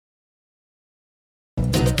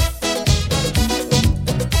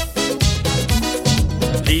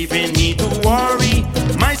leaving me to worry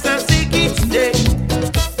myself sick each day.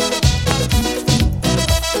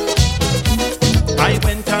 I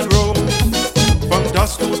went and roamed from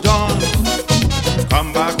dusk to dawn,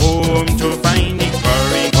 come back home to find the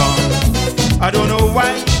curry gone. I don't know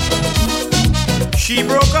why she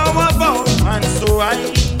broke our vow, and so I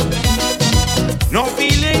no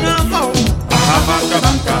feeling of how. I have a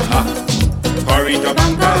tabanka ha, curry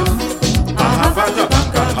tabanka. I have a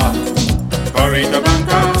tabanka ha, curry tabanka.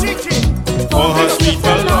 For her sweet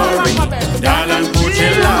Valori, Dalan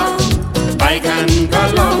Puchilla, Baikan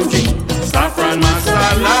Kalonji, Saffron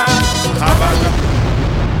Masala.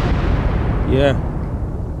 Yeah,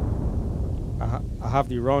 I have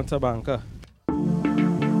the wrong tabanka.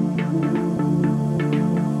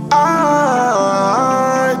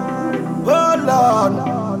 Hold on,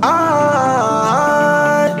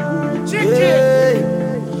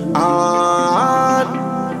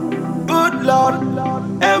 good Lord,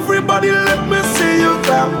 everybody let me see you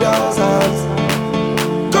clap those hands.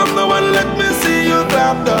 Come now and let me see you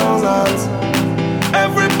clap those hands.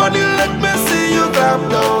 Everybody let me see you clap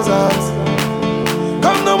those hands.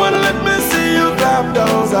 Come now and let me see you clap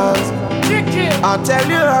those hands. I'll tell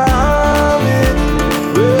you how it,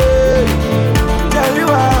 tell you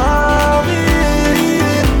how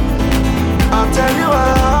it, I'll tell you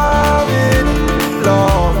how it,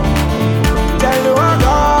 Lord, tell you I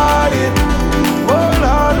got it, oh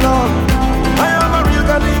Lord, Lord, I am a real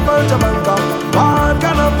carnival tabanka, one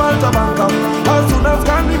carnival tabanka. As soon as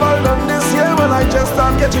carnival done this year, well I just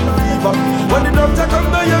start catching fever. When the doctor come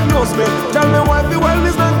diagnose me, tell me why the world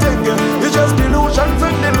is not thinking. It's just delusions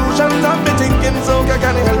and delusions I've been thinking, so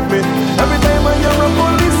can you help me? Every time I hear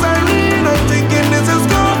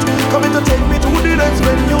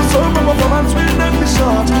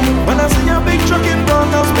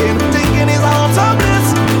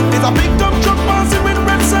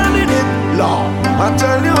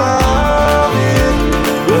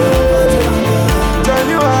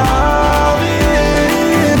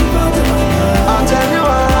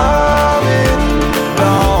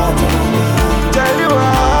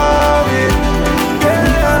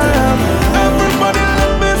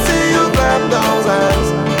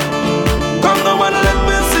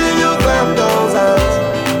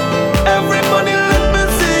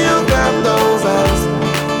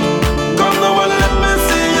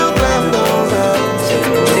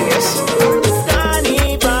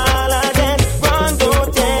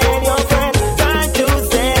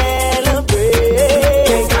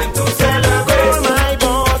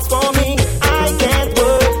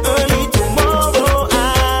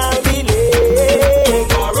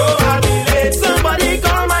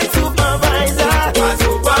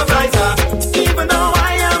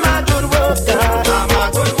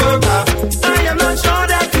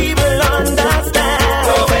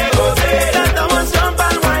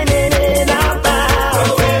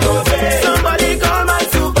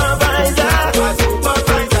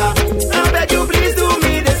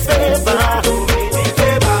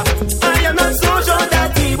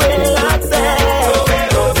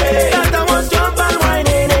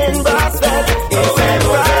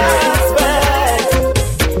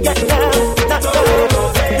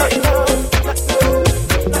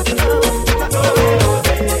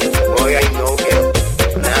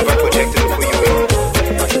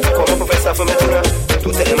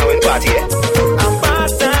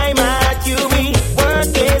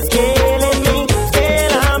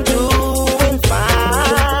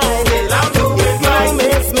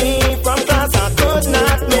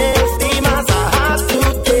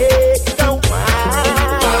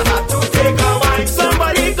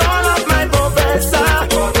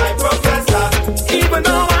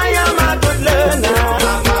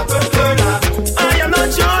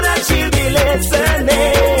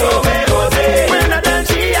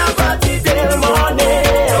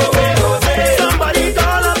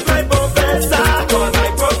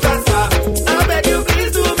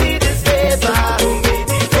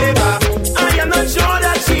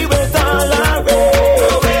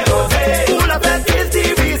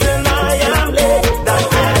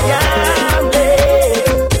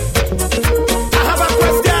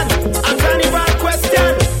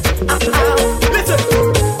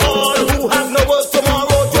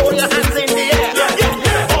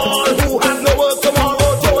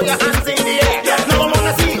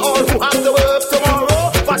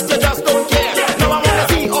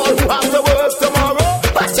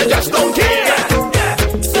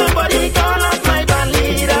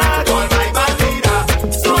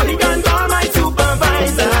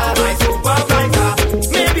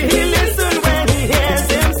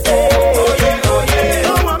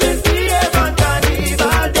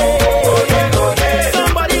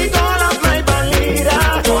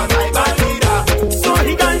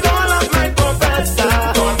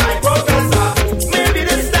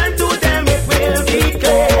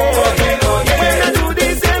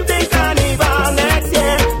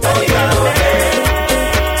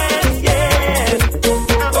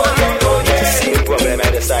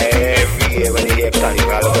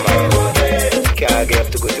carnival of mine. Can't get up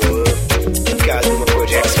to go to work. Can't do my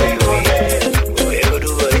projects for you. What you go do,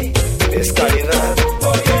 boy? This carnival.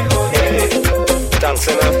 Anyway, thanks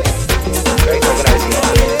enough. Great organizing.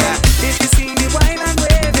 If you see the wine and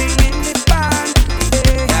waving in the band,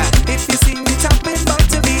 if you see the chopping about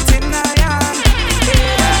to beat in iron,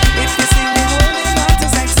 if you see me holding on to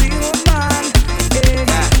sexy woman,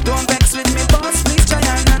 don't vex with me, boss. Please try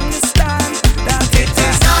and understand that it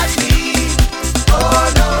is not me. Oh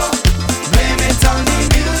no, blame it on the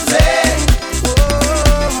music. Oh,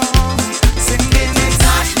 singing it's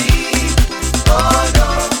not me. Oh no,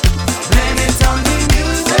 blame it on the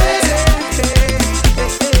music.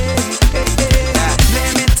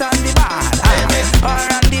 Blame it on the band, or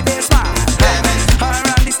on the bass man, or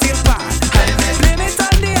on the steel band. Blame it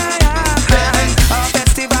on the iron, or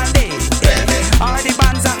festival day, or the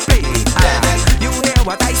bands that play. You hear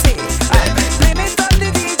what I say? Blame it on the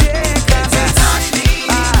DJ, 'cause it's not me.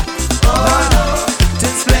 Oh no,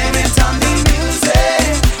 just blame it on the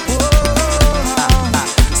music. Whoa,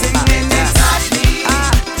 singing it's not me.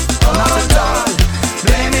 Not at all.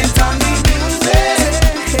 Blame it on the music.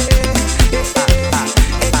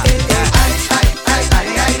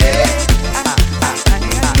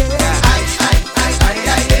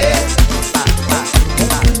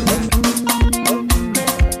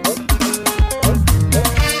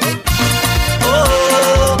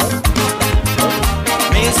 Oh,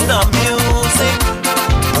 Mr. Music,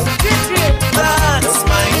 that's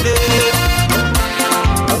my name.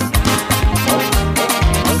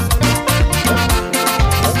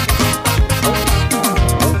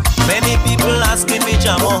 Many people asking me,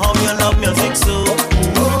 Jamo, how you love music so?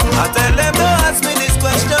 I tell them don't ask me this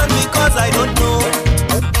question because I don't know.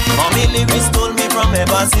 Mommy lyrics told me from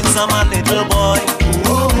ever since I'm a little boy.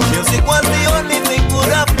 Music was the only thing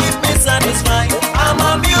could have keep me satisfied. I'm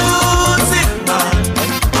a music man.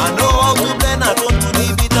 I know how to blend a tone to the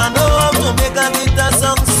beat. I know how to make a guitar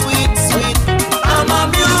song sweet, sweet. I'm a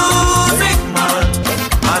music man.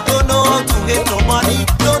 I don't know how to hate nobody.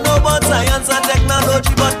 Don't know about science and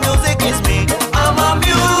technology, but music is me. I'm a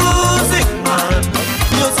music man.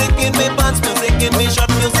 Music in me pants, music in me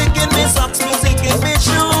shirt, music in me socks, music in me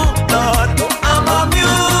shoe. Lord, I'm a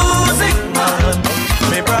music man.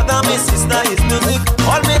 My brother, my sister is music.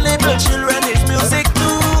 All my little children is music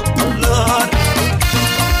too. Lord,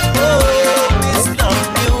 oh, Mr.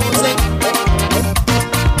 Music.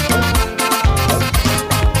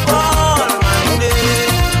 All my day.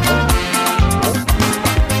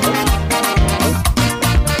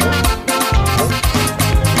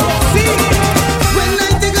 When I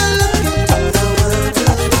take a look into the world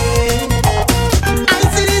today, I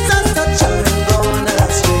see disaster children gone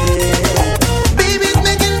astray. Babies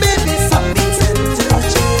making babies, some being sent to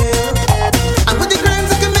jail. And with the crimes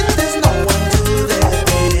they commit, there's no one to their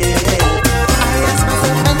pay. I ask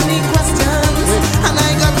myself many questions, and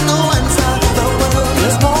I got no answer. The world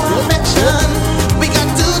needs more affection. We got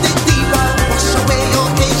to dig deeper, wash away your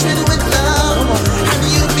hatred with love, and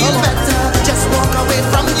you feel better. Just walk away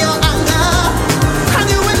from your anger, and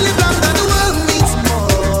you will live longer. The world needs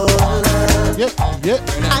more love.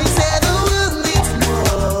 I say the world needs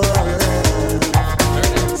more love.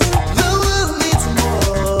 The world needs more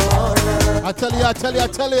love. I tell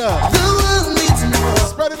you. The world needs more.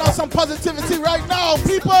 Spreading out some positivity right now,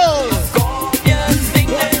 people.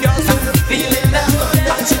 Feeling love,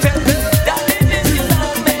 and she tell me, darling, if you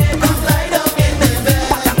love me, come lie down in the bed.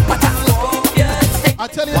 I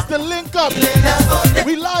tell you, it's the link up.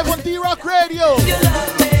 We live on D-Rock Radio.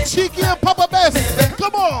 Cheeky and Papa Best.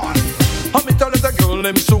 Come on. I meet a little girl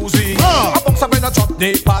named Susie. I bounce up in a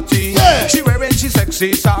chutney party. Yeah. She wearing she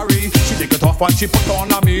sexy sari. She take it off and she put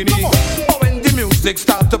on a mini. But when the music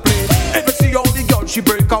start to play, every see all the girls she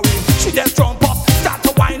break away. She just jump up, start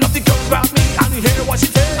to wind up. The girl grab me and you hear what she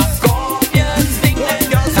say.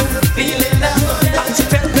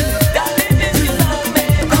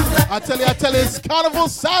 I tell you, it's Carnival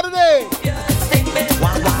Saturday.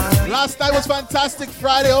 Last night was fantastic.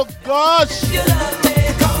 Friday, oh gosh.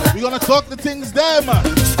 We're gonna talk the things them.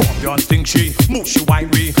 Scorpion think she, mushy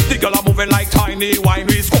winery. The girl are moving like tiny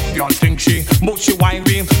winery. Scorpion think she, mushy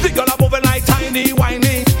winery. The girl are moving like tiny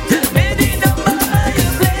winery.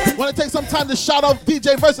 Wanna take some time to shout out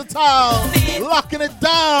DJ Versatile, locking it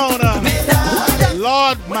down.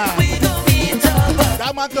 Lord man,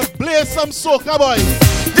 that man can blaze some soca boy.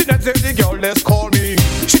 The next day the girl let's call me.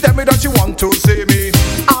 She tell me that she want to see me.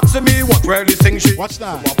 Asking me what really thing she. Watch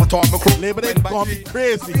that. Put on my crew. Labor Day gonna be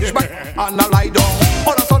crazy. And I lie down.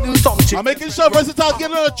 All of a sudden some chick. I'm making sure Versatile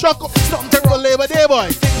get on a truck something for Labor Day boy.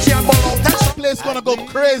 She and ball out. place gonna go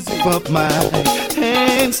crazy. Up my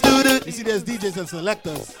hands to the. You see, there's DJs and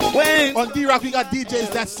selectors. When On D-Rock, we got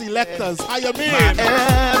DJs that's selectors. How you mean?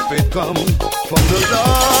 effort come from the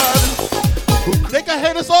Lord. They can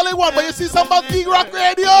hate us all they want, but you see something about D-Rock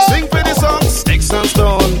Radio? Sing for the song, sticks and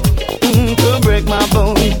stone, to break my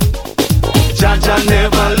bone. Jaja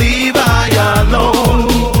never leave I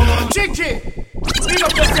alone. Chichi, big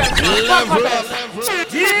up yourself.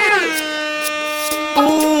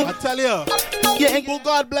 I tell you, who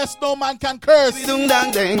God bless, no man can curse.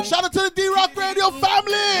 Dang. Shout out to the D-Rock Radio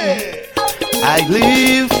family. I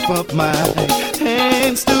lift up my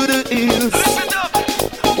hands to the hills.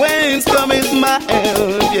 Whence cometh my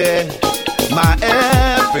help? Yeah, my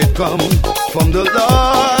effort come from the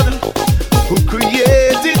Lord who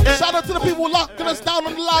created. Shout out to the people locking us down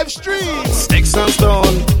on the live stream. Sticks and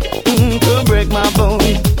stone to break my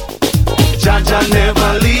bone. Jaja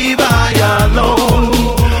never leave I alone.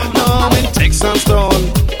 No, it takes and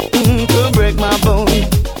stone to break my bone.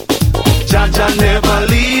 Jaja never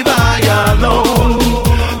leave I alone.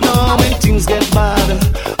 No, when things get bad,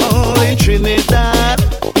 oh, in Trinidad,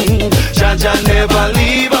 Jaja never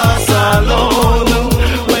leave us alone.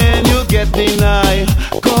 When you get denied,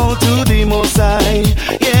 go to the Most High.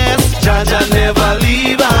 Yes, Jaja never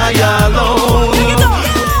leave I alone.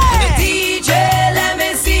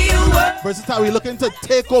 Versatile, we looking to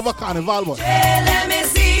take over Carnival. Let me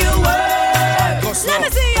see you work. Let me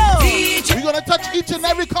see you. We're gonna touch each and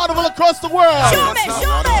every carnival across the world. Show me.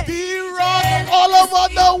 D-Rock all over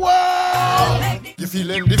the world. You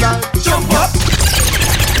feeling the vibe? Jump up.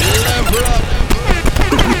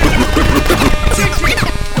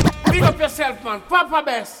 Big up yourself, man. Papa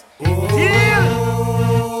Best.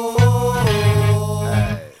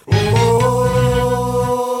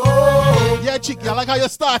 Yeah, Chicky, I like how you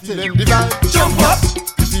started. Feeling the vibe? Jump up.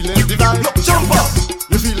 You feeling the vibe? Jump up.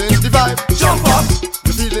 You feeling the vibe? Jump up.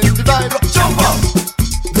 You feeling the vibe? Jump up.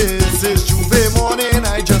 This is Juve morning.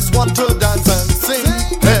 I just want to dance and sing.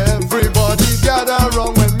 Everybody gather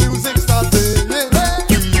around when music starts playing.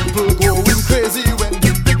 People going crazy when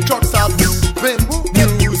the big trucks start moving.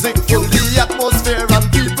 Music full the atmosphere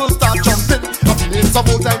and people start jumping. I'm feeling some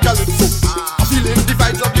old time calypso. I'm feeling the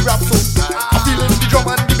vibes of the rap so. I'm feeling the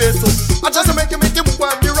drum and the bass so. I just make you move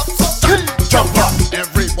and you rock so. Jump up,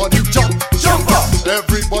 everybody jump, jump up.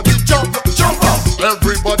 Everybody jump, jump up.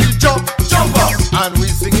 Everybody jump, jump up. And we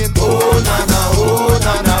singing oh na na, oh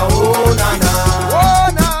na na, oh na na,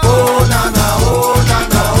 oh na, oh na na, oh na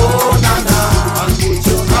na, oh na na. And put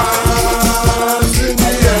your hands in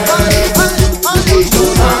the air. And put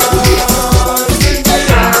your hands in the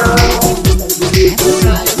air.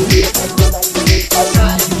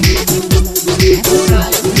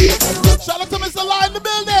 Shout out to Mr. Lion in the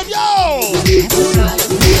building, yo!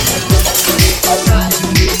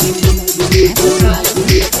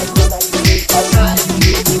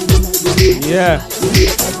 Yeah.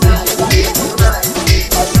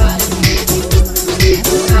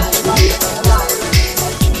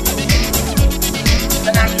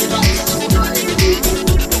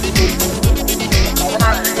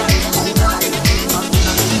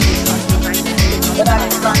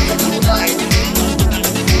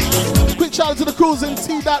 Quick shout out to the crews in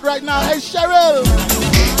T-Dot right now. Hey, Cheryl!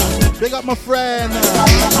 Big up my friend.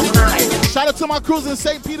 Shout out to my crews in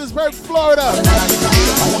St. Petersburg, Florida.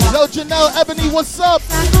 Yo, Janelle, Ebony, what's up?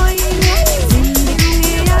 Hey,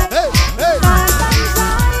 hey.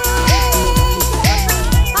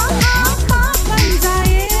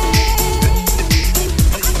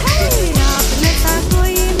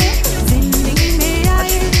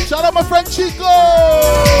 Shout out my friend Chico.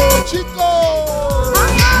 Chico.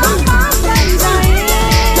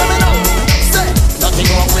 Nothing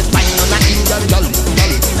wrong with finding on an Indian girl.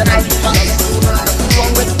 Nothing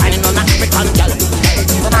wrong with finding on an African girl.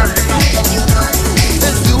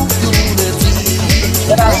 There's unity.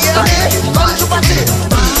 Come to party.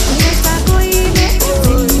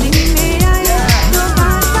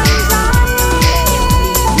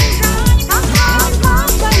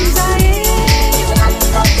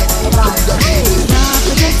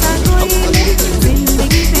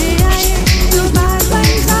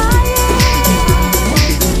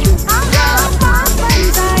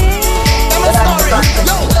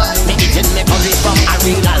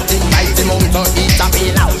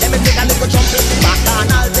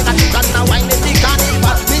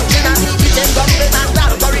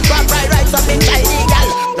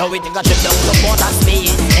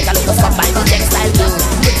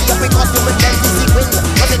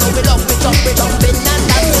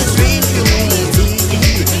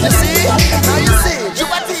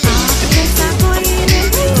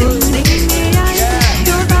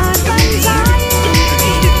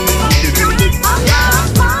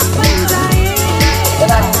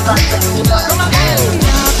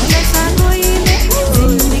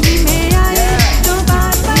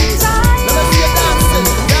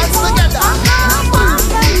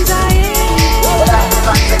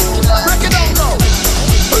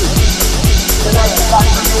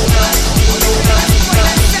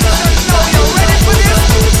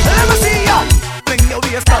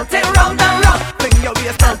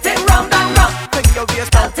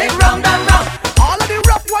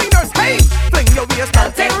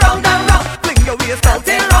 round and round. Fling your waist out,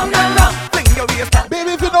 turn round and round. Fling your waist out.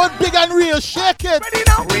 Baby, if you know it big and real, shake it. Ready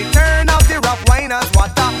now? Return of the rough winers,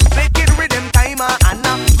 what a wicked rhythm timer and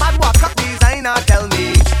a mad walk up designer. Tell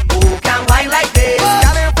me who can wine like this?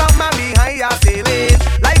 Girl from my behind ya sailing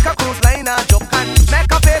like a cruise liner. Jump and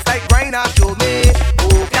make a face like grinder. Show me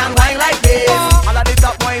who can wine like this? All of the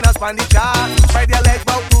top winers on the chart. Spread your legs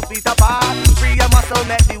about 2 feet apart. Free your muscle,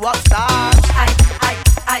 make the walk start.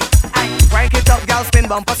 Crank it up, girl, spin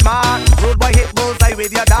bumper smart. Road boy hit bullseye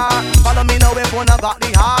with your dart. Follow me now if one I got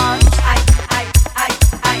the heart.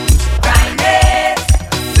 Grind it.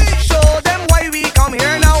 Show them why we come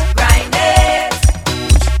here now. Grind it.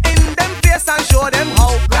 In them face and show them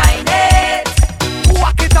how. Grind it.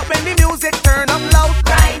 Walk it up when the music turn up loud.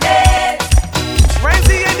 Grind it.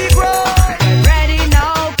 Renzi and the crowd. Ready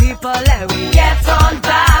now, people, let we get on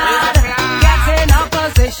bad. Get in a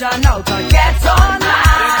position now to get on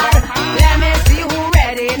mad. Let me see who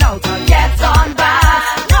ready now to get on bad.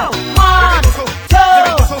 No, 1, 2,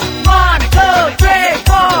 1, 2, 3,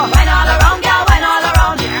 4. Wine all around, girl, wine all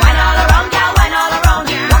around. Wine all around, girl, wine all around.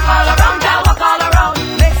 Walk all around, girl, walk all around.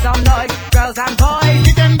 Make some noise, girls and boys.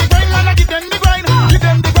 Give them the grind, man, give them the grind. Give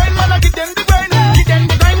them the grind, man, give them the grind. Give them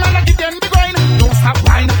the grind, man, give them the grind. Don't stop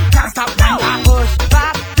whine, can't stop whine. Push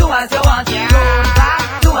back, do as you want. Roll back,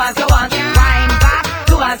 do as you want. Wind back,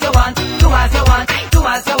 do as you want. Do as you want, do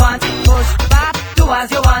as you want. Push back, do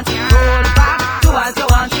as you want. Roll back, do as you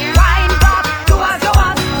want. Wind back, do as you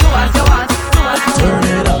want. Do as you want, do as you want. Turn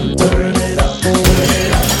it up, turn it up, turn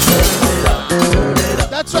it up, turn it up, turn it up.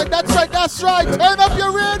 That's right, that's right, that's right. Turn up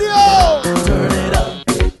your radio. Turn it up.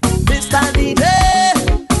 Mr. DJ,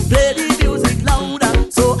 play the music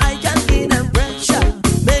louder so I can give them pressure.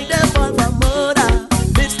 Make them fall for murder.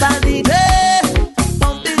 Mr. DJ,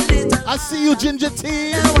 pump it up. I see you, Ginger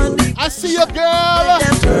T. I see you, girl.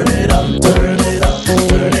 Turn it up, turn it up,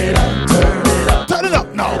 turn it up, turn it up. Turn it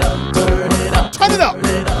up now. Turn it up, Turn it up.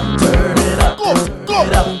 turn it up. Go,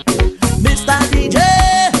 go. Mr. DJ,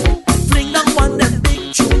 fling down one them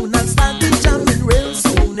big tune and start the jamming real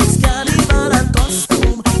soon. It's carnival and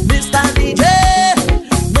costume. Mr. DJ,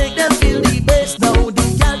 make them feel the bass now. The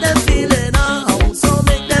girl them feeling now, so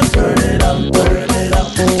make them turn it up, turn it up,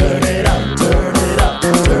 turn it up, turn it up,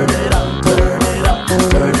 turn it up, turn it up,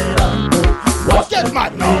 turn it up. Watch get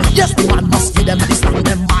mad now. Yes, the man must give them this and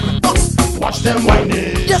them man bust. Watch them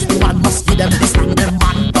whining. Yes, the man must give them this and them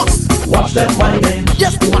man bust. Watch them whining.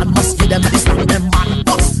 Yes, the man must give them this and them man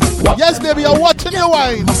bust. Yes, baby, I'm watching your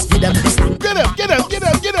wine. Must give them this and Get him, get him, get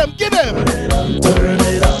him, get him, get him. turn it up, turn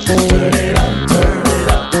it up, turn it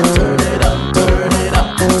up, turn it up, turn it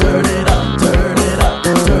up, turn it up, turn it up,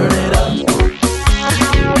 turn it up.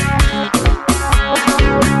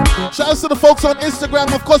 Shout out to the folks on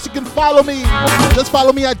Instagram. Of course, you can follow me. Just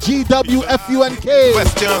follow me at GWFUNK.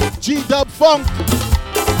 Question, GWFunk.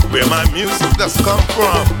 where my music does come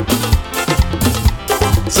from?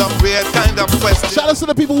 Some weird kind of question. Shout out to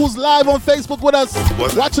the people who's live on Facebook with us,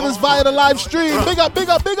 What's watching that? us via the live stream. Big up, big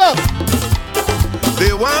up, big up.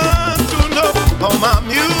 They want to know how my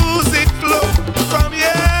music flow from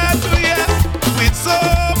year to year with so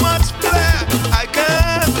much flair. I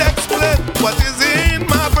can't explain what is in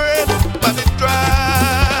my brain, but it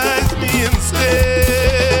drives me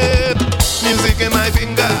insane. Music in my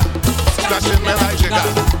finger, scratching me like sugar.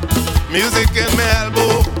 Music in my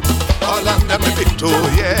elbow, all under my big toe,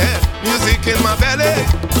 yeah. Music in my belly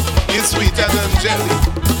is sweeter than jelly.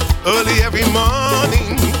 Early every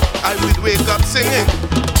morning, I would wake up singing.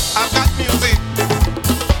 I've got music,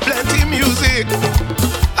 plenty music.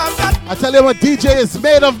 I've got I tell you what, DJ is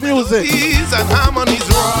made of music. melodies and harmonies,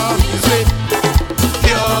 raw music,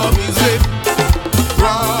 pure music,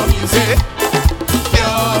 raw music,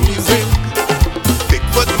 pure music.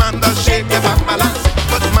 Bigfoot man does shake the bambala,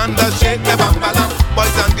 Bigfoot man does shake the bambala.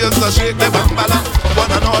 Boys and girls does shake the bambala,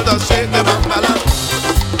 one and all does shake the bambala.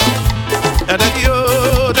 And then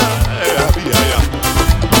Yoda,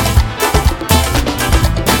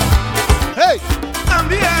 Hey,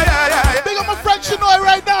 big up my friend Shinoy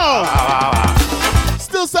right now.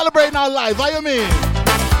 Still celebrating our life. How you mean?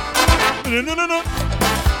 No.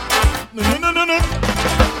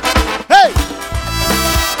 Hey,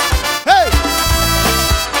 hey,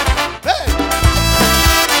 hey.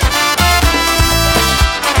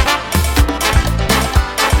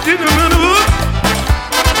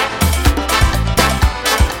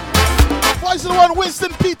 Voice of the one,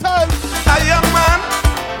 Winston Peters. A young man,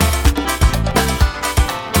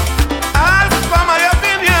 ask for my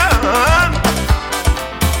opinion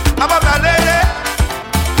about a lady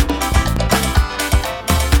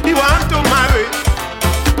he want to marry.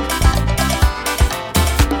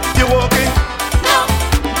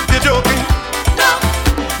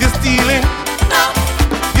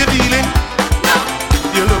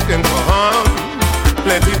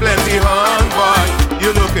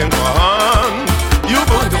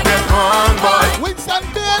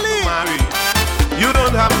 You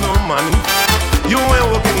don't have no money. You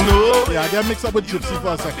ain't working no. Yeah, I get mixed up with Gypsy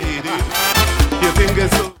for a second. You think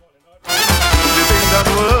it's so? You think that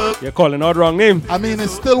work? You're calling out wrong name. I mean,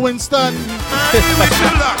 it's still Winston. I wish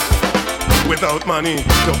you luck. Without money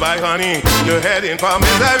to buy honey, you're heading for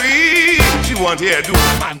misery. She want here do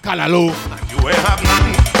man Kalalo, and you ain't have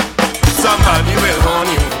nothing. Somebody will horn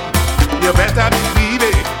you. You better believe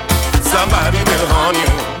it. Somebody will horn you.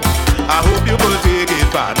 I hope you will take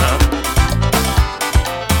it, partner.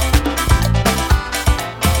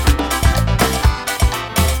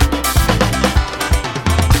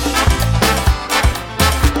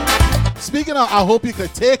 Speaking of, I hope you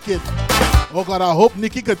could take it. Oh God, I hope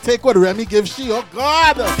Nikki could take what Remy gives she. Oh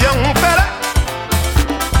God. Young fella,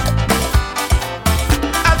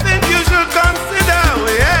 I think you should consider,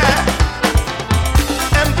 yeah,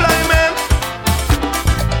 employment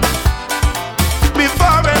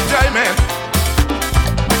before enjoyment.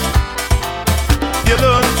 You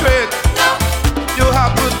learn trade, you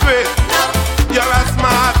have good trade. You're a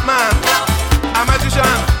smart man, a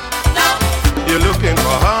magician. You're looking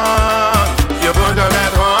for horn, you're going to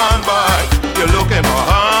get horn, boy. You're looking for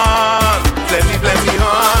horn, plenty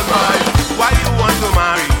horn, boy. Why you want to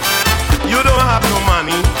marry? You don't have no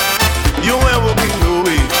money. You ain't working no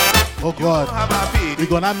way. Oh God, we're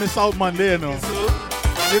gonna miss out Monday, you know.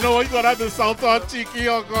 You know what, you're gonna miss out on Cheeky,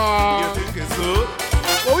 oh God. You think it's so?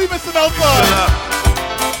 What we missing out on?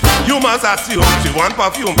 You must assume she want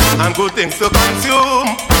perfume and good things to consume.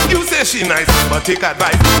 You say she nice, but take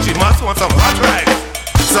advice. She must want some hot rice.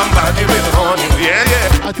 Somebody will horn you,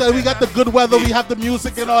 yeah. I tell you, we got the good weather, we have the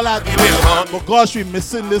music and all that. But gosh, we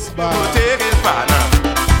missing this, man. Take it, partner.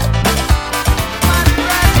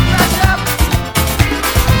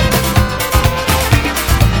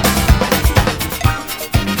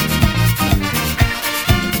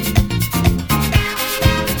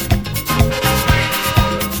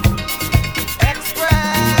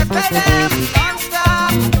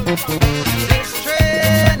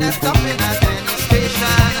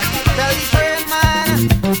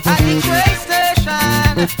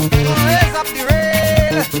 Raise up the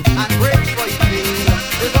rail and break for your feel.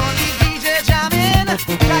 There's only DJ jamming,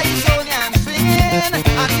 guys Sonia and singing,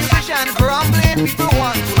 and musician grumbling. People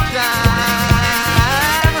want to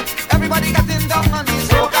jam. Everybody getting down on the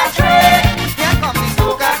soca train. Here comes the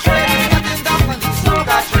soca train. Getting down on the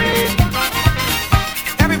soca train.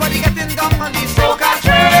 Everybody getting down on the soca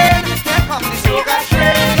train. Here comes the soca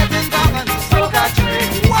train. Getting down on the soca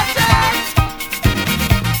train. What's that?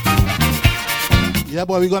 Yeah,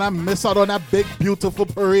 boy, we're gonna miss out on that big, beautiful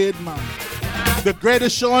parade, man. The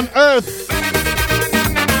greatest show on earth.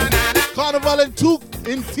 Carnival in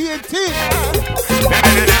TNT.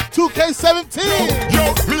 2K17.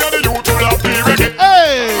 Yo, me and the youth who love the reggae.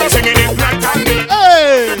 Hey! We're singing it night and day.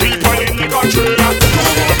 Hey! People in the country.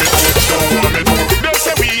 They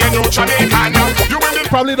say we ain't no Jamaican now. You in the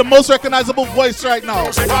Probably the most recognizable voice right now.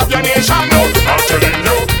 music of your nation now. I'm telling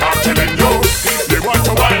you. They want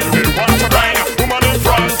to wine, they want to grind. Woman in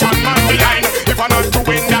front and man behind. If I'm not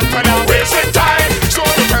doing that, when I'm wasting time. So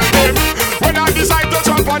you tell them, when I decide to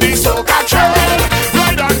jump on the soca train,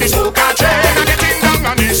 ride on the soca train, and getting down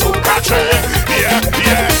on the soca train.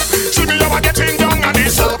 Yeah. See me over getting down on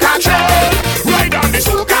the soca train, ride on the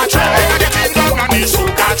soca train, and getting down on the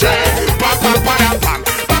soca train.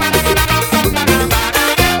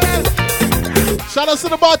 Shout out to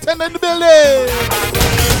the bartender in the building.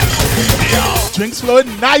 Drinks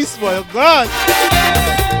flowing nice, boy. Oh God.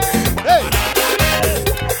 Hey.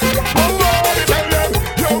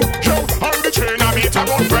 On the train, I meet a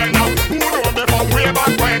good friend now. Who know me from way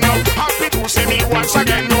back when now. Happy to see me once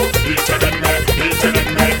again now. He telling me,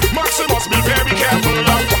 Maximus be very careful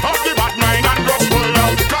now. Of the bad mind and gospel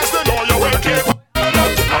now. Cause they know you're well capable.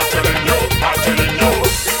 I'm telling you.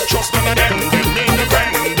 Just none of them, they mean the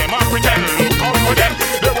friend. Them a pretend, come for them.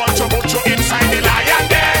 They want to put you inside the lion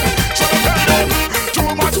den. So tell them,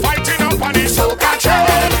 too much fighting up on the soca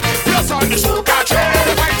train. Yes, on the soca train.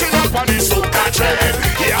 Fighting up on the soca train.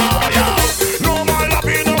 Yeah. No more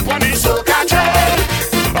loving up on the soca train.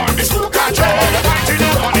 On the soca train. Fighting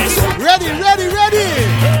up on the soca. Ready.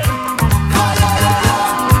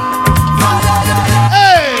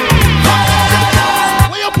 Hey.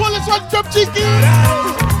 When you pull this one, jump cheeky.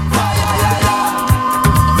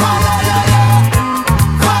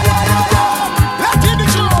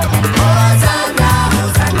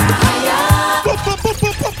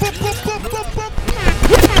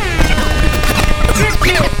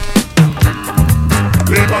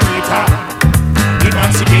 Liberator,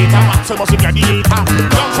 emancipator, Maximus gladiator,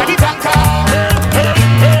 don't say the tanker.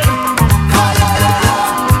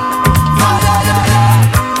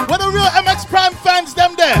 When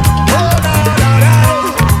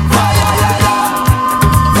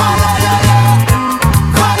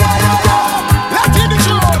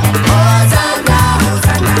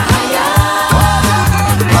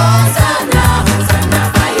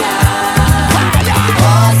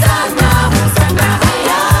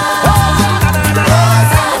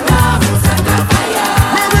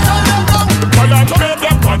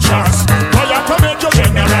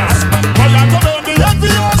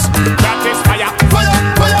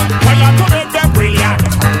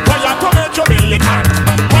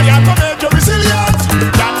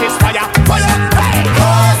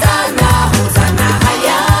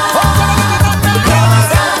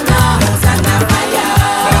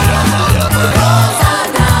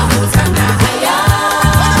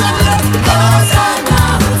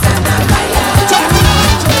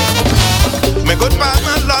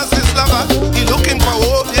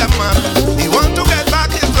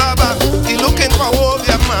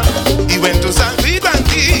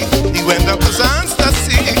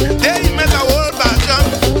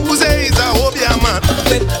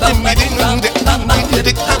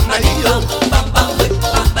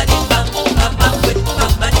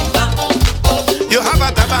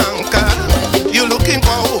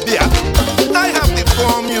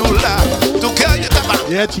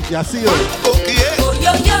Yeah, Cheeky, I see you.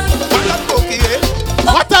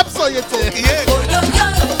 What up, so you say?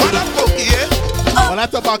 Well,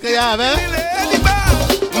 that's a bucket, yeah, man.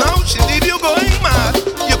 Now she leave you going mad.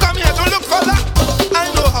 You come here to look for that.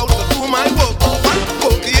 I know how to do my work. One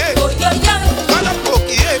pokey, one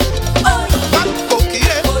pokey, one pokey,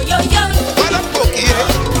 one pokey.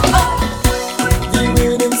 The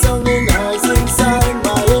rhythm sounding nice inside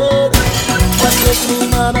my head. What makes me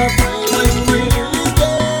mad at feeling really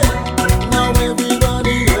good. Now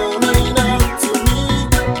everybody coming up to me,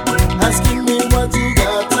 asking me what you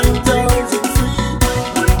got 2003.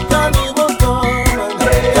 Can't even come,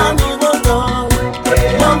 can't even come.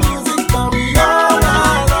 My music carry on.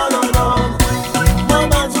 My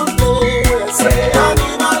bands will play, can't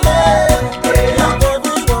even let. Not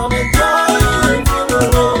everyone enjoying the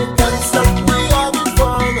road. Can't stop me having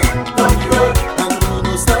fun. Down the road, and we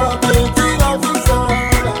don't stop making having fun.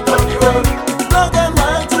 Down the road, black and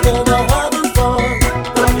white together having fun.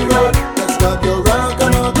 Down the road, let's grab your rock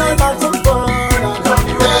and up and have some fun.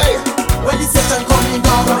 Hey, when the session coming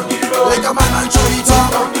down, like a man and show it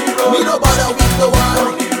up. Me no bother with the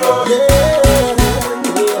one.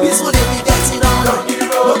 This one they be getting on.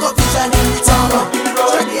 No confusion in the town.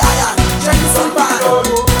 Check the iron, check the silver.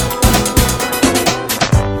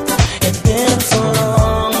 It's been so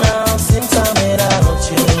long now since I met out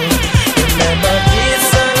you. Remember this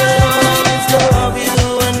song, it's love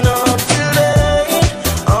you and not today,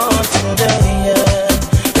 yeah.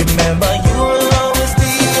 Remember you will always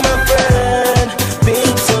be my friend.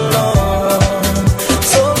 Been so long,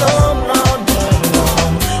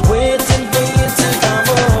 waiting for you to come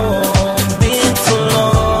home. Been so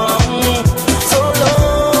long,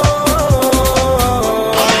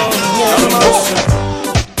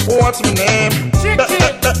 What's my name?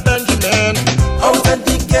 Benjamin. Out at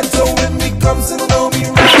the ghetto when we comes to know me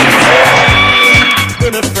right.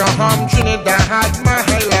 Been from Trinidad, my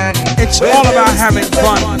highland. It's all about having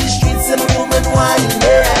fun. Streets and women whining.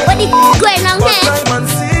 What the f going on But there? I man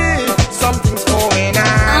see something's going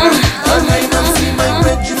on. And I man see my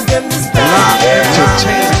bridges them this time.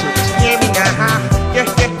 Hear me now,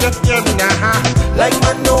 hear me now. Like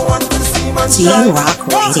man no want to see man T-Rock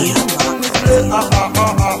Radio.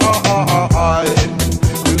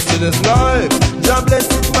 You see this life, God bless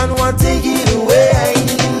it, man, want to take it away.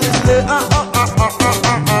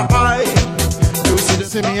 You see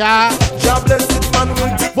this, See me, yeah. God bless it, man,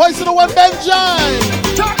 will take. Voice of the one, Benjamin.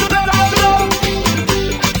 Talk to that out.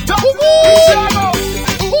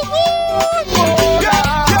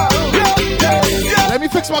 Let me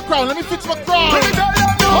fix my crown.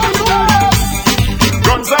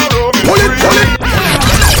 Guns are rolling. Pull it.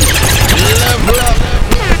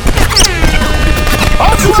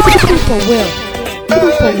 People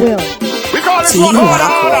will. We call it T-Rock order.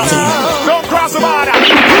 Radio. Don't cross the border.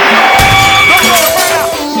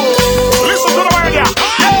 Listen to the word, yeah.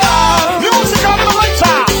 Music on the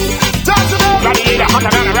winter. Talk to them. Radiator,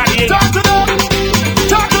 hotter than a radiator. Talk to them.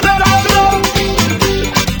 Talk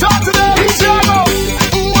to them.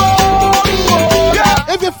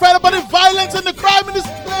 If you're fed about the violence and the crime in this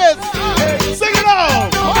place, sing it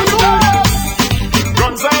out.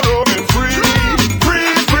 Guns are roaming free.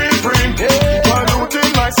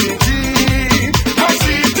 Polluting my city.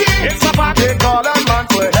 It's a party. Call on man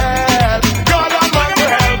for help.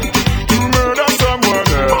 To murder someone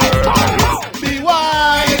else. Be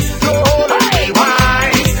wise. Be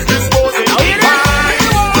wise. Disposing be wise.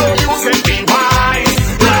 Using be wise.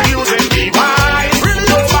 Refusing be wise.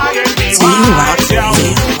 Providing be wise.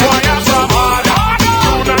 Boy, I'm some harder.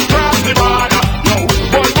 Do not cross the border. No,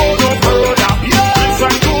 boy, go no further.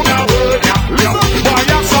 Listen to the word. Boy,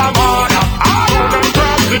 I'm some harder. Do not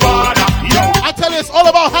cross the border. I tell you, it's all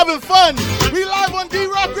about having fun. We live on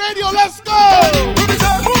D-Rock Radio. Let's go.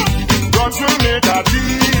 Guns will make a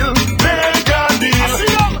deal.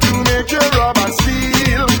 To make you rob and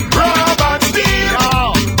steal.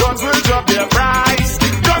 Guns will drop their price.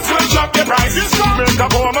 Make a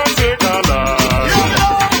woman take a loss.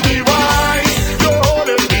 Be wise. Don't hold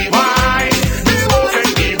it. Be wise.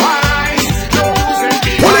 Disposing be wise. Don't use it.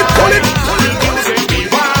 Be wise. Refusing be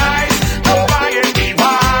wise. Don't buy it. Be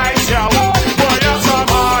wise. Yo, boy, you're some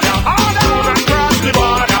harder. Do not cross the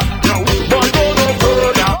border. Yo, boy, go no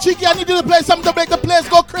further. Cheeky, I need you to play something to make the place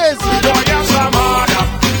go crazy. Boy, you're some harder.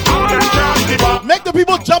 Do not cross the border. Make the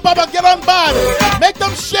people jump up and get on board. Make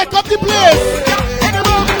them shake up the place.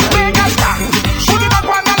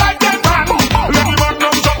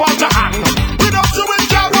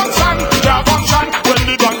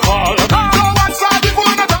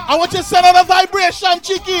 I want you to send out a vibration,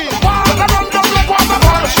 Cheeky.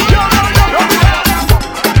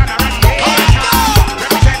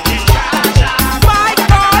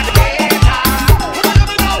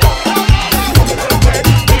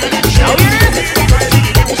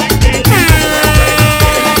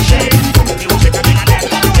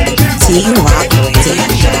 T-Rock Radio.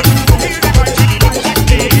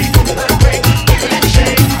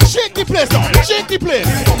 Shake the place now, shake the place.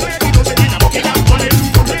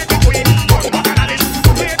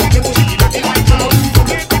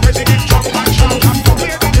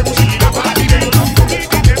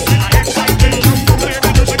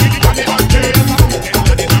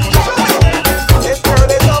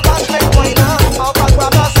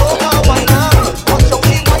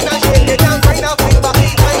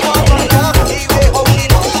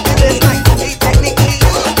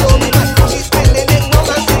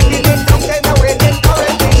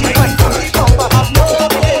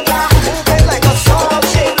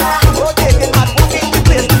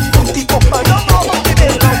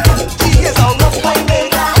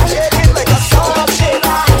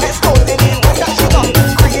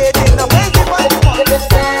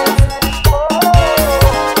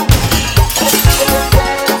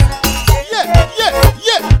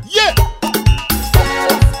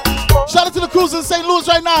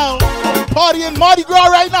 Partying Mardi Gras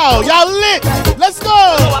right now. Y'all lit. Let's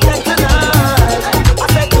go.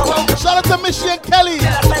 Shout out to Michelle Kelly.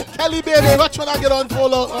 Kelly, baby. Watch when I get on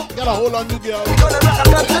follow. Got a hold on you, girl. I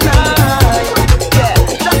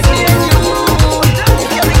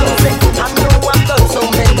know I've done so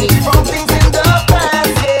many wrong things in the past.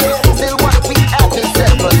 Still what we have is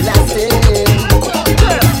everlasting.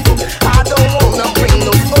 I don't wanna bring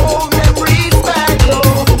those old memories back,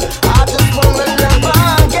 though. I just wanna love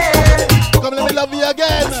again. Come let me love you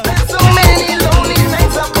again. Spent so many lonely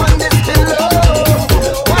nights up on this pillow,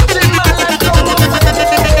 watching my life go away.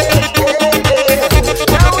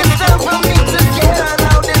 Now it's time for me to get out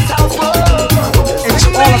of this house. It's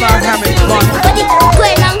all about having fun.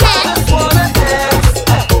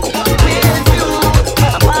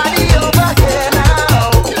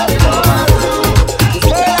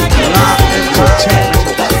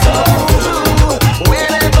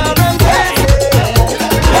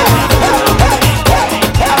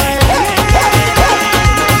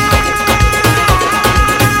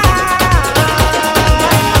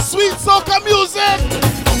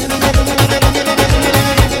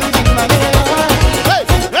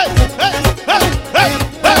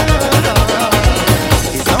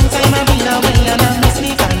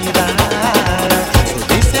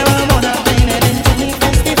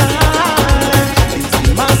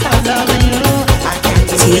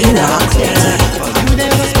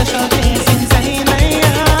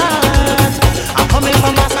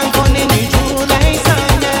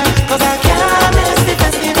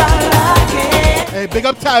 Big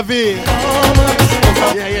up Tavi.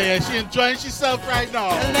 Yeah. She enjoying herself right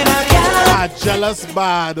now. Jealous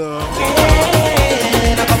bad. Hey!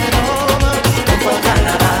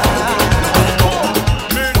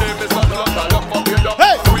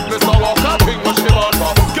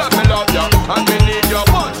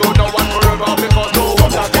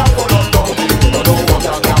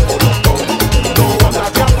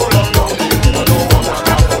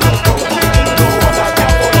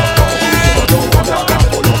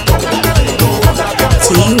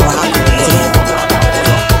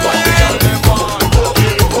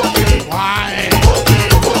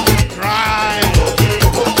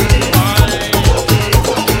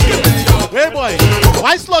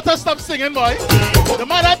 Why Slaughter stop singing, boy? The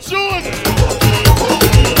mother tune.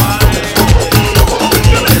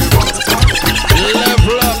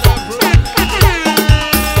 Level up.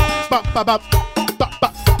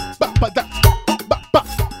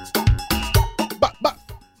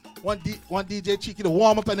 One DJ Cheeky to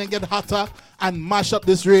warm up and then get hotter and mash up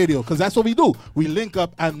this radio. Because that's what we do. We link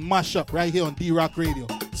up and mash up right here on D-Rock Radio.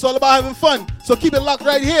 It's all about having fun. So keep it locked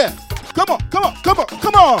right here. Come on.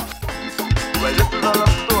 Well, this is a love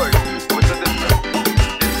story with a difference.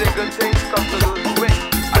 They say good things come to those who wait.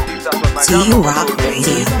 I think that's what my D-Rock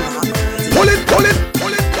Radio. Pull it.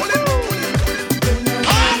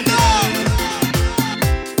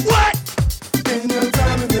 What?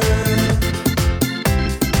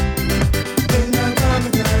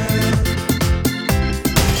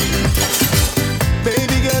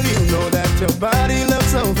 Baby girl, you know that your body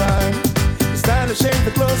looks so fine. It's time to shake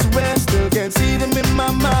the clothes away. Still can't see them in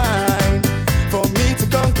my mind. For me to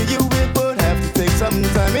conquer you, it would have to take some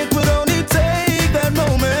time. It would only take that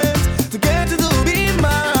moment to get you to be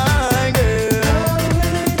mine, girl.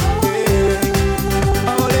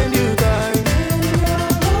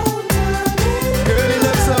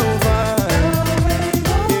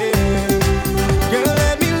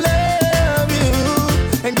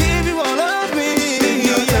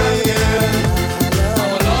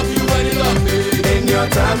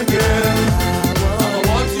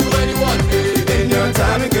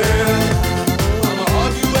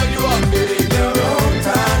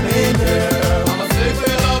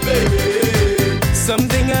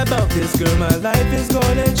 is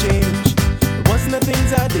gonna change. It wasn't the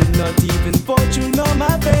things I did, not even fortune or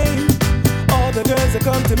my fame. All the girls that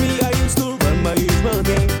come to me, I used to run my usual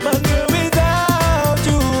game. But girl, without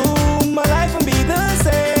you, my life would be the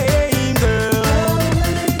same, girl.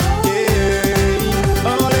 Yeah,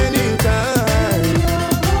 all anytime.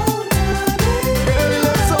 Girl, you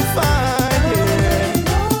look so fine, yeah.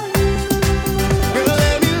 Girl,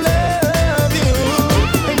 let me love you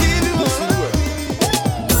and give you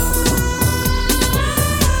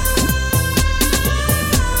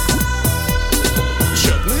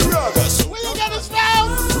Where you get this from?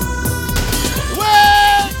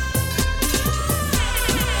 Where?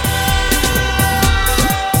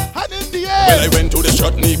 And in the air. Well, I went to the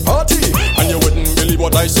chutney party, and you wouldn't believe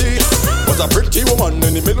what I see. Was a pretty woman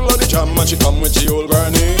in the middle of the jam, and she come with she old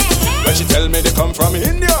granny. Well, she tell me they come from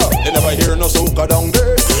India, they never hear no soca down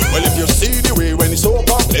there. Well, if you see the way when the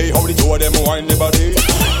soca play, how the two of them wine the body.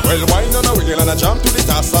 Well, wine on a wiggle and a jump to the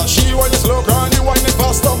tassa. She wine is slow, granny wine it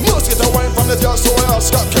faster. Must get a wine from the jar, so I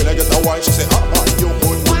ask her, can I get a wine? She say, you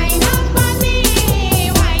could. Wine up on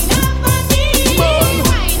me, wine up on me,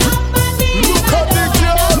 wine up on me. Look at the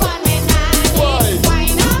girl. Why?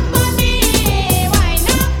 Wine up on me, wine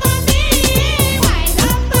up on me, wine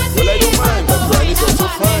up on me. Well, I don't mind, but granny's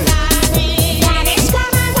also fine. Granny's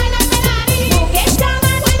come and wine up me naughty, Mukesh come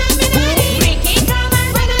and wine up me naughty, Ricky come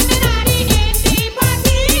and wine up me naughty in the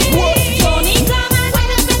party. Tony come and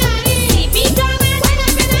wine up me naughty, CP come and wine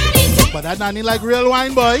up me naughty. But that nanny like real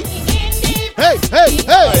wine, boy. Hey, hey,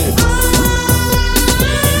 hey.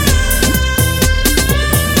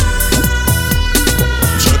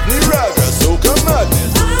 Chutney raga, soca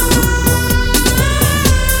madness.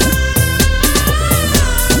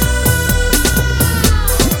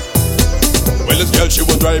 Well, this girl, she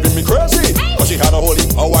was driving me crazy, but she had a whole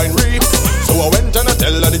heap of winery. So I went and I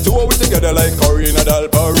tell her the two of we together like Curry and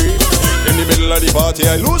Adalpari. In the middle of the party,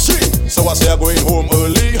 I lose she, so I say I'm going home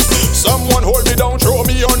early. Someone hold me down, throw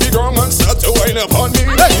me on the ground and start to wind up on me.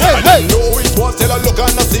 Hey, hey, I hey. didn't know it was till I look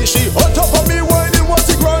and I see she on top of me whining what's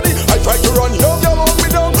the granny. I tried to run, yo, girl, hold me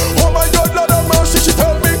down. Oh my God, Lord have mercy, she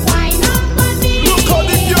tell me. Wine up on me, Look at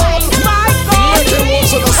the girl. my God. Like it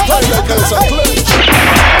was on a style like it's a clench.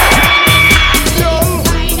 Girl.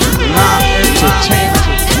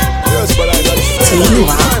 Yes, but I got Team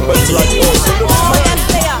Rock time, but it's like Radio. oh, so look fine.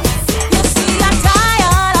 You see, I'm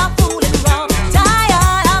tired of fooling around,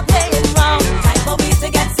 tired of playing around. Time for me to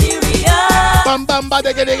get serious. Bam, bam, ba,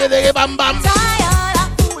 digga, digga, digga, bam, bam. Tired of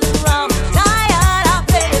fooling around, tired of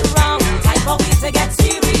playing around. Time for me to get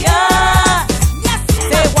serious. Yes,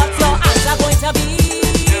 say what your answer going to be.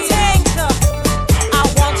 Think, I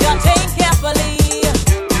want you to think carefully.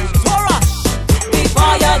 Don't rush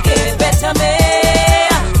before you give it to me.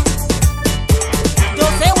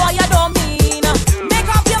 Don't say what you don't mean. Make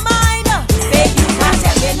up your mind. Say you can't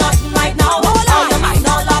tell me nothing right now. All your mind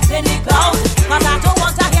all up in the clouds. 'Cause I don't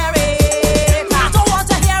want to hear it. I don't want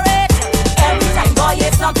to hear it. Every time, boy,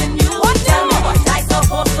 it's something new. Tell me what I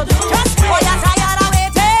supposed to do. Boy, you're tired of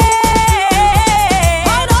waiting.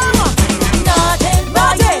 Hold on. Nothing,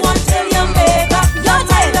 boy, you want till you make up your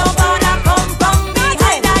mind. Nobody come from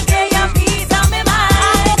behind. I get your piece of me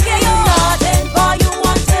mind. Okay, you nothing, boy, you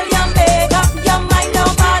want till you make up your mind.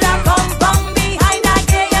 Nobody come from behind. I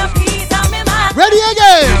get your piece of me mind. Ready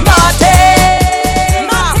again. Nothing,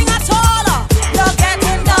 nothing at all. You're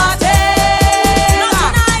getting nothing. Not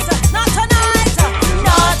tonight, not tonight.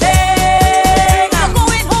 Nothing. I'm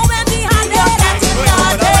going home empty-handed. You're getting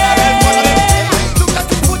nothing.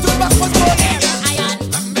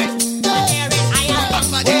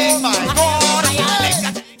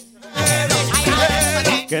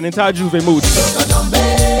 Getting into a Juve mood.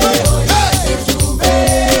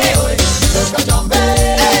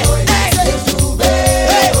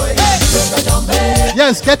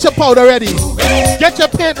 Yes, get your powder ready. Get your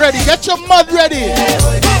paint ready. Get your mud ready.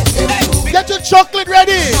 Get your chocolate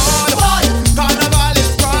ready. Carnival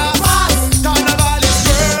is fast, carnival is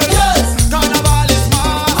girl, carnival is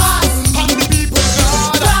mad, and the people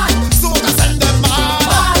glad, soca send them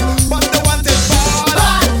mad, but they want it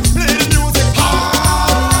bad, play the music hard.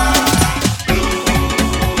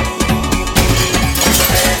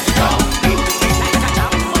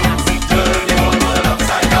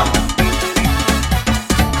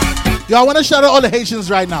 Yo, I want to shout out all the Haitians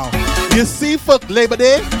right now. You see, for Labor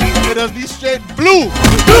Day, it'll be straight blue.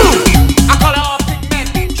 Blue. I call all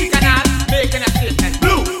pigment, chicken out, making a statement.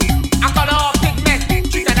 Blue. I call all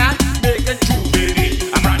pigment, chicken out, making Juve Day,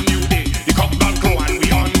 a brand new day. The cup done grow and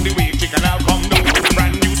we on the way. Chicken out come down,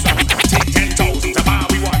 brand new song. Take 10,000 to bar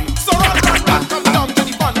we won. So run, come down to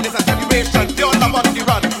the fun. It's a celebration. They all love on the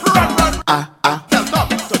run. Run. Tell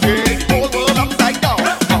them today the whole world upside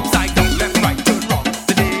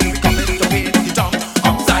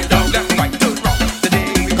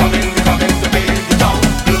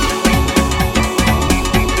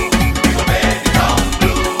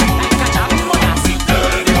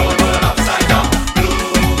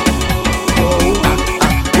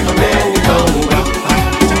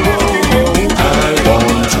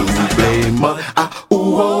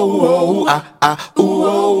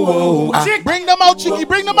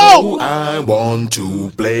bring them out. I want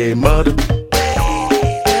to play mud.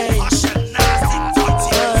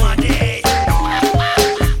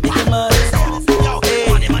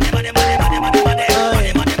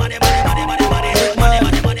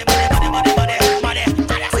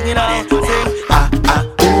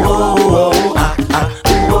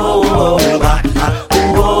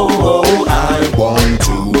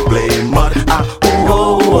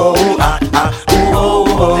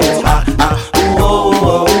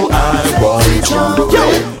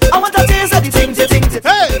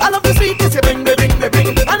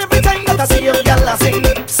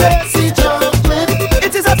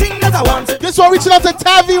 Reaching out to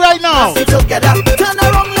Tavi right now. Together, turn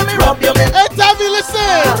around, let me rub your belly. Hey Tavi,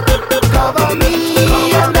 listen. Cover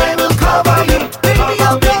me and I will cover you. Baby,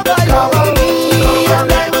 I'll cover you. Cover me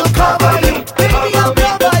and I will cover you. Baby, I'll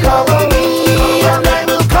cover you. Cover me and I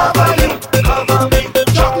will cover you. Cover me,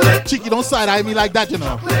 chocolate. Cheeky, don't side eye me like that, you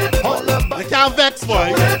know. I can't vex,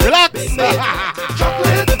 boy. Relax.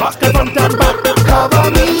 Chocolate, back the front and back.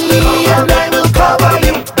 Cover me and I will cover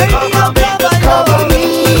you. Baby, I'll cover you. Cover me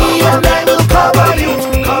and I will cover you.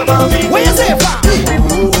 Cover me. Where you say?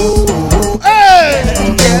 Hey!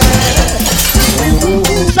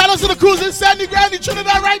 Shout out to the crews in Sandy Grandy,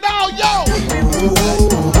 Trinidad right now, yo!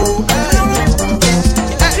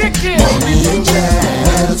 Money in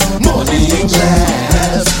jazz, money in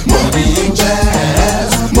jazz, money in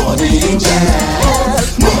jazz, money in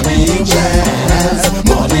jazz, money in jazz,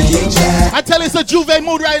 money in jazz. I tell you it's a Juve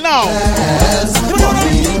mood right now.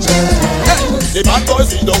 Money in jazz. The bad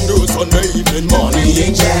boys we don't do Sunday evening. Money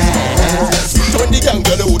in jazz. Join the gang,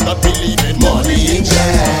 girl, who would not believe in Money in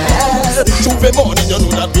jazz. Tuesday morning, you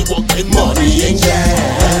know that we walk in Money in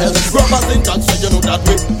jazz. Robbers in dance, you know that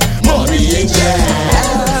we Money in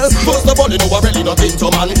jazz. First of all, you know I really not into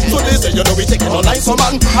man. So they say, you know we taking on nice so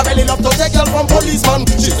man. I really love to take girl from policeman.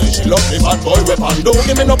 She say she love me bad boy weapon. Don't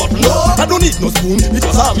give me no bottle, no. I don't need no spoon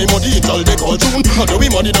because I'm me money it's all they call June. Although we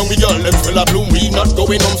money down, we girl them still a bloom. We not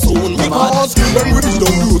going home soon because when we reach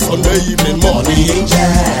down to Sunday evening, Money in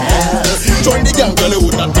jazz. join the gang, girl, you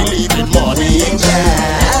would not believe in Money in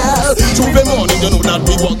jazz. Tuesday morning, you know that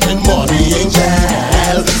we walking Money in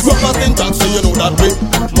jazz. Robbers in dance, so you know that we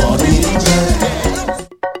Money in jazz.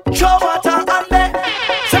 Show water on me,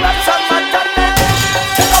 some of some mud on me,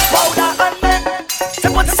 take up powder on me, to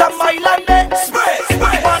put some oil on me, spray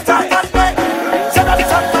water on me, some of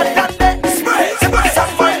some mud on me, to put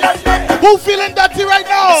some oil on me. Who feeling dirty right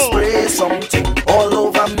now? Spray something all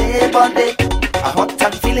over me body, I'm hot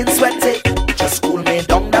and feeling sweaty, just cool me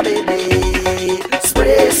down now baby.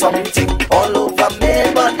 Spray something all over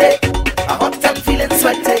me body, I'm hot and feeling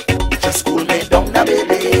sweaty, just cool me down now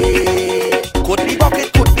baby. Could be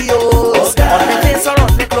bucket, could be hose, on me face or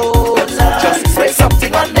on me clothes. Just spray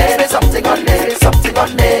something on there, spray something on there, spray something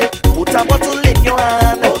on there. Put a bottle in your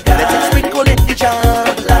hand, let it sprinkle in the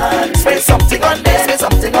jam. Spray something on there, spray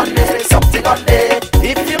something on there, spray something on there.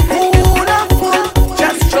 If you cool and full,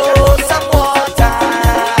 just throw some water.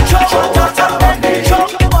 Throw water on there, throw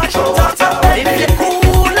water. If you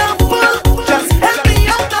cool and full, just help me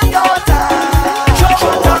out the water.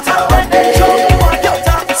 Throw water on there, throw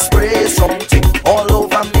water. Spray something all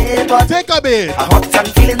over me, but Take a bit. I'm hot and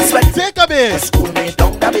feeling sweat. Take a bit. Just cool me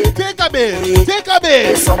down a bit. Take a bit. Take a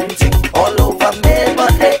Spray bit. something all over me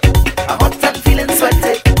body. I'm hot and feeling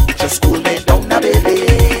sweaty. Just cool me down a baby.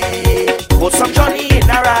 Put some Johnny in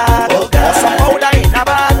a rag. Put some powder in a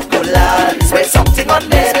bag. Good lad. Spray something on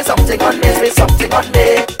there. Spray something on there. Spray something on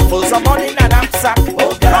there. Put some money in a knapsack.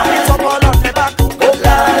 Run it up all on the back. Good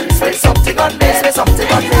lad. Spray something on there. Spray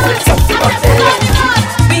something on there. Spray something on there.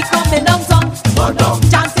 We coming down some,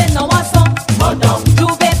 chanting no one song.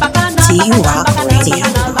 Juve bacana, T-Rock Radio.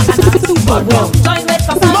 join with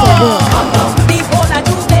Pasante. The whole of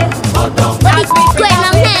Juve. As we break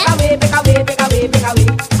away.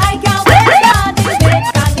 I can't wait for the day,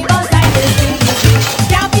 carnival time is in.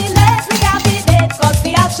 Can't be late, we can't be late, 'cause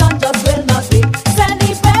the action just will not wait.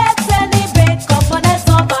 Celebrate, come on, let's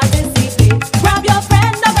all participate. Grab your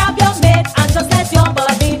friend or grab your mate and just let your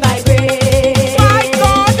body vibrate.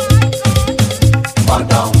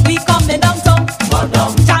 We coming down some,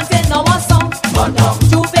 chanting no one song.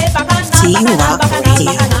 Juve bacana, T-Rock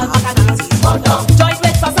Radio. join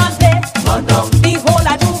with Pasante. The whole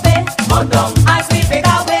of Juve. As we break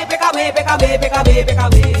away.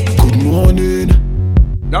 Good morning.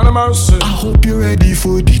 None of mercy. I hope you're ready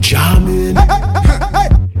for the jamming.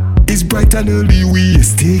 It's bright and early, we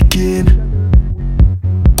is taking.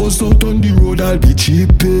 'Cause out on the road I'll be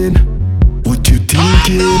chipping. What you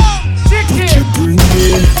thinking? What you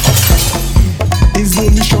bringing? It's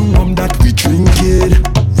only strong rum that we drinking.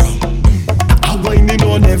 I'm winding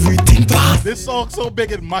done everything fast. This song so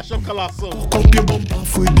big it mash up Colossal. Up your bumper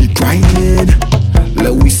for the grinding.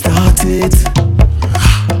 Let we start it.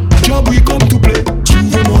 Job we come to play.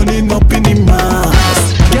 Tuesday morning up in the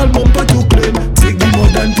mass. Girl bumper to clean. Take the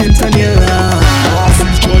modern things and your ass.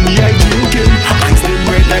 It's Johnny I drinking. I stay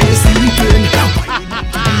bread I sleeping.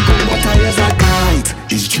 My tires are tight.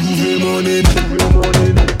 It's Tuesday morning.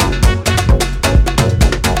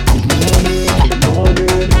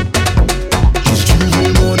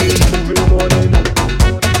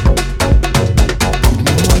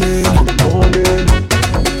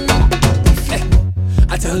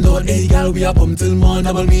 Hey girl, we are pumped till morning,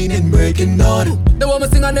 double meaning breaking down. They want me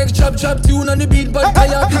sing a next chop tune on the beat, but I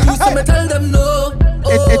have to do so me tell them no.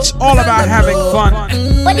 It's all about having fun.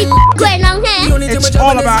 What is going on here? It's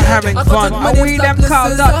all about having fun. And we them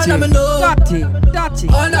call dirty.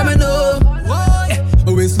 All I know.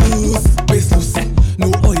 Waist loose. No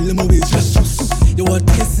oil, my waist just juice. You want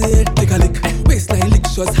to taste it? Take a lick. Waistline lick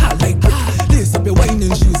shows hard like brick. Lace up your wine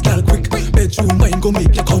and shoes, girl, quick. Bedroom wine go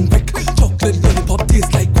make you come quick. Chocolate lollipop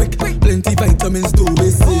taste like quick. Plenty vitamins to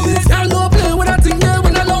waste it. Girl, no play with that thing there.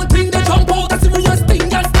 When a long thing they jump out, that's serious thing.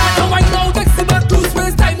 Girl, start to wine out. Sexy but loose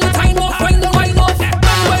waist time. No time off, wine off.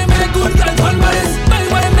 My way make good girl turn balance. My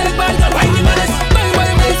way make bad girl wine the balance. My way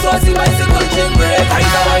make saucy bicycle gym break. I'm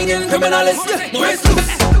a whining criminalist. No waist loose.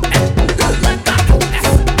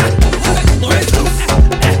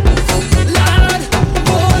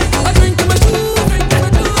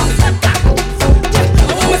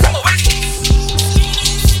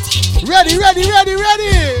 Ready.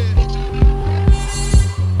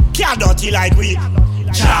 Can't dirty like we.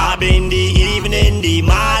 Job in the evening, the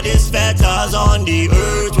maddest fetters on the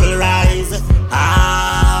earth will rise.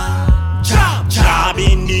 Job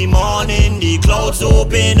in the morning, the clouds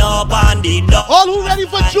open up and the door. All who ready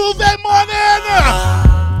for Tuesday morning?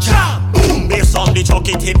 Boom, bass on the chuck,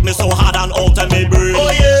 it hit me so hard and out of me brain.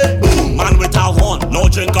 Oh yeah. Boom, man with a horn, no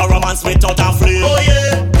drink or rum and spit out a flame. Oh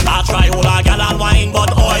yeah. I try hold a gal and wine,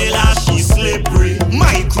 but oil as she slippery.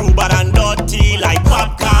 My crew bad and dirty like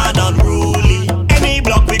popcorn unruly. Any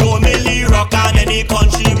block we go milli rock and any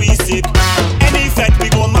country we sick. Any fete we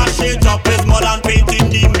go mash it up with mud and paint in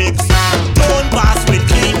the mix. Don't pass with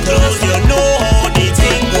clean clothes, you know how the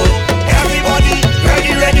thing go. Everybody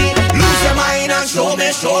ready, lose your mind and show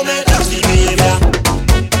me dirty behavior.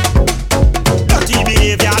 Dirty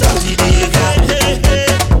behavior.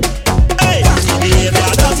 Hey.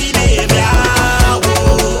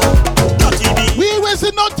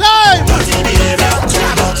 No time.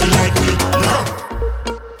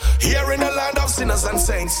 Here in the land of sinners and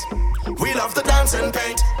saints, we love to dance and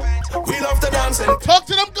paint. We love to dance and talk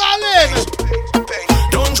to them, darling.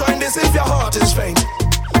 Don't join this if your heart is faint.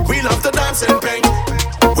 We love to dance and paint.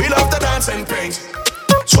 We love to dance and paint.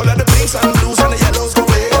 So let the pinks and blues and the yellows go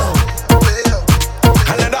way up.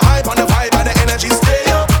 And let the hype and the vibe and the energy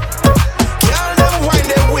stay up. Girl, them wind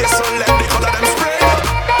them waist, so let the color them spray up.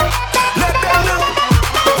 Let them know.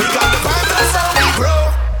 We got the vibe, that's how we grow.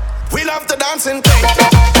 We love to dance and paint.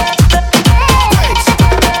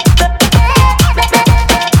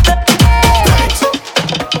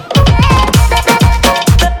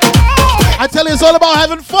 I tell you, it's all about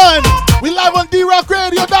having fun. We live on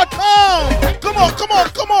drockradio.com. Come on.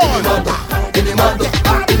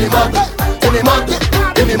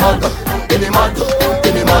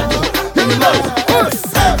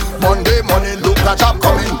 Monday morning, look at job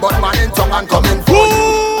coming, but man in tongue and coming for you.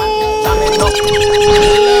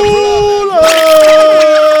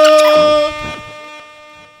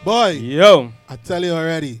 Boy, yo, I tell you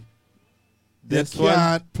already, they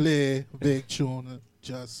can't play big tune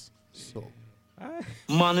just so.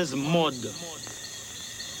 Man is mud.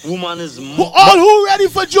 Woman is mud. All who ready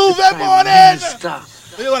for Juve morning?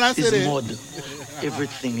 You wanna say is mud.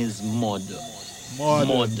 Everything is mud. Mud. And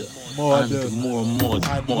more mud.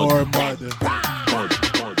 And more mud.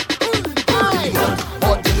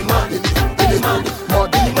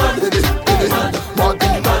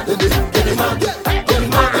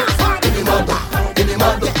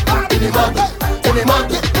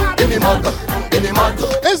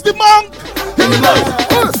 It's the monk.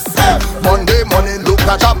 Monday morning, look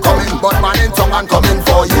at job coming, but man in tongue and coming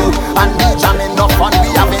for you. And we jamming up and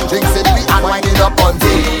we having drinks and we unwinding up on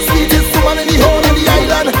tea. Sweetest woman in the whole of the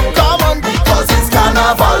island, come on because it's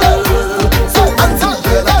carnival. So until you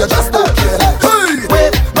hear that you just don't care. Hey,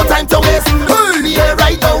 wait, no time to waste. Hey, we here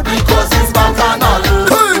right now because it's bacchanal.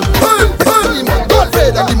 Hey, don't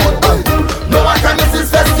afraid of the mud. No one can miss this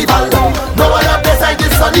festival. No other place like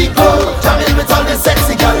this on the go. Jamming with all the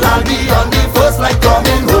sexy girl, I'll be on the first like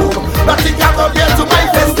coming home. Nothing can compare to my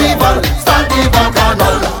festival. Start the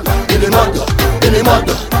bacchanal. In the mud,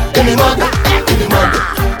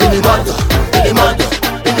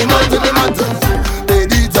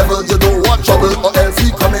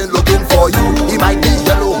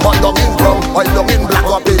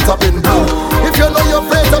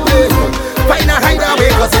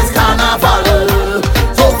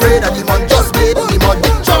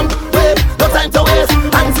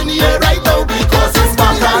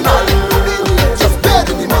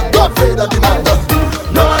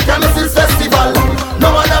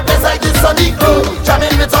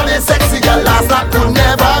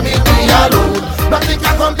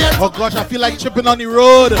 Oh gosh, I feel like tripping on the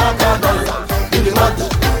road.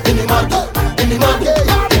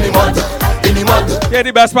 Yeah,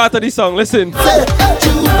 the best part of the song, listen.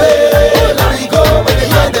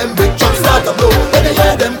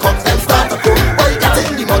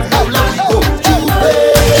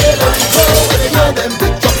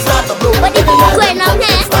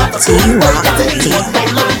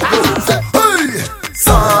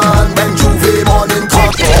 Son, when Juve morning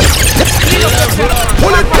come.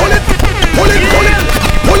 Pull it, pull it, pull it, pull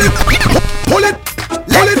it, pull it, pull it,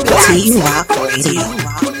 let it go. T-Rock Radio.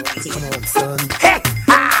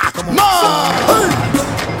 Come on.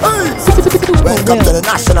 Welcome to the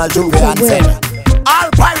National Juve Anthem. All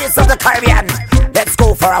pirates of the Caribbean, let's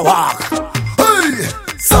go for a walk. Hey,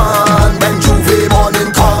 son, when Juve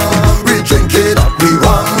morning come, we drink it up, we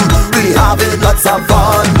rum, we having lots of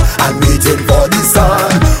fun, and waiting for the sun.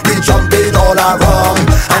 We jumping all around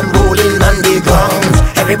and rolling on the ground.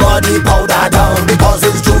 Everybody powder down because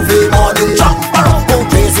it's Juve morning. Jump around, go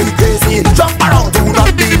crazy, crazy. Jump around, do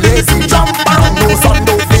not be lazy. Jump around, no sun,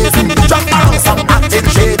 no facing. Jump around, some acting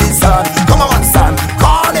shady son. Come on, son,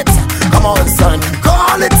 call it. Come on, son,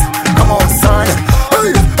 call it. Come on, son.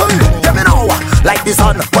 Hey, hey, let me know. Like the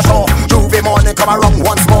sun, for sure. Juve morning come around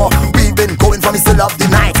once more. We've been going from the still of the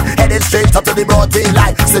night, headed straight up to the broad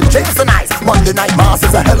daylight. St. James tonight, Monday night mass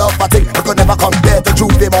is a hell of a thing. I could never compare to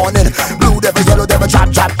Juve morning. Blue devil, yellow devil, jab,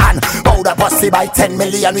 and powder pussy by 10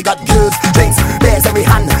 million. We got girls, drinks, beers every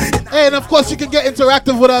hand. Hey, and of course you can get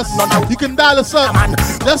interactive with us. You can dial us up.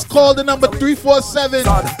 Just call the number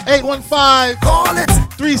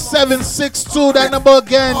 347-815-3762. That number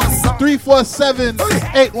again,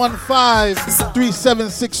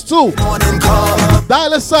 347-815-3762.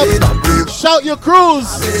 Dial us up. Shout your crews.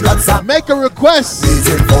 Make a request.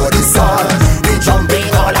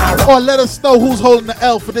 Or let us know who's holding the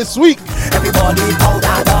L for this week.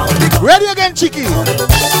 Ready again, Cheeky.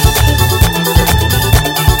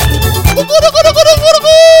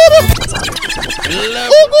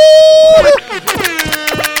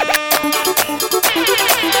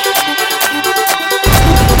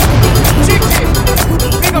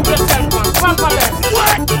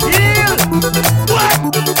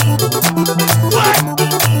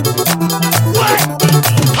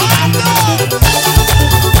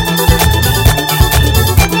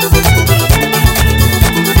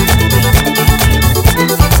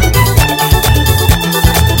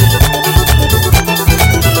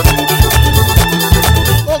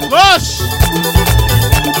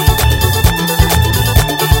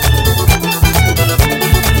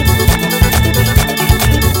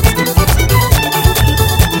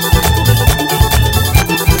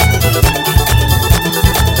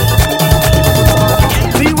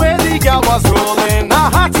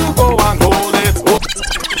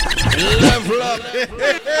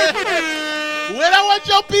 When I want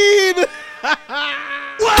your bean.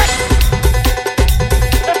 What?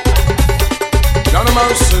 Down to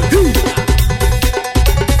mercy.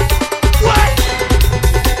 What?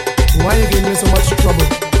 Why you giving me so much trouble?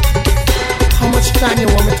 How much time you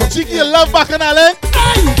want me to? Cheeky, you love Bacchanal, eh?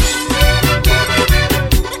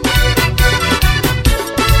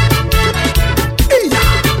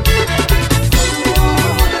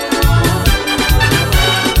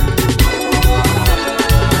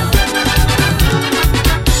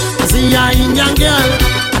 A Indian girl,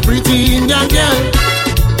 a pretty Indian girl,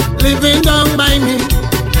 living down by me.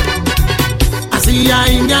 I see a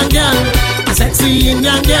Indian girl, a sexy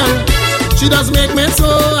Indian girl. She does make me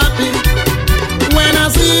so happy. When I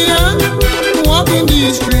see her walking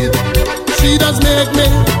the street, she does make me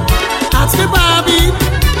ask the Barbie.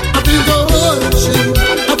 I feel to hold she,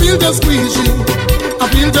 I feel to squeeze she, I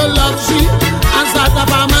feel to love she, and start up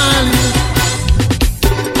a Mali.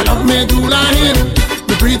 I love me do line.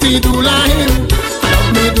 Pretty do-line, I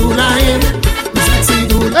love me do-line, me sexy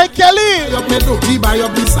do-line. Hey Kelly! Up me dirty, buy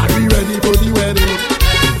up the saree ready for the wedding.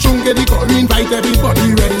 Chunky the curry, invite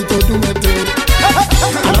everybody ready to do it.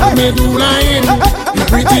 I love me do-line, me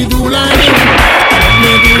pretty do-line, I love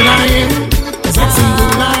me do-line, me sexy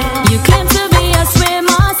do-line. You claim to be a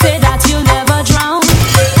swimmer, say that you'll never drown.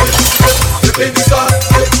 Dip in the sun,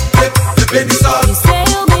 dip in the sun. You say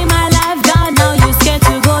you'll be my lifeguard, now you scared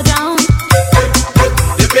to go down.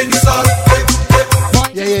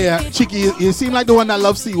 Yeah. Cheeky, you seem like the one that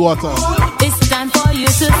loves seawater. It's time for you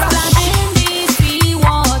to splash in the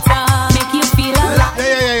seawater. Make you feel alive.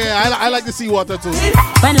 Yeah. I like the seawater too.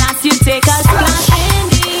 When last you take a splash in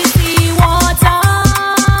the seawater,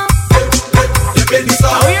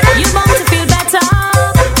 you want to feel better.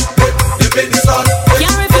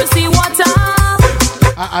 Can't refuse seawater.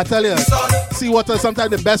 I tell you, seawater is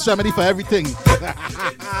sometimes the best remedy for everything.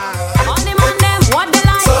 All the man them, what they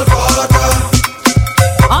like?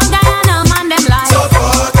 All Guyana man them like.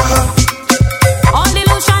 All the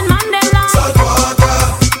Lucian man them like.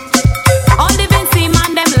 All the Vincy man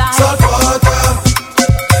them like.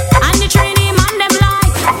 And the Trini man them like.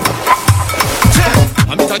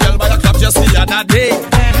 I met a girl by the club just the other day.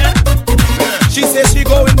 She says she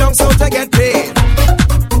going down south to get paid.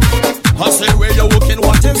 I said, where you working?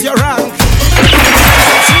 What is your rank?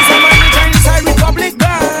 She's a manager inside Republic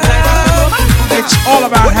Bank. It's all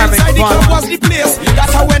about having inside fun. The club was the place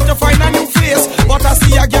that I went to find a new face. But I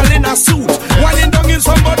see a girl in a suit, whining down in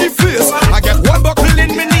somebody's face. I get one buckle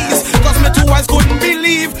in my knees, cause my two eyes couldn't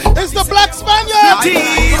believe. It's the Black Spaniard.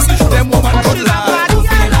 Them woman could lie. I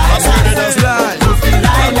said they just lie.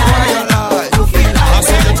 I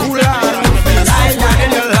said they too lie.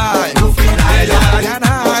 And you lie.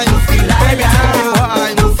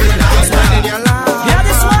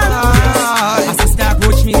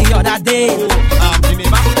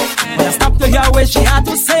 What she had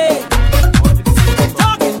to say,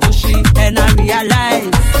 talking to she, and I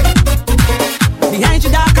realized behind she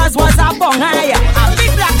dark as was a bong eye, a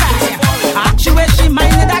big black eye. I asked she where she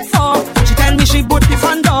minded that for. She tell me she boot the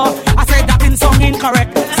front door. I said that in song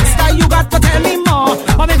incorrect. Sister, you got to tell me more.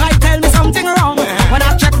 But if I tell me something wrong, when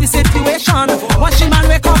I check the situation, what she man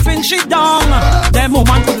wake up in she down. Them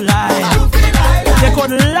woman could lie, they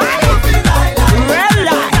could lie, red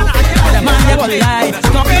lie. The man they could lie.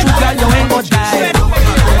 Talk to girl, you ain't gonna die.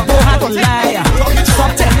 Don't have to lie.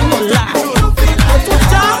 Stop telling no lie.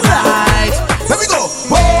 Right. Here we go.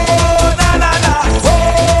 Oh na na na,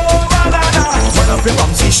 oh na na na. Turn up your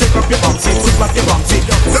bumsy, shake up your bumsy, put back your bumsy.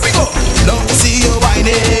 Here we go. Love to see you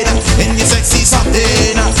whining in your sexy something,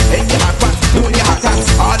 in your hot one, doing your hot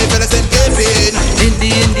dance. All the fellas them gaping.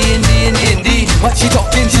 Indie. What she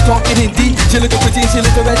talking indie. She look pretty, she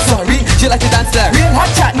look red, sorry. She like to dance there, real hot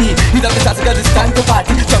chatney. We love the dance because it's time to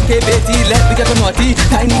party. Chunky Betty, let me get a naughty.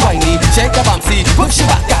 Tiny whiny, shake a bumpsy. Push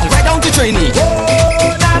your back, girl, right down to trainee.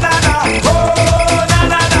 Oh na na na, oh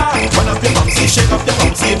na na na. Turn up your bumsy, shake up your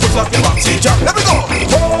bumsy, put up your bumsy, jump. Let me go.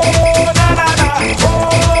 Oh na na na,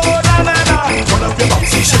 oh na na na. Turn up your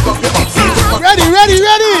bumsy, shake up your bumsy. Ready.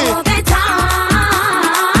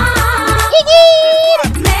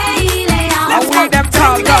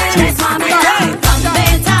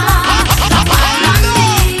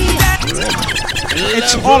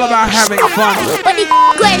 It's all about having fun. What the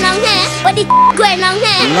going on here? What the going on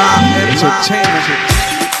here? Live entertainment.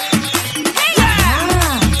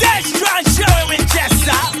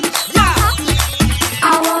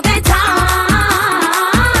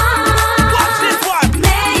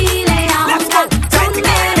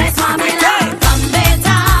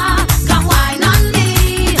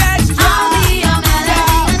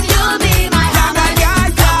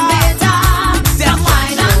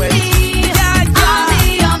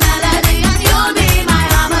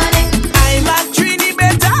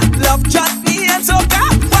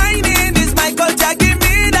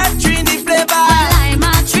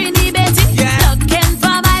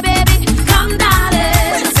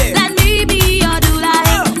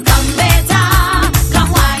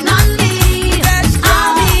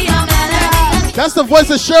 That's the voice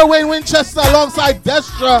of Sherwayne Winchester alongside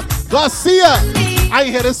Destra Garcia. I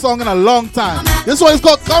ain't heard this song in a long time. This one is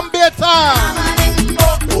called Come Better.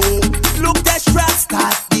 Look, Destra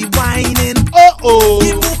start the whining.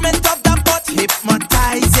 The movement of the butt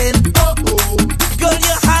hypnotizing. Girl,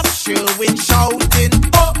 you have Sherwayne shouting.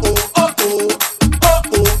 Now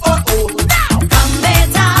come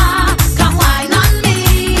better, come wine on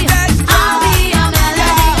me. I'll be your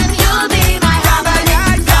melody and you'll be my harmony.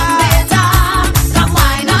 Come better, come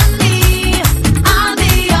wine on me. I'll be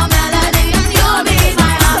your melody and you'll be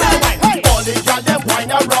my harmony. All the girls them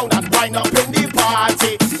wine around and wine up in the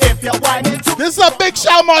party. If you're whining to This is a big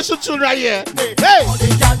Shawn Marshall tune right here. Hey! all the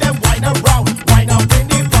girls them wine around, wine up in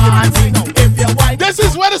the party. If you're whining, This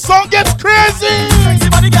is where the song gets crazy. sexy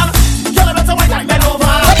body girl, girl better wine like bend over.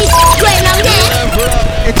 What the going on here?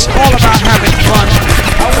 It's all about having fun.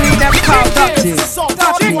 And we them called Dutty. So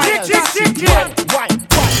wine, wine.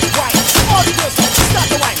 All the girls start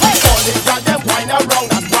to wine. All the girls them wine around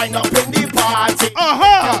and wine up in the party.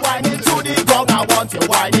 You're whining to the ground, I want you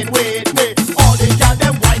whining with me. All the girls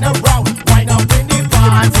them wine around, wine up in the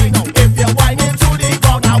party. If you're whining to the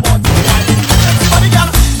ground, I want you whining. Sexy body girl,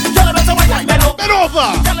 girl better wine like bend over. Bend over.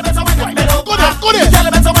 Girl better wine like bend over. Go there.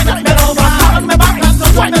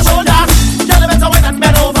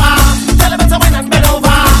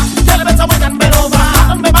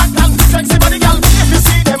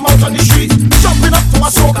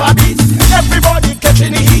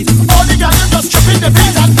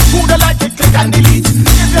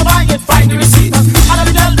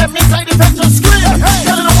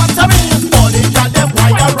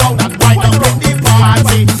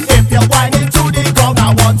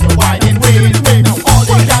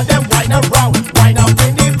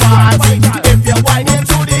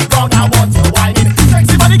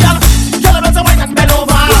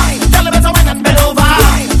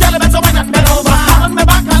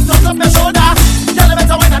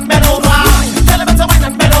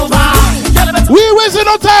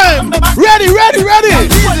 time. Ready.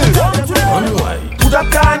 Put up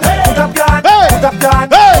gun, put up gun, Hey. put up gun,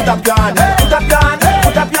 put up gun, put up gun,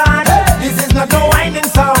 put up gun. This is not no whining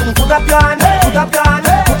song. Put up gun, put up gun,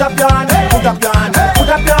 put up gun, put up gun, put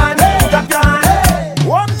up gun, put up gun.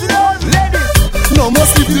 One to those ladies. No more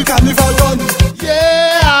sleep till carnival done.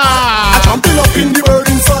 Yeah. I jumping up in the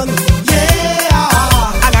burning sun.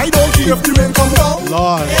 Yeah. And I don't care if the rain come down.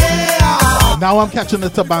 Lord. Yeah. Now I'm catching the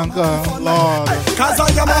tabanca. Lord. Cause I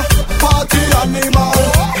am a party animal.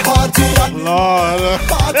 Party animal. Lord.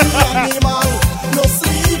 Party animal. No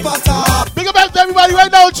sleep at all. Big up to everybody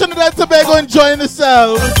right now in Trinidad and Tobago enjoying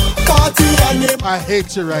themselves. Party animal. I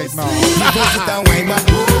hate you right now.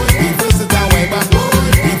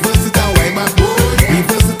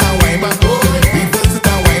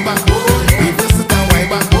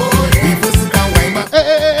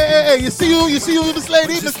 Hey, you see you, Miss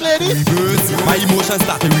Lady? Reverse, my emotions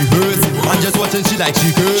start to reverse. I'm just watching she like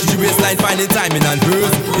she curves. She waistline finding timing and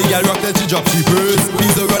verse. The girl rock then she drop she burst.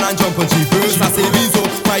 Please don't run and jump when she burst. I say Vizo,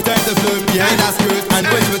 my time to flirt behind her skirt and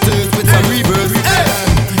twist with her with some reverse.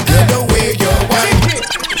 Get the way you're white.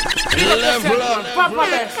 Level up.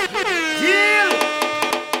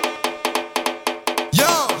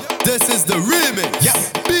 Yo, this is the remix. Yeah,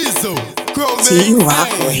 Bizo, T-Rock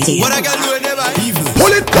Radio. What I got to do never evil.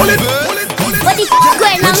 Pull it. What the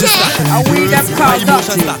going on here? And we them My called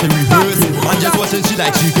emotions dirty. start to reverse. I'm just watching she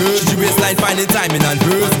like she curves. She waistline finding timing and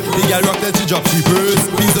verse. The girl rock then she drop she burst.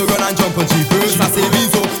 Please don't run and jump when she burst. I say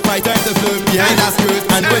Vizo, my time to flirt behind her skirt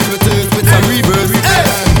and twist with her with some reverse.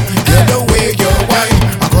 Get the way you're white.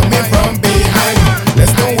 I'm coming from behind.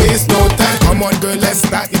 Let's don't waste no time. Come on, girl, let's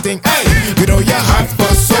start eating. Hey, you know you're hot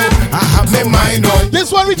for so. I have my mind on.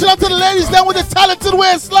 This one reaching out to the ladies down with the talented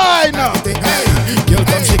waistline. Hey, girl,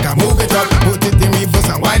 come shake and move it up. Put it in reverse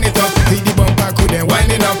and wind it up. See the bumper could then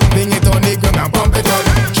wind it up. Bring it on the ground and pump it up.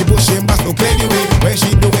 She pushing back no clearly way. When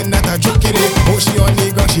she doing that, I joke it. Oh, she on the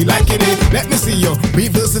ground, she like it. Let me see you.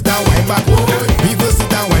 Reverse it and wind back. Reverse it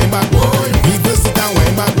and wind back. Reverse it and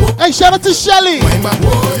wind back. Hey, shout out to Shelly. Wind back.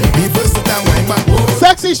 Reverse it and wind back.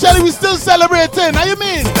 Sexy Shelly, we still celebrating. How you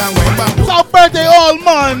mean? And wind back. It's our birthday all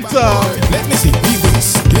month. Let me see.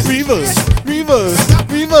 Reverse.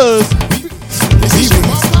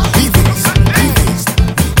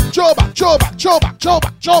 Choba.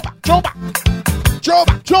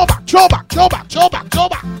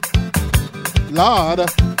 Lord.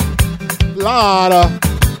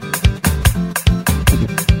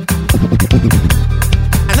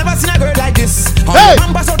 I never seen a girl like this. Hey! Your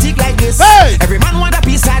bumper so thick like this. Hey! Every man want a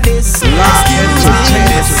piece of this. Excuse me,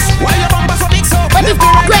 miss. Why your bumper so big so? What the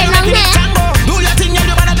going on here? Do your thing,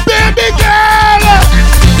 you better. Baby girl!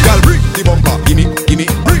 Girl, bring the bumper, gimme,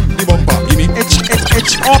 bring the bumper, gimme.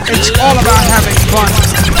 It's all about having fun.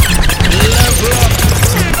 Level up.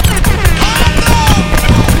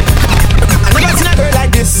 I never seen a girl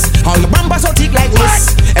like this. All the bumper so thick like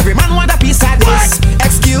this. Every man want a piece of this.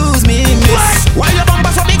 Excuse me, miss. Why your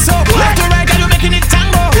bumper so big so? Left to right, girl, you making it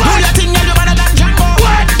tango. Do your thing, you better than Django.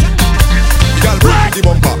 Girl, bring the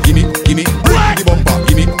bumper, gimme, bring the bumper,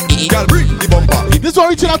 gimme. Girl, bring the bumper. This one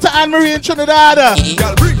reaching out to Anne Marie in Trinidad.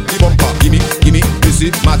 Girl, bring the bumper, gimme. Missy,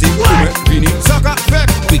 Matty, Kume, Vini, Saka, Fek,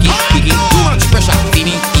 Wiggy, too much pressure,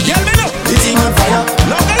 Vini. Girl, me know the thing on fire.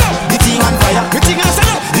 No, the thing on fire. The thing on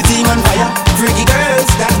fire. The thing on fire. Freaky girls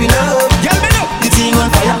that we love. Girl, me know the thing on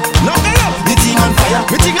fire. No, the thing on fire.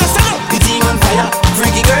 The thing on fire. The thing on fire.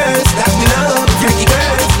 Freaky girls that we love. Freaky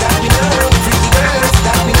girls that we love. Freaky girls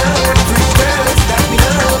that we love. Freaky girls that we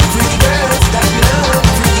love. Freaky girls that we love.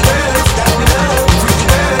 Freaky girls that we love. Freaky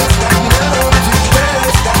girls that we love. Freaky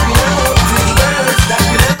girls that we love. Freaky girls that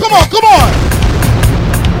we love. Come on.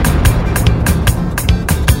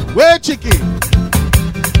 Where, Chicky?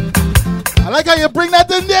 I like how you bring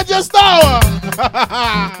that in there just now.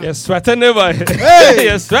 You're sweating there, boy. Hey.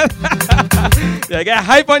 You're sweating. You get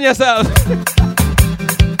hype on yourself.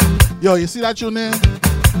 Yo, you see that tune there?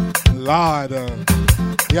 Lord.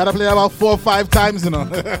 You gotta play about 4 or 5 times, you know.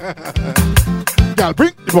 Girl,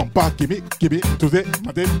 bring the bumper. Give me. Tuesday,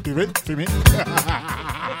 Monday, give it to me.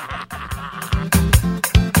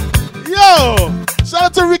 Yo, shout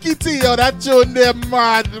out to Ricky T. Yo, that tune there,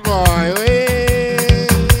 mad boy. Hey.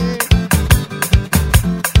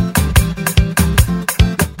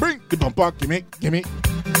 Bring the bumper. Give me.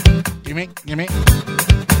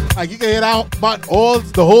 Like you can hear that, but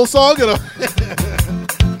the whole song, you know.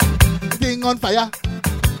 The thing on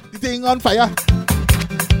fire.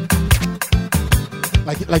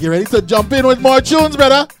 Like you ready to jump in with more tunes,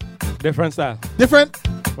 brother? Different style. Different?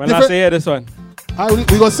 When I say this one.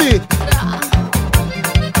 Alright, we gonna see it.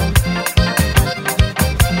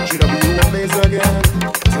 GW bass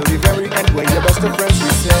again. to friends we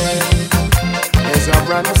say, it's our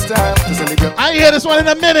brand new style. I ain't hear this one in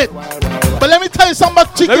a minute. But let me tell you something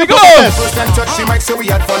about Cheeky. Let me go. First time touch the mic, so we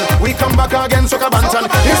had fun. We come back again, so Banton.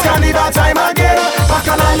 It's carnival time again. Back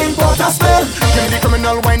on island, port a spell. Kill the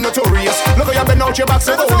criminal wine notorious. Look how you been out your back,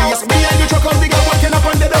 so glorious. Me and you truck up the girl, walking up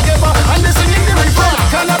on the dog ever. And they singing the refrain.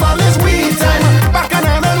 Carnival is weed time. Back on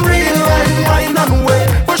island, real wine, wine and way.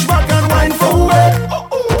 Push back and wine for way.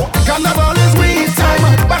 Carnival is weed time.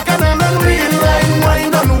 Back on island, real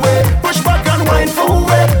wine and way. Push back and wine for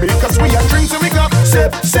way. Because we are drinks and we got sip,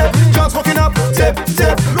 sip. Just walking up, tip,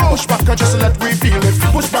 tip. Push back and just let me feel it.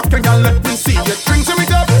 Push back and let me see it. Drinks and we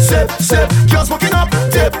got sip, sip. Just walking up,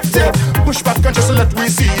 tip, tip. Push back and just let me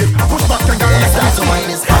see it. Push back and let me see it. So mine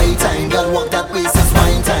is high time. Girl, walk that way, it's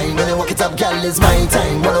mine time. When I walk it up, girl, it's my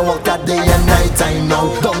time. When I walk that day and night time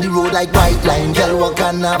now. Down the road like white line. Girl, walk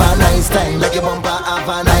and have a nice time. Like your bumper have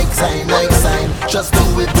a Nike sign, Nike sign. Just do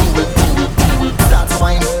it, do it, do it, do it. That's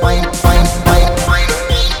fine, fine, fine, fine, fine.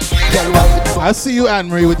 Girl, wine. I see you,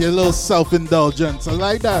 Anne-Marie, with your little self-indulgence. I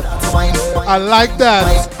like that. I like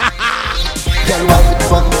that. Girl, wine,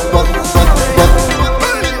 fuck, fuck, fuck, fuck.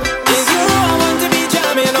 Is you I want to be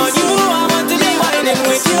jamming on you, I want to be whining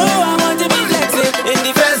with you, I want to be flexing in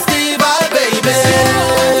the festival, baby.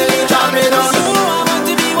 Jamming on you, I want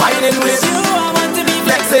to be whining with you, I want to be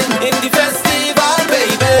flexing in the festival,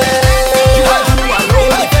 baby. You are you alone.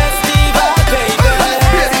 In the festival, baby.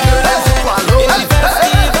 Baby girl, that's you alone. In the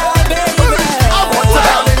festival, baby. I want to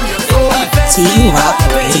have in your soul. T-Rock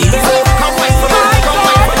Radio. Come wine for me, come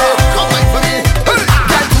wine for me, come wine for me.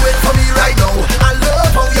 Girl, do it for me right now. I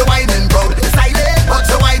love how you're whining proud. Silent, but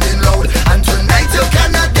you're whining loud. And tonight you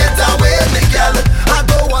cannot get away, me girl. I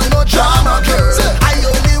don't want no drama, girl. I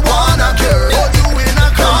only want a girl. Hold you in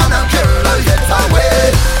a corner, girl. I'll get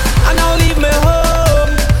away. And I'll leave me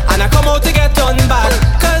home, and I come out to get on back.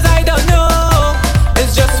 Cause I don't know,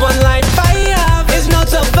 it's just one life I have. It's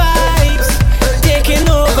not the vibes taking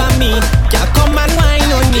over me. Girl, come and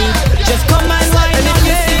whine on me. Just come and whine. And if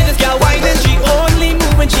you see this girl whining, she only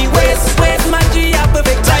move when she waist my G have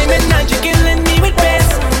perfect timing, and she killing me with bass.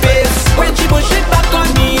 When she push it back on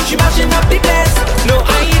me, she mashing up the place. No,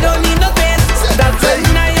 I don't need no bass. That's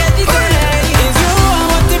when I hear the say, is you I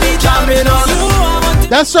want to be jamming on. You I want to.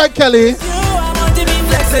 That's right, Kelly. You I want to be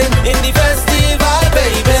flexing in the festival,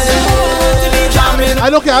 baby. You I want to be jamming. I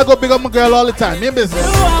don't care. I go big up my girl all the time. Me business.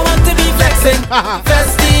 You I want to be flexing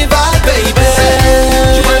festival, baby.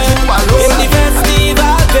 In the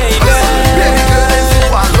festival, baby.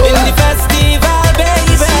 In the festival,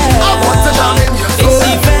 baby. I want to jam in your In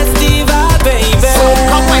the festival, baby. So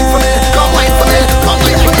come wine for me, come wine for me, come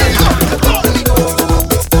wine for me.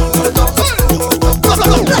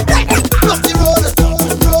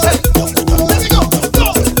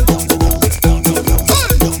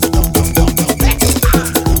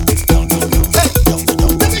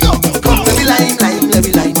 Come, let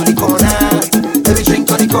me lime on the corner. Let me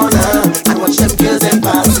drink on the corner and watch them girls them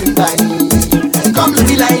passing by. Come, let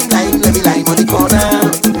me lime on the corner.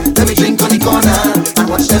 Let me drink on the corner and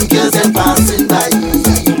watch them girls them passing by.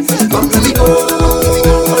 Come, let me go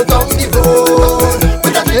down the road.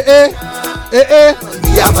 With a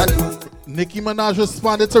Nicki Minaj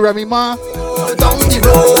responded to Remy Ma. down the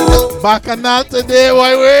road. Bacchanal today,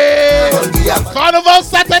 why way? Carnival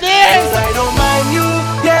Saturday. I don't mind you,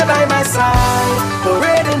 yeah, by my side.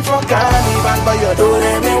 Parading for carnival, but you don't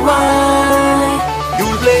let me whine. You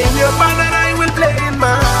play in your band and I will play in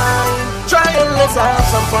mine. Try and let's have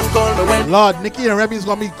some fun, call me when. Lord, Nicki and Remy's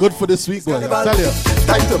gonna be good for this week, boy. I tell you.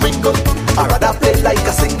 Time to mingle. I rather play like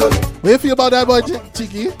a single. What do you feel about that, boy,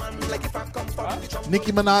 Cheeky?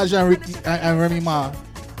 Nicki Minaj and Remy Ma.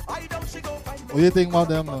 What do you think about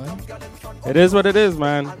them, man? It is what it is,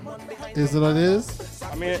 man. Is it what it is?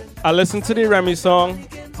 I mean, I listened to the Remy song.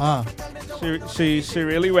 Ah. She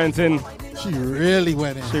really went in. She really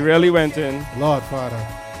went in. She really went in. Lord, Father.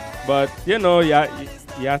 But, you know, you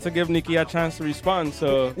have to give Nicki a chance to respond.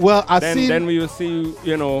 So well, then we will see,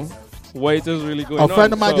 you know, what it is really going on. A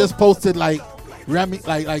friend of mine just posted like Remy,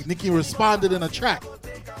 like Nicki responded in a track.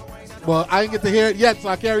 Well, I didn't get to hear it yet, so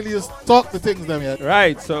I can't really just talk the things them yet.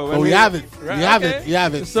 Right, so when we have it. Right, we have it. We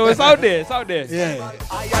have it. So it's out there. It's out there. Yeah.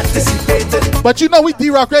 But you know, we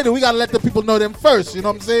D-Rock Radio, we gotta let the people know them first. You know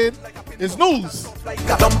what I'm saying? It's news.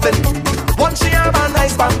 Once she have a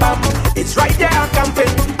nice bam bam, it's right there camping.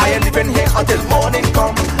 I am living here until morning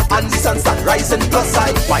come, and the sun start rising. Plus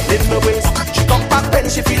I while in my waist, she come back when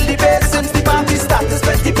she feel the bass. Since the party start, is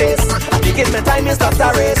plenty pace. I begin my time is not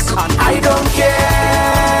a race, and I don't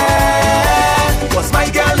care. Cause my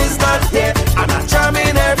girl is not here, and I'm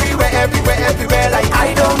charming everywhere. Like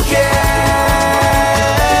I don't care.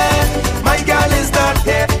 My girl is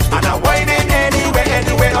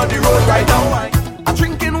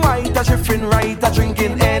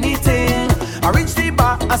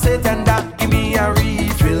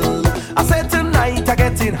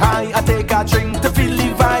feeling high. I take a drink to feel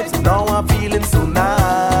the vibes. Now I'm feeling so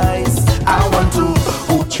nice. I want to.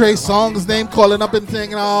 Trey Songz name calling up and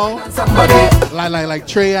thing now. Somebody. Like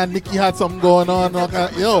Trey and Nicki had something going on.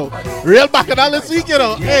 Yo, real bacchanal this week, you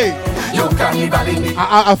know. Hey, you can't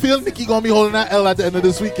I feel Nicki gonna be holding that L at the end of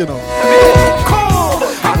this week, you know. Cool.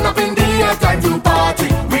 And up in the air, time to party.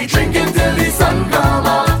 We drinking till the sun come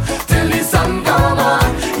on. Till the sun come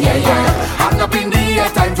on. Yeah, yeah. And up in the air,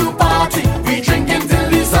 time to party. We drinking till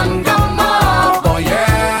the sun come on. Oh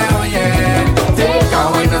yeah, oh yeah. Take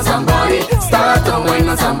a wine on somebody. Start to wine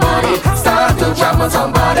on somebody. Start to jam on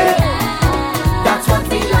somebody. That's what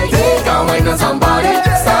we like. Take a wine on somebody.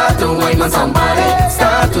 Start to wine on somebody.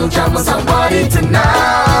 Start to jam on somebody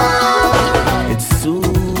tonight. It's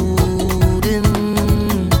soothing.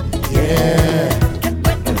 Yeah.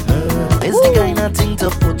 It's the kind of thing to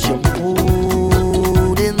put your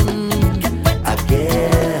mood in.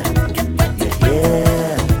 Yeah.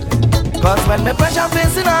 Cause when the pressure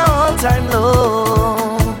facing an all-time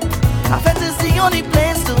low, I felt it's the only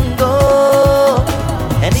place to go.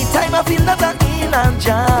 Anytime I feel that I'm in a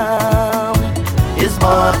jam, it's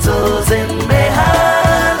bottles in my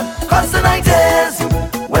hand. Cause the night is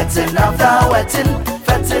wetting after wetting,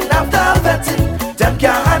 fetting after fetting. Them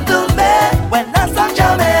can't handle me when I start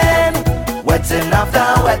jamming. Wetting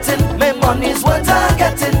after wetting, my money's what I'm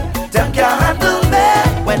getting. Them can't handle me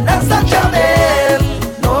when I start jamming.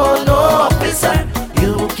 No, no, officer,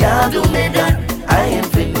 you can't do me that. I ain't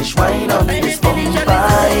finished wine on this bumper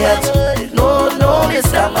yet. No, no,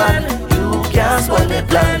 Mr. Man, you can't spoil me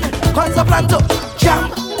plan. Cause I plan to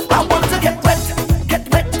jam. I want to get wet, get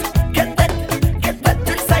wet, get wet, get wet.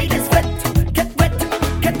 Inside is wet, get wet,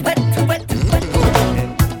 get wet, wet,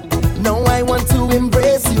 wet. No, I want to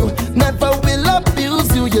embrace you. Never will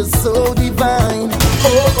abuse you. You're so divine.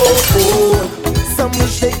 Oh, oh, oh. Some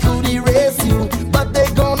wish they could erase you, but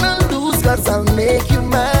they're gonna lose 'cause I'll make you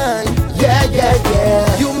mine. Yeah, yeah,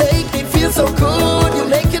 yeah. You make me feel so good. You're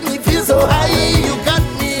making me feel so high. You got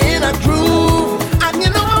me in a groove. And you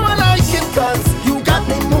know I like it 'cause you got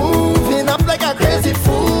me moving up like a crazy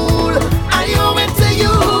fool. I owe it to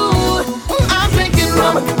you. I'm drinking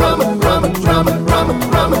rum, rum, rum, rum, rum,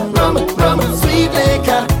 rum, rum, rum. Sweet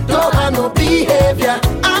liquor, don't have no behavior.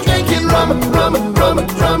 I'm drinking rum, rum, rum,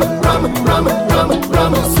 rum, rum, rum, rum,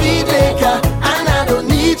 rum. Sweet liquor, and I don't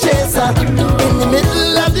need chaser. In the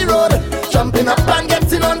middle of the road, jumping up and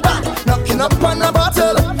getting on back, knocking up on a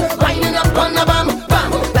bottle, winding up on a bam,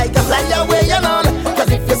 bam, like a flyer way along.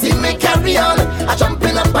 'Cause if you see me carry on, I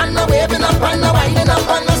jumping up and a waving up and a winding up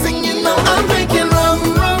and a singing now. I'm drinking rum,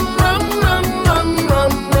 rum, rum, rum, rum,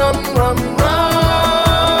 rum, rum, rum,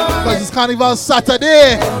 rum. 'Cause it's Carnival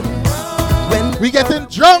Saturday. We getting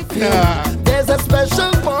drunk. There's a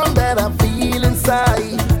special bond that I feel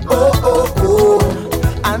inside. Oh, oh, oh.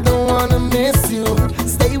 I don't wanna miss you.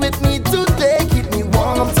 Stay with me today, keep me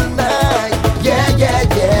warm tonight. Yeah, yeah,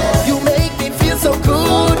 yeah. You make me feel so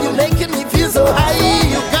good. You're making me feel so high.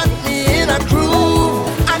 You got me in a groove.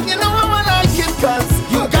 And you know I like it 'cause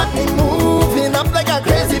you got me moving up like a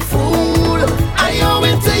crazy fool. I owe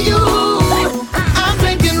it to you. I'm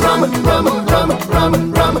drinking rum, rum, rum, rum,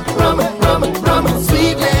 rum, rum, rum, rum.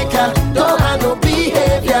 Sweet liquor, don't have no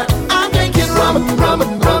behavior. I'm drinking rum, rum,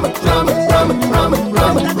 rum, rum, rum, rum,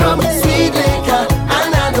 rum, rum. Sweet liquor,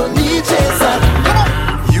 and I don't need chaser.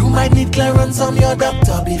 You might need clearance from your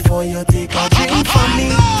doctor before you take a drink from me.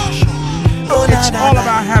 Oh, It's all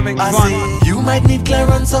about having I fun. say you might need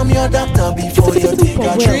clearance from your doctor before you take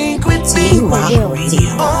a drink with me.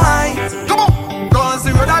 Alright, come on, go and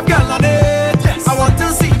see what I've got on it. Yes. I want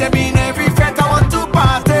to see them in every fete. I want to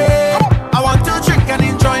party. I want to drink and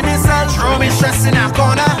enjoy myself. Throw me stress in a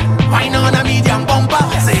corner. Wine on a medium bumper.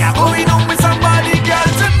 Say I'm going home with somebody, girl,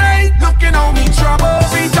 tonight. Looking on me trouble.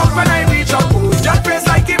 Reach out when I reach out. Just press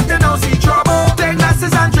like if they don't see trouble. Take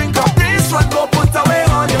glasses and drink up this one. Go put away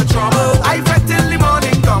all your trouble. I bet till the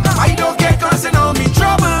morning come. I don't care 'cause you know me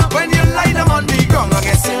trouble. When you lie them on the ground, I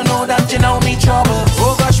guess you know that you know me trouble.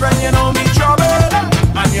 Oh gosh, when you know me trouble.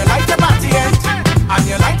 And you like to party end. And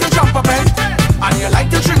you like to jump up end. And you like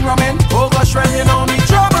to drink rum end. Oh gosh, when you know me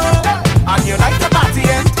trouble. And you like to party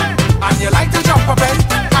end. And you like to jump up end.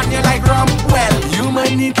 And you like rum. Well, you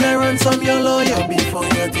might need clearance from your lawyer before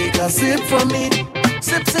you take a sip from me.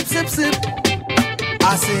 Sip, sip, sip, sip.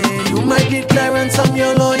 I say you might need clearance from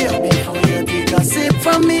your lawyer before you take a sip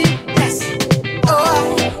from me. Yes.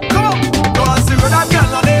 Oh, come on. Go and see what I've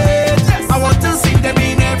got on it. Yes. I want to see them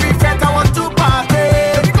in every fete. I want to party.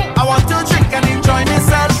 I want to drink and enjoy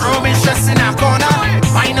myself. Throw me stress in a corner.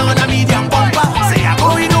 Wine on a medium bumper. Say I'm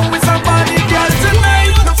going home with somebody, girl, tonight.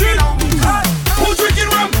 Who's drinking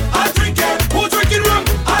rum? I drink it. Who's drinking rum?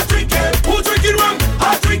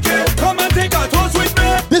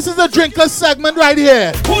 drinker segment right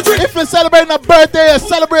here. If you're celebrating a birthday, a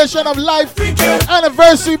celebration of life,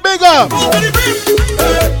 anniversary, big up.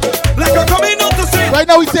 Right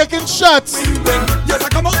now we taking shots. Yes, I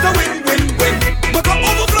come out to win, win, win. But I'm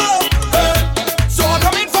overflow. So I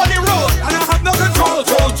come in for the road, and I have no control,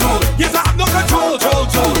 control. Yes, I have no control,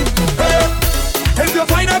 control. If you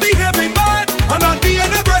find I behaving bad, I'm not being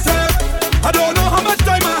aggressive. I don't know how much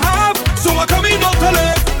time I have, so I come in out to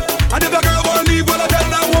live. And if a girl won't leave, well I tell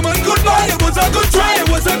that woman goodbye. It was a good try, it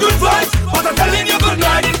was a good fight, but I'm telling you good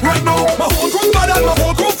night. Right now, my whole crew bad and my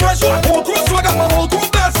whole crew fresh, my whole crew swag and my whole crew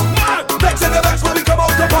best. Vex in the vex when we come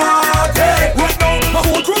out to party. Right now, my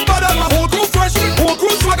whole crew bad and my whole crew fresh, whole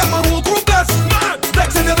crew swag and my whole crew best.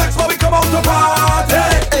 Vex in the vex when we come out to party.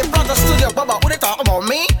 Hey, brother studio, Baba, what they talking about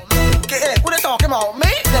me? Hey, what they talking about me?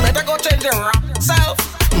 They better go change their rap self.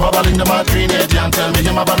 Baba in the mad green age and tell me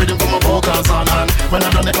him about rhythm from my vocals on hand. When I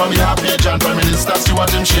done they call me happy and Prime Minister, see what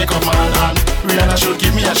him shake up my hand. Rihanna should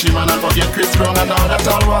give me a shimmer and forget Chris Brown and now that's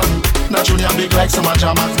all one. Not Junior big like some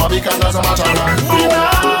jam and Bobby can does a matter run. We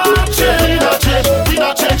not change, we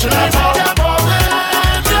not changing at all.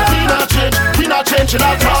 We not changing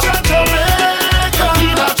at all.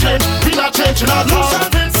 We not changing at all.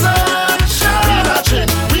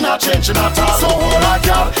 We not changing at all. So hold a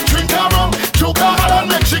girl, drink a rum, choke a hard and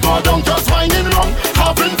make she go down, just whining wrong,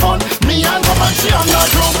 having fun. Me and her man, she on the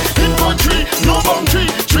drum. In country, no boundary.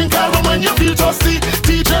 Drink a rum when you feel thirsty.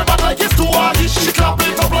 DJ but like it's too hardy. She clap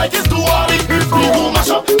it up like it's too hardy. We go mash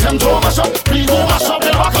up, them to mash up. We go mash up,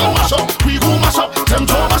 the rock and mash up. We go mash up, them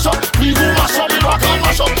to mash up. We go mash up, the rock and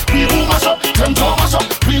mash up. We go mash up, them to mash up.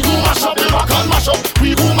 We go mash up, the rock and mash up.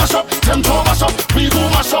 We go mash up, them to mash up. We go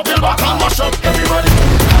mash up, the rock and mash up. Everybody.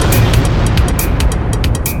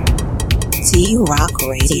 T-Rock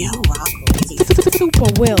Radio. Super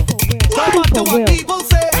Will. Super Will. People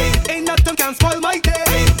say, ain't nothing can spoil my day.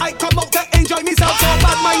 I come out to enjoy myself, so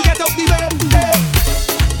bad mind get out the way.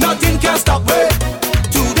 Nothing can stop me.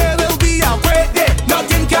 Today will be a great day.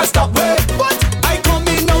 Nothing can stop me. But I come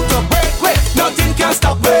in out to break way. Nothing can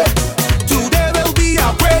stop me. Today will be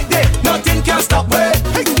a great day. Nothing can stop me.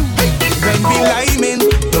 Hey, hey. When we liming,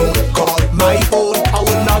 don't call my phone. I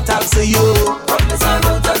will not answer you. Promise I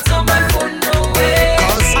won't answer my phone, no way.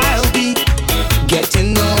 'Cause I'll be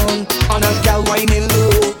getting on a gal whining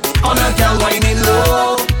low, on a gal whining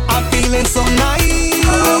low. I'm feeling so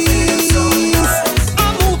nice.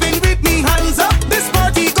 I'm moving with me hands up. This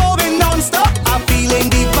party going non-stop. I'm feeling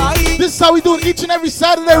the vibe. This is how we do it each and every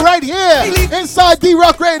Saturday right here inside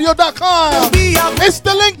DRockRadio.com. It's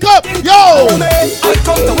the link up, yo. I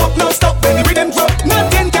come to walk non-stop when the rhythm drop.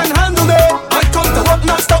 Nothing can handle me. I come to walk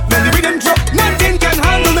non-stop when the rhythm drop. Nothing can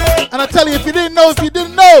handle me. And I tell you, if you didn't know,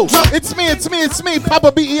 it's me,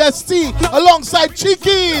 Papa BEST, alongside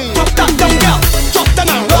Cheeky. Drop that down, girl. Drop that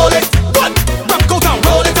and roll it. What? Rock, go down,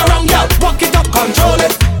 roll it around, girl. Walk it up, control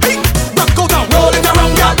it. Hey. Rock, go down, roll it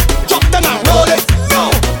around, girl. Drop that and roll it.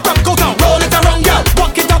 No. Rock, go down, roll it around, girl.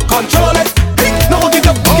 Walk it up, control it. Hey. No, walk it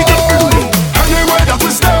up, walk it up. Anywhere that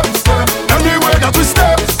we step, anywhere that we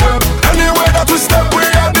step, anywhere that we step, we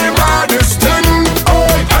are the baddest thing.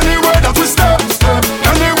 Anywhere that we step,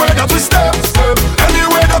 anywhere that we step,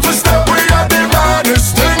 anywhere that we step, we are the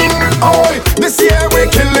baddest thing. This year we're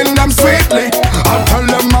killing them sweetly. I tell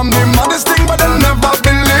them I'm the maddest thing, but they'll never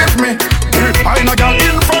believe me. I ain't a girl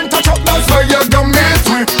in front, touch up, that's where you're gonna meet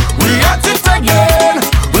me. We at it again,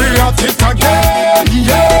 we at it again,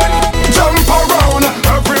 yeah. Jump around,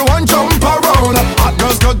 everyone jump around. Hot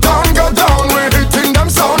girls go down, we're hitting them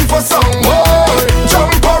sound for sound. Whoa.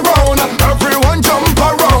 Jump around, everyone jump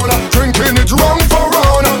around. Drinking it wrong for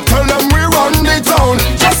round. Tell them we run the town.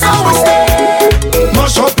 Just how we stay,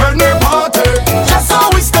 mash up any party. Just how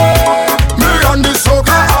we stay, me and the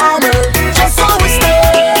soca army. Just how we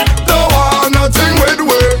stay, don't want nothing with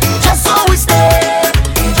we. Just how we stay,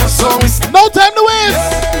 just how we stay. No time to waste.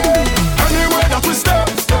 Anywhere that we step,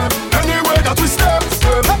 anywhere that we step,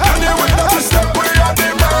 anywhere that we step, we are the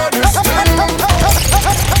baddest thing.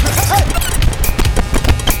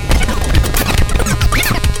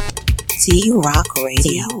 T-Rock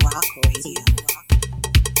Radio.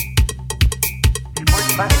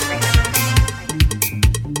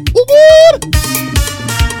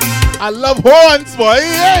 I love horns, boy.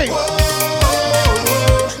 Hey.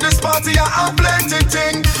 This party I have plenty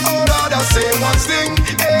thing. Oh Lord, I say one thing.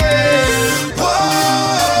 Hey.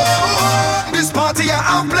 Whoa. This party I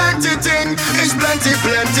have plenty thing. It's plenty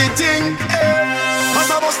thing. Hey.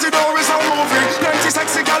 As I bust the door is a movie. Plenty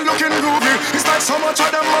sexy gal looking groovy. It's like so much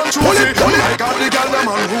of them man choosy. I got the gal them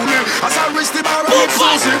unruly. As I reach the bar and it's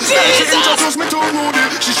Susie. Then she introduced me to Rudy.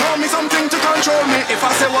 She showed me something to control me. If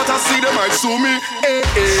I say what I see, they might sue me.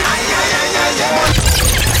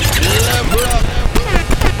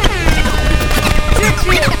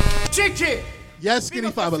 Chichi. Yes,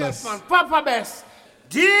 Skinny Fabulous. Papa Best.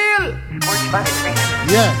 Deal.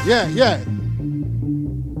 Yeah.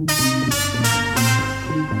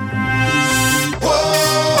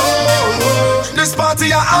 Whoa, this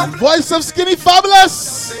party I am. Voice of Skinny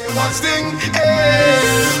Fabulous. One thing,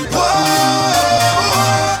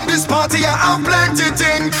 whoa, this party I am plenty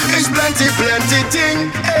thing. It's plenty thing.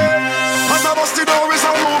 As I bust the door is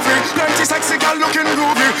a movie. Plenty sexy gal looking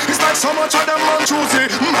groovy. It's like so much of them man choosy.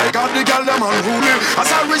 My God, the gal them unruly. As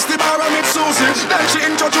I reach the bar and meet Susie. Then she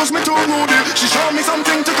introduced me to Rudy. She showed me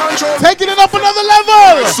something to control. Taking it up another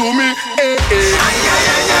level. Sue me,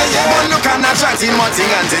 One look and I try to one thing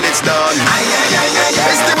until it's done.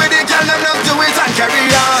 It's the way the gal them love do it and carry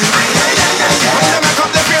on. When they make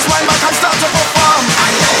up their face, wind back and start to perform.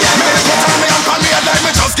 Make me put on me and call me a like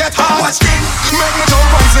me just get hard. Watch thing, make me jump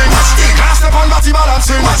and sing. Watch thing, class step on body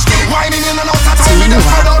balancing. Watch thing, whining in and out of time. Me them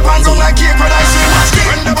spread out pants on like cake when I sing. Watch thing,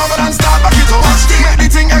 when the bubble and start back it up. Watch thing, make the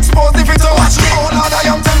thing expose the fit up. Watch thing, oh Lord I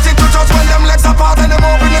am tempted to touch when them legs apart and them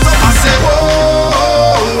open it up. I say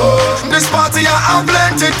whoa, this party I have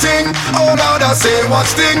plenty thing. Oh Lord I say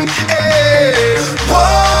watch thing,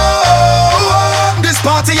 whoa, this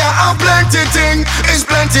party I have plenty thing. It's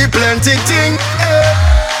plenty thing.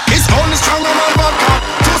 It's only stronger man vodka.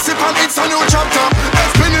 Two sip and it's a new chapter.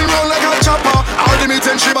 It's spinning round like a chopper. All the meat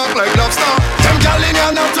and she back like lobster. Them gal in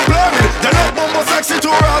here now to play with. They love bumbo sexy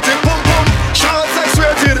to rotted. Pum pum, short sex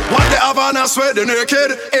rated. What they have on us sweat the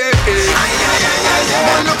naked.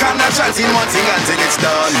 One look and I try in one thing until it's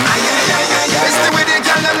done. It's the way the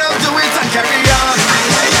gal them love do it and carry on.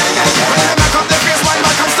 When they make up their face, wind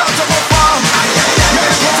back and start to perform.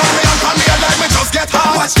 Make me put on me and call me a like me just get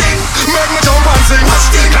hard. Watch thing, make me jump and sing. Watch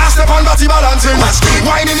thing, class step on body balancing. Watch thing,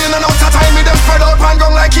 whining in and out of time. Me them spread out pan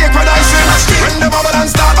gong like cake when I sing. Watch thing, when the bubble and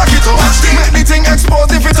start back it up. Watch thing, make the thing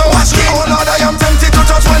expose if it up. Watch thing, oh Lord I am tempted to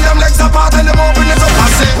touch when them legs apart and them open it up. I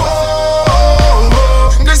say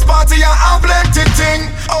whoa, this party I have plenty thing.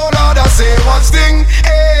 Oh Lord I say watch thing,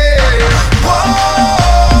 whoa,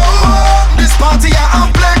 this party I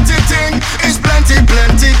have plenty thing. It's plenty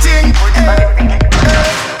thing.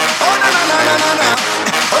 Oh na na na na na na.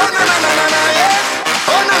 Oh na na na na na yeah.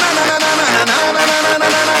 Oh na na na na na na na na na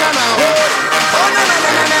na na na. Oh na na na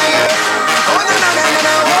na na yeah. Oh na na na na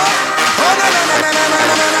na. Oh na na na na na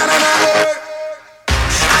na na na.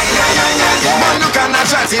 One look and I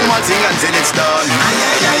try in one thing until it's done.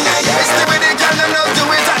 It's the way the gal them love do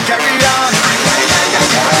it and carry on.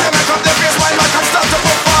 When they make up their face, wind back and start to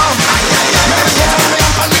perform. Make me put on me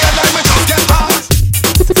and call me a like me just get hard.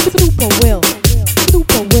 Super Will.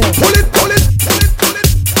 Pull it.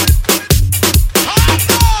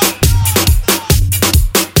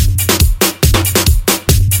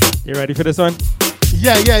 You ready for this one?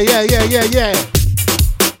 Yeah.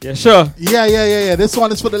 Yeah, sure. Yeah. This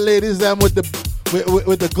one is for the ladies them with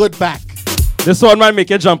the good back. This one might make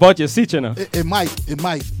you jump out your seat, you know. It might.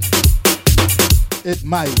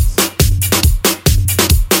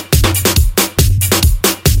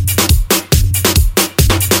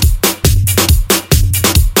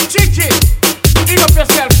 Chichi. Big up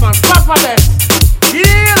yourself, man. Papa Best.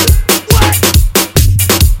 Deal.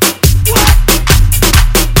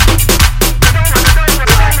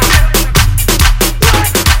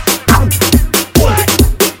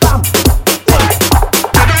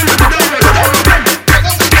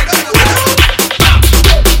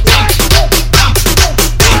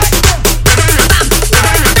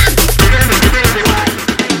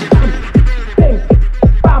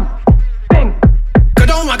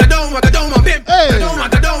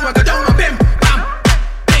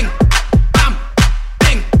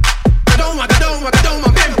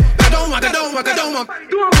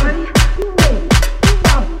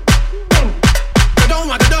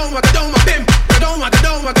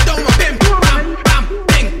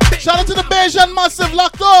 Shout out to the Bayesian Massive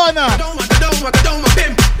locked on.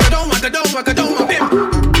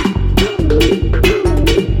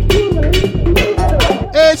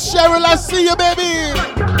 Hey Cheryl, I see you, baby.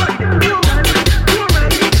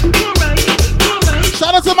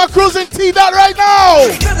 Shout out to my cruising T-Dot right now.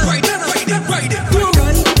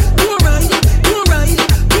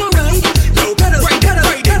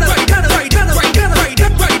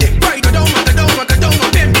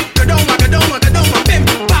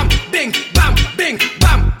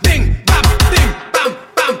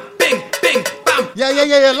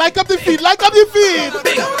 Yeah. Like up the feed. Like up the feed.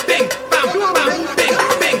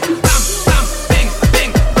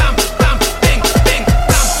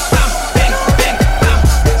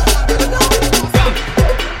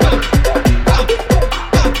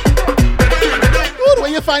 Good.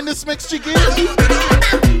 Where you find this mix, Chicky?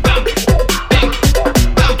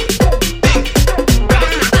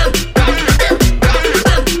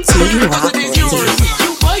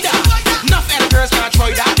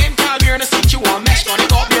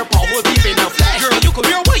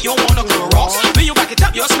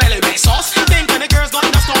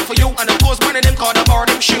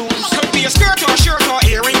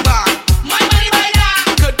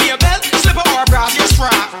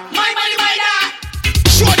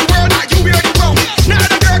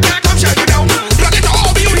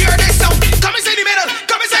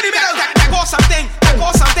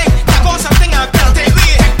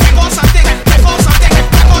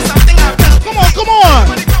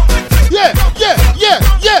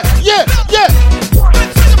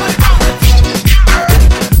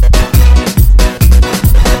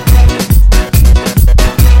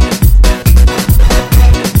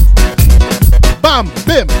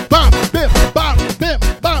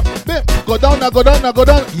 Go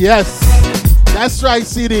down. Yes, that's right,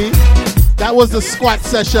 CD. That was the squat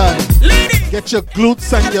session. Get your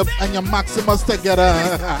glutes and your maximus together.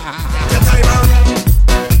 Now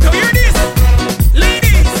hear this,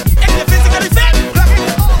 ladies. If you're physically fit,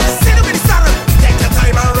 sit up in the saddle. Take your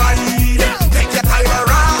time and ride. Take your time and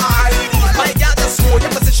ride. My girl, just hold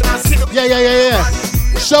your position and sit up. Yeah.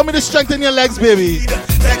 Show me the strength in your legs, baby.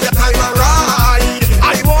 Take your time and ride.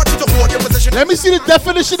 I want you to hold your position. Let me see the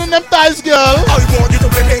definition in them thighs, girl. I want you to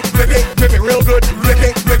rip it real good. Rip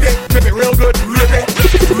it real good. Rip it real good. Rip it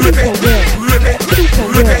real good.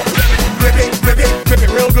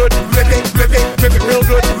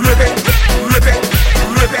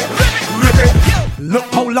 Look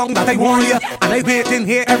how long that I warn you, and I wait in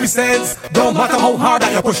here ever since. Don't matter how hard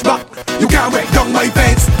that you push back, you can't break down my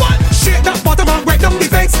fence. Shake that bottom and break down the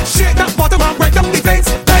fence. Shake that bottom and break down the fence.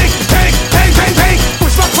 Bang.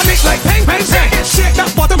 Push back on it like bang. Shake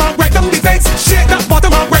that bottom and break down the fence. Shake that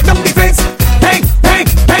bottom and break down the fence. Bang.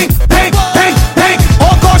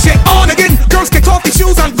 Oh gosh, it on again. Girls kick off the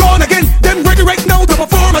shoes and gone again. Them ready right now to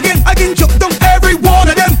perform again. I can jump down every one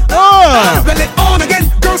of them. Well it on again.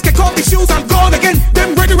 Girls kick off the shoes and gone again.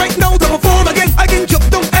 Them ready right now to perform again. I can jump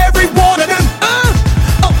down every one of them.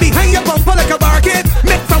 Up behind your bumper like a barricade.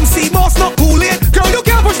 Make from C-Moss, not Kool-Aid. Girl, you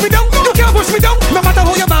can't push me down. No matter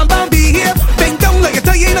how your bam behave. Bang down like a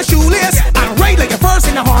tie in a shoelace. And ride like a first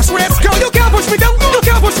in a horse race. Girl, you can't push me down.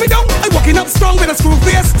 I'm walking up strong with a screw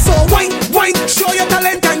face. So wine, show your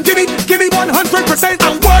talent and give me 100%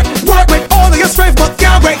 and work with all of your strength, but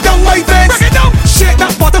can't break down my fence. Break it down. Shake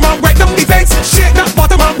that bottom and break down the fence. Shake that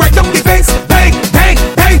bottom and break down the fence. Bang.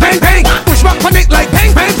 Push back on it like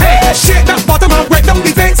bang. Shake that bottom and break down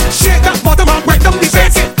the fence. Shake that bottom and break down the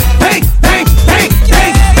fence. Bang.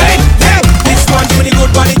 This one for the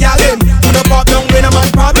good body, y'all. You know pop down when I'm on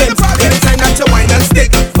problems. Anytime that you whine and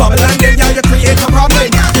stick, bubble and then y'all you create a problem.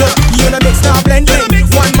 Look, you know mix now blending.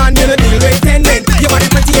 One man you know deal with 10 men. Your body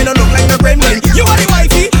pretty and you look like a gremlin. You are the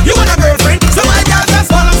wifey, you are the girlfriend. So my girl just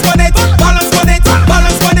balance on it.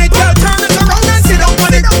 Girl, turn it around and sit down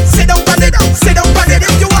on it. If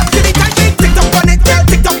you want to be tight, tick tock on it, girl.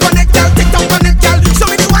 Tick tock on it, girl. Show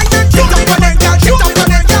me the wine and tick tock on it, girl.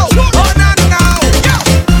 Oh no.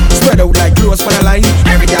 Spread out like clothes for the line.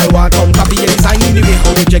 Every girl want come copy your design. The way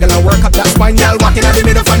how they jiggle and work up that spine. Girl walking at the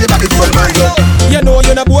middle from the back is full man. You know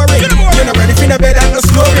you're not boring. You're not ready for the bed and no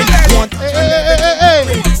snoring.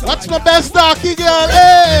 Hey. What's my best darky girl?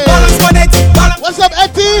 Hey. Balance on it. What's up,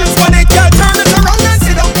 Etty? Balance on it, girl. Turn it around and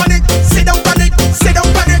sit down on it.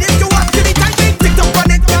 If you want to be tight, tick tock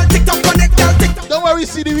on it, girl. Don't worry,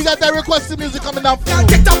 CD. We got that requested music coming down.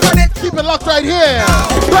 Keep it locked right here.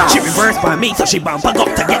 She reversed by me, so she bumper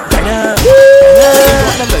got to get better.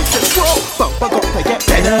 Bumper got to get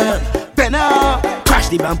better. Crash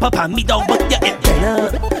the bumper on me, dog, but yeah, it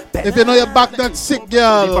better. If you know your back that's sick,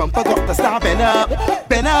 girl. The bumper got to stop better.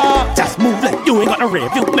 Just move like you ain't got a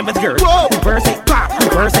rev. You remember the girl. Reverse it, pop,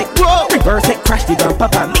 reverse it, reverse it. Crash the bumper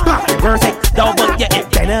on me, pop, reverse it, dog, but yeah, it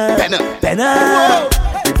better.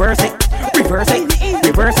 Reverse it,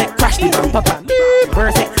 crash the bumper on me,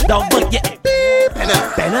 reverse it, dog, but yeah, it better.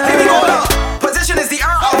 Position is the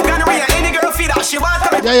art of gonorrhea. Any girl feel that she wants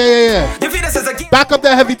coming. Yeah. You feel this is a game. Back up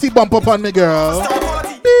that heavy T bump up on me, girl.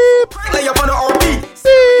 Beep. Lay up on the RP.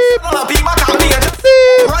 Beep.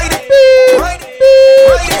 Right it.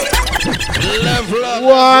 Level up.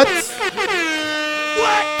 What?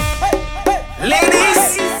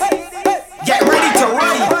 Ladies, get ready to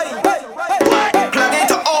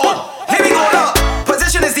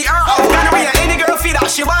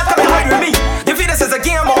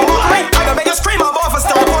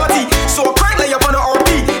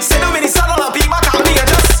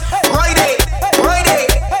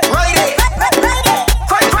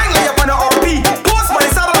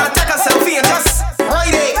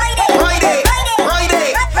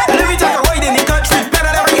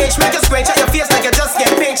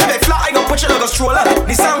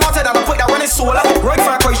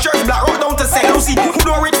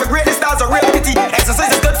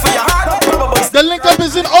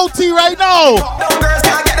tea right now.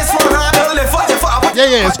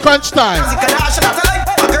 Yeah, it's crunch time.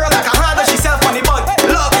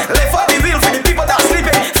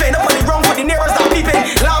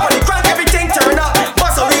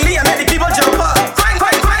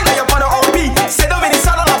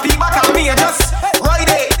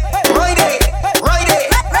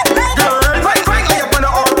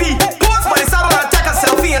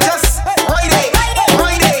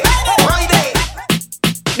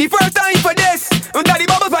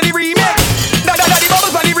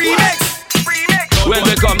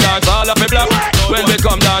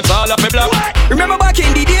 Remember back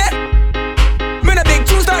in the day, when a big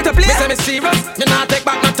tune start to play. Me serious, me not take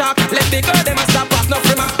back no talk. Let the girl them a stop off no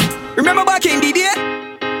free. Remember back in the day,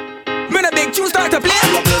 when a big tune start to play.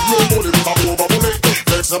 Got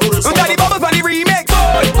the bubbles on the remix.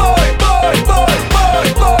 Boy, boy, boy, boy, boy,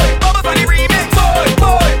 boy. Bubbles on the remix. Boy,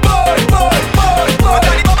 boy, boy, boy, boy, boy.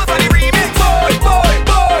 Got the bubbles on the remix. Boy, boy,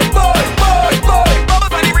 boy, boy, boy, boy.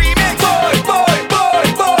 Bubbles on the remix. Boy, boy, boy,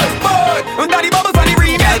 boy, boy. Got the bubbles on the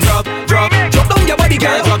remix. Drop down your body,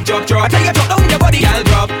 girl. Drop. I tell you, drop down your body, girl.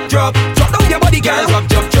 Drop down your body, girl.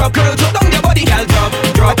 Drop, girl. Drop down your body, girl. Drop.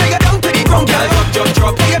 I tell you down to the ground, girl.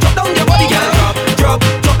 Drop. Tell you drop down your body, girl. Drop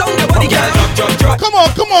down your body, girl. Drop. Come on.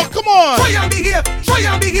 Try and behave, girl. Try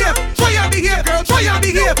and behave. Try and behave. Girl, what you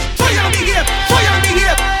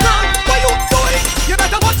doing? You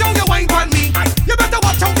better watch how you wine on me. You better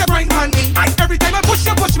watch how you grind on me. Every time I push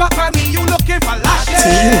back on me, you looking for lashes.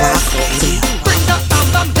 Bring that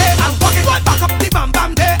bam there and walk it. Back up the bam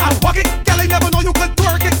there and walk it. Girl, I never know you could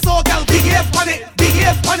twerk it, so girl, behave on it.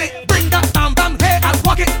 Bring that bam there and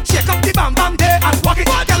walk it. Shake up the bam there and walk it.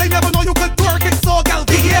 Girl, I never know you could twerk it, so girl,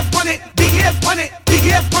 behave on it.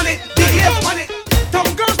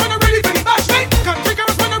 Some girls wanna really for the bash me. Country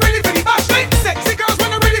girls wanna really for the bash me. Sexy girls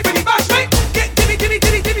wanna really for the bash me. Get dimmy,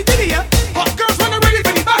 yeah. Hot girls wanna really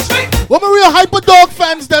for the bash me. What my real hyper dog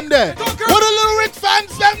fans them there? What the little Rick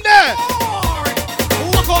fans them there?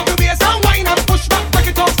 Walk on the bass and wine and push back, break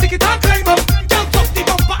it off, stick it and climb up. Girl, drop the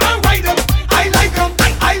bumper and ride 'em. I like 'em.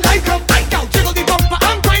 Girl, jiggle the bumper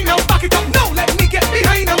and grind 'em. Back it up, now let me get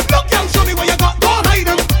behind 'em. Look, girl, show me what you got, don't hide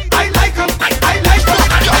 'em. I like 'em.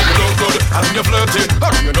 And you're flirty,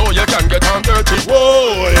 and you know you can get on dirty.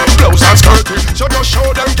 Whoa, blouse and skirty, so just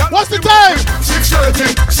show them. What's the time?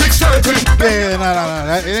 6:30. Yeah,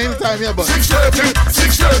 no. It ain't the time yet, but 6:30.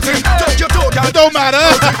 Touch your toe, girl. It don't matter.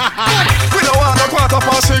 We don't want a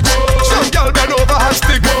 6:15. Some girl bend over and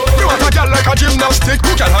stick. You want a girl like a gymnastic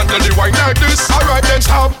who can handle the wine like this. Alright then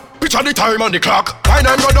stop. Picture the time on the clock. Wine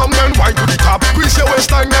and go down, then wine to the top. Grease your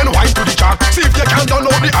waistline, then wine to the jack. See if you can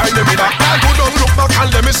download the enemy that. Go down, look back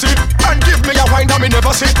and let me see. And give me a wine that me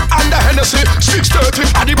never see. And the Hennessy, 6:30.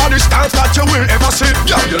 And the body stance that you will ever see.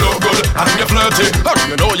 Yeah, you look good and you're flirty. And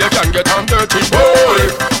you know you can get on dirty.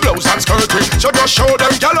 Boy, blouse and skirty. So just show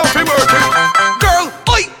them girl off you working. Girl,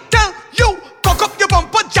 I tell you, cock up your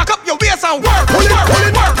bumper, jack up your waist and work. Pull it.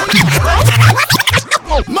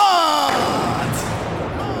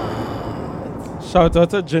 Shout out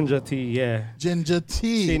to Ginger Tea, yeah. Ginger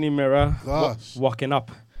Tea. See in the mirror. Gosh. Walking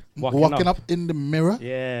up in the mirror?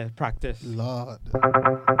 Yeah, practice. Lord. Girl,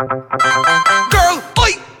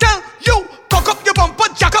 I tell you, cock up your bumper,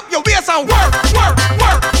 jack up your waist and work.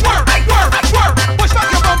 Push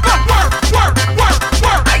back your bumper, work.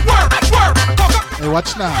 Hey,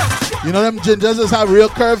 watch now. You know them gingers just have real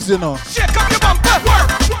curves, you know. Shake up your bumper, work.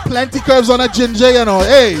 Plenty curves on a ginger, you know.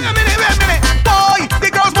 Hey. Wait a minute. Boy, the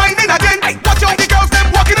girls whining again. Watch out the girls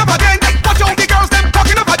them walking up again. Watch out the girls them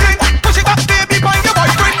talking up again. Push it up, baby, find your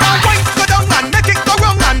boyfriend. Now wine, go down and make it go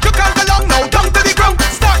wrong and you can't go long now. Down to the ground,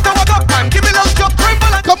 start to walk up and give me love, jump,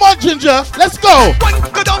 tremble and. Come on, Ginger, let's go. Wine,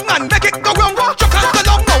 go down and make it go wrong. You can't go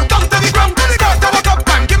long now. Down to the ground, start to walk up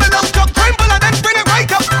and give me love, jump, tremble and then bring it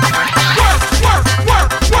right up. Work.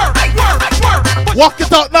 Walk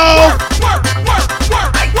it out now. Work.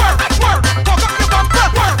 Talk up your bumper.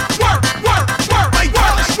 Work.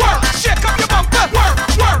 Shake up your bumper. Work.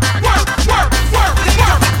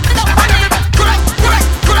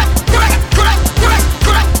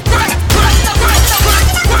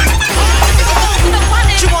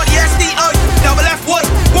 She want the SDI, double F1.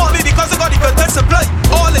 Want me because I got the good supply.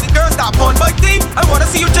 All of the girls that on my team, I wanna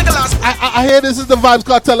see you jiggle ass. I hear this is the Vibes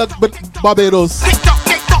Cartel of Barbados. Tick tock.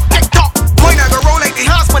 Why not go roll like the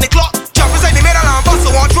house when the clock? Jump inside the middle and bust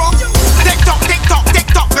so one drop. Tick tock,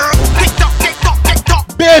 girl. Tick tock.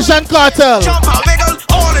 Bayesian Cartel. Jump out, wiggle.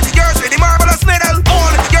 All of the girls with the marvelous middle.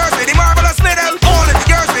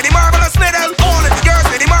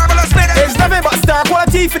 There's nothing but star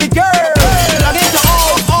quality for the girls. I need to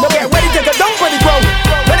all. Now get ready to go down for the ground.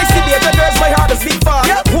 When they see the other girls, my heart is beat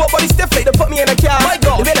fast. Hope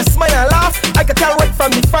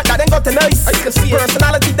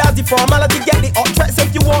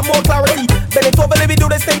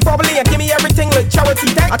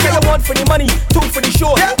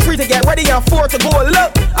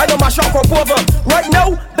up, I know my shock up over. Right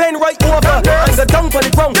now, bend right over. And the down for the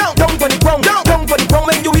ground, down for the ground, down for the ground.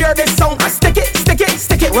 When you hear this song, I stick it right there.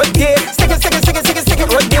 Stick it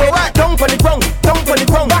right there. Down for the ground, down for the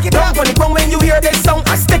ground, down for the ground. When you hear this song,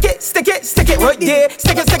 I stick it right there.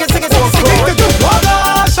 Stick it. Oh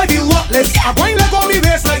gosh, I feel worthless. I'm going to go me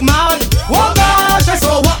waist like mad. Oh gosh, I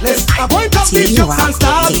so worthless. I'm going to these jokes and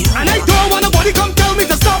stars. And I don't want nobody come tell me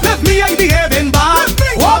to stop. Left me, I behaving bad.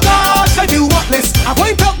 Oh gosh, I feel worthless. I'm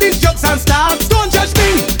going to these jokes and stars. Don't judge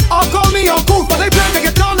me or call me uncool, but I plan to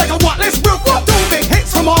get down like a worthless brook. Two big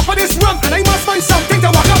hits from off of this rum, and I must find something to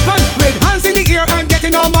walk up on. With hands in the air and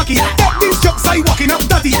getting all mucky. Get these jokes, I walking up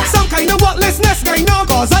dirty. Some kind of worthlessness going on,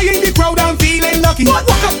 cause I in the crowd, I'm feeling lucky. Walk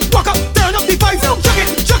up, turn up the vibes.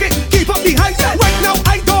 Chuck it, keep up the hype. Right now,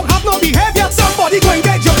 I don't have no behavior. Somebody go and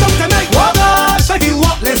get jumped up tonight. Oh gosh, I feel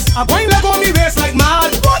worthless. I'm going to go me race like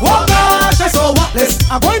mad. Oh gosh, I so worthless.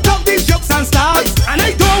 I'm going to talk these jokes and stars. And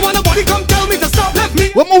I don't want nobody come tell me to stop. Left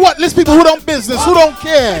me. What more worthless people who don't business, who don't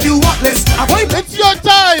care? You worthless. It's your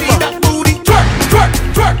time. That booty, twerk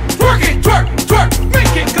it,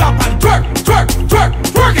 make it clap and twerk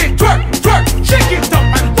it, shake it up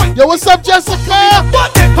and wine. Yo, what's up, Jessica?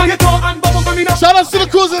 What the on your toe and bubble for me now. Shout out to the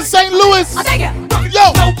crews in St. Louis. I take it.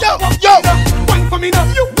 Yo. Wine for me now,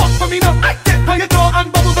 you walk for me now. I get on your toe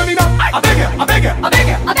and bubble for me now. I beg you.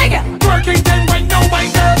 Twerking then right now, my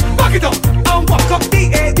girl. Back it up and walk up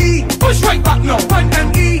D-A-D. Push right back now, 1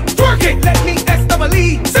 and E. Twerk it, let me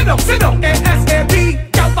S-double-E. Sit down, A-S-A-P.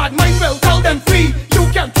 Got bad mind, well, tell them free. You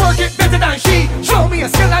can twerk it better than she. Show me a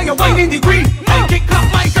skill and your whining degree. Make it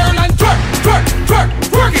clap, my girl, and twerk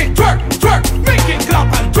it, make it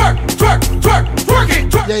clap and twerk it.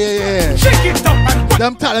 Yeah. Shake it up and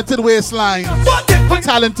them talented waistlines,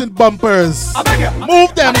 talented bumpers.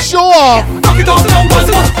 Move them, show off. Breathe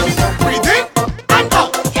in and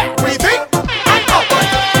out. Breathe in and out.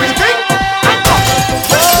 Breathe in and out.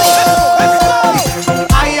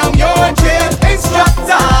 I am your drill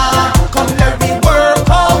instructor. Come let me work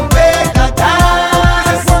on with the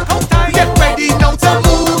dance. Get ready now to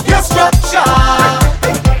move your structure.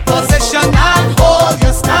 Position and hold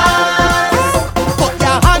your stance. Put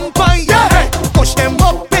your hand by your head. Push them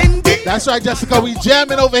up in the. That's right, Jessica. We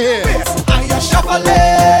jamming over here. I am shuffling.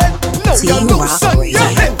 No, you loosen your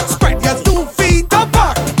head. Spread your 2 feet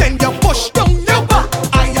apart. Then you push down your back.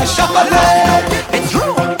 I am shuffling. It's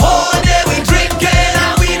true. All day we drinking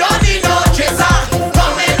and we don't need no chaser.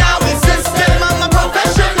 Coming out with system, I'm a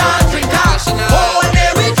professional drinker. All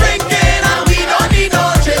day we drinking and we don't need no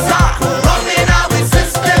chaser. Coming out with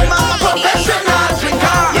system, I'm a professional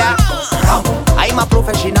drinker. Yeah, I'm a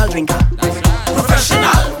professional drinker.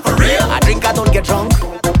 Professional, for real? I drink, I don't get drunk.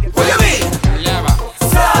 What do you mean?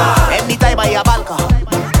 Anytime I have alcohol.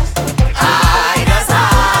 I just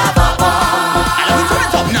have a ball. And we turn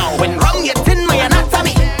it up now. When rum gets in my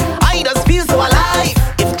anatomy, I just feel so alive.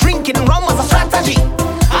 If drinking rum was a strategy,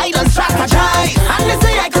 I don't strategize. And they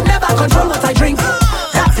say I could never control what I drink.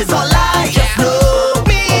 That is all lies. Just look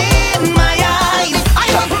me in my eyes.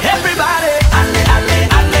 I love everybody.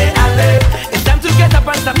 Ale. It's time to get up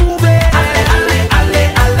and start moving. Ale.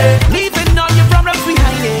 Leaving all your problems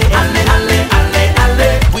behind it. Ale.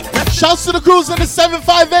 Shouts to the crews in the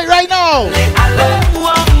 758 right now.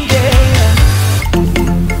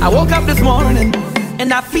 I woke up this morning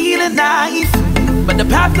and I feeling nice, but the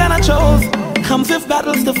path that I chose comes with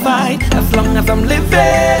battles to fight. As long as I'm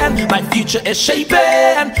living, my future is shaping,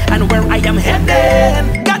 and where I am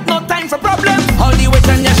heading, got no time for problems. All the weight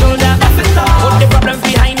on your shoulder, put the problems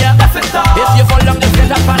behind you. If you fall down, just get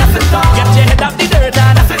up and get your head out the dirt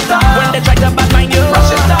and when they try to badmine you,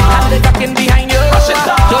 and they talking behind you,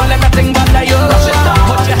 don't let nothing bother you.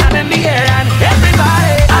 Put your hand in the air and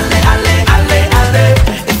everybody, ale.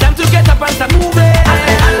 It's time to get up and start moving.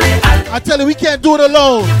 I tell you, we can't do it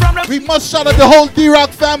alone. We must shout out the whole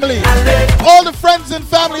D-Rock family. All the friends and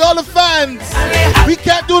family, all the fans. We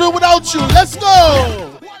can't do it without you. Let's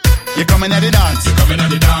go. You coming at the dance,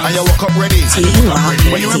 and you walk up ready.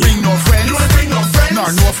 When you ain't bring no friends, nor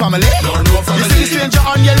no family. You see the stranger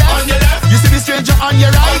on your left, you see the stranger on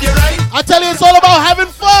your right. I tell you, it's all about having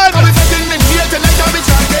fun. I'll be sitting in here tonight, I'll be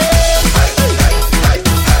chanting.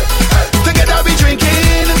 Together we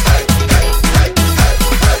drinking,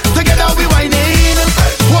 together we whining.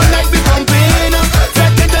 One night we pumping,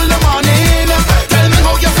 take it till the morning. Tell me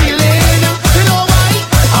how you feeling. You know why?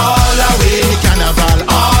 All away carnival,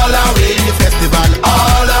 all away festival,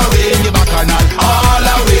 all away bacchanal, all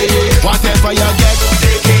away. Whatever you get,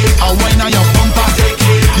 take it. A wine on your bumper, take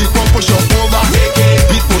it. The pump push up over, take it.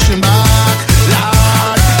 Beat pushing back,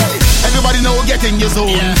 Lord. Everybody know get in your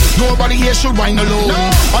zone. Nobody here should whine alone.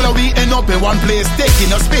 All of we end up up in one place, taking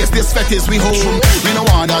no space. This fete is we home. We no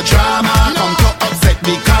want no drama. Come to upset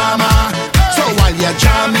me karma. So while you're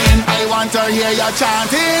jamming, I want to hear you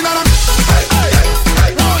chanting.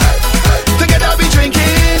 Together we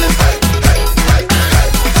drinking.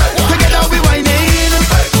 Together we whining.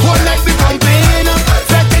 One night we pumping.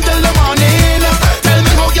 Fete till the morning. Tell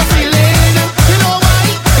me how you feeling. You know why?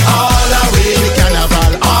 All away the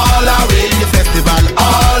carnival, all away the festival,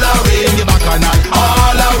 all away the bacchanal,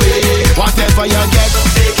 all away. Whatever you get,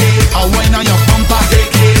 take it. A wine on your bumper,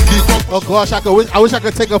 take it. Oh gosh, I wish I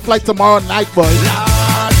could take a flight tomorrow night, boys.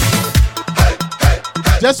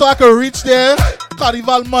 Just so I could reach there,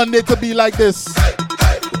 Carnival Monday to be like this.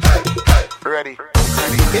 Ready.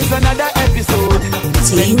 It's another episode.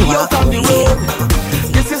 When we out on the road.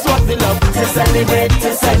 This is what we love to celebrate,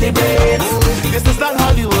 to celebrate. This is not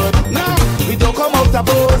Hollywood. No, we don't come out of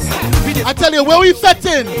boats. I tell you, where we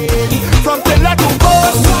fetting? From Taylor to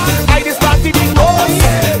Coast. I just started in Coast.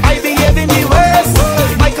 I behave in the West.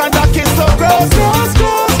 My conduct is so gross, gross,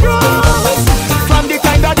 gross, gross. From the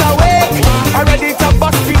time that I wake, I'm ready to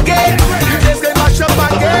bust the gate. Just get mash up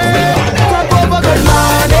again. Come over, good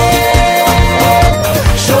morning.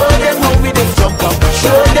 Show them how we just jump up.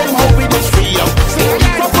 Show them how we just free up.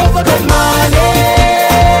 Come over, good morning.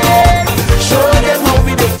 Show them how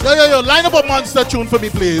we just. Yo, line up a monster tune for me,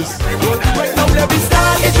 please. Right now, let me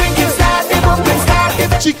start. It's drinking start. It's bumping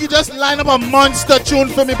start. Cheeky, just line up a monster tune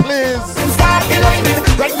for me, please. Start the lining.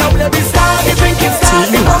 Right now, let me start. It's drinking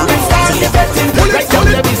start. It's bumping start. It's betting. Right now,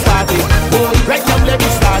 let me start it. Oh, right now, let me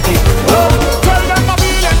start it. Oh, tell them I'm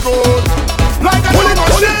feeling good. Like a new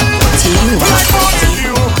machine. Like morning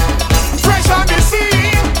dew. Fresh on the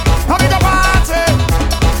scene. Having a party.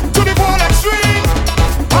 To the full extreme.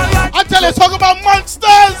 I tell you, talk about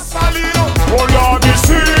monsters. Oh, Lord, the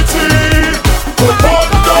city. Good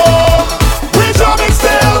thunder. We jamming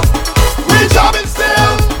still. We jamming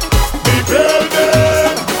still. We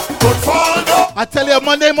building. Good thunder. I tell you,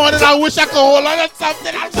 Monday morning, I wish I could hold on to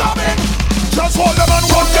something. I'm jamming. Just hold them and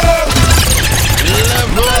walk them.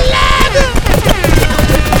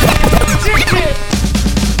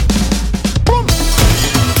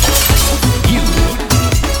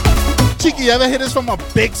 Cheeky, you ever hear this from a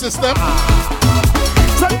big system?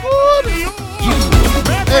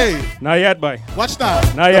 Hey. Not yet, boy. Watch now.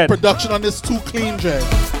 Not the yet. production on this too clean, Dre.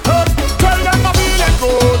 Tell them I'm feeling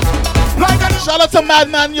good. Like a Shout out to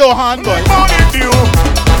Madman Johan, boy. morning dew.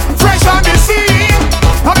 Fresh on the scene.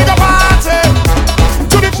 Having a party.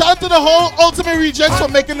 Shout out to the whole Ultimate Rejects for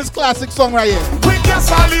making this classic song right here. We just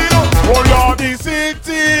a little. Oh, Lord, the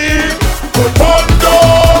city. Good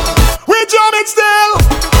thunder. We jamming still.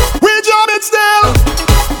 We jamming still.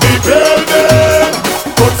 We building.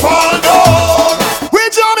 Good thunder. We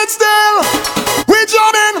jamming still. We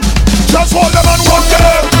jamming. Just hold them and walk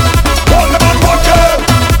them. Hold them and walk them.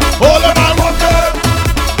 Hold them and walk them.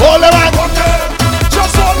 Hold them and walk them.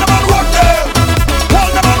 Just hold them and walk them.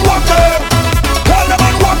 Hold them and walk them. Hold them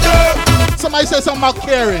and walk them. Somebody say something about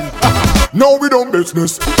caring. No, we don't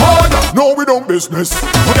business. Oh, yeah. No, we don't business.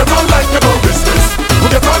 We get on like you don't business. We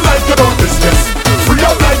get on like you don't business. Free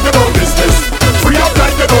up like you don't business. Free up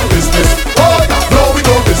like you don't business. Oh, yeah. No, we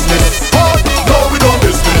don't business. Oh, no, we don't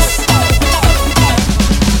business.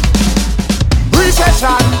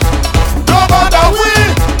 Recession. No bother we.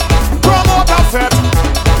 Promote a fete.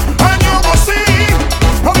 And you go see.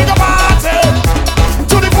 Having a party.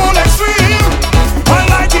 To the full extreme. And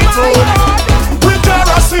like it all. With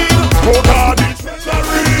kerosene. Oh God, it's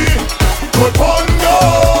treasury. Good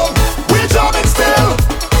pongo. We jamming still.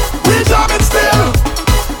 We jamming still.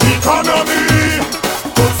 Economy.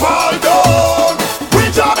 Good fall down. We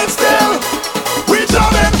jamming still. We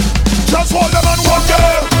jamming. Just hold them and walk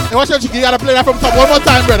them. Hey, watch out, Cheeky. You gotta play that from top one more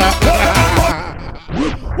time, brother.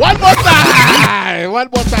 One more time. One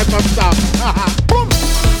more time from top.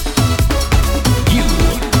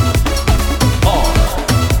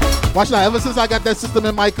 Watch now, ever since I got that system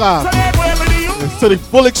in my car, it's to the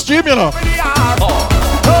full extreme, you know.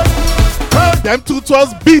 Them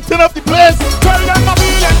 212s beating up the place. Tell them I'm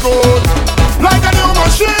feeling good. Like a new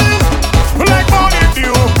machine. Like morning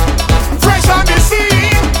dew. Fresh on the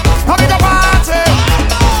scene. Having a party.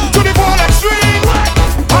 To the full extreme.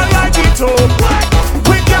 I like it up.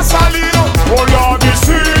 With your salino. Oh Lord, the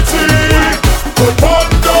city. Good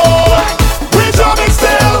thunder. We jamming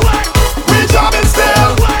still. We jamming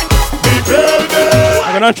still. We building.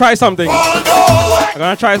 I'm gonna try something. I'm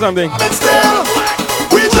gonna try something. Still.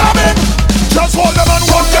 We jamming. Just hold them and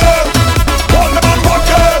walk them. Hold them and walk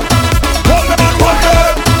them. Hold them and walk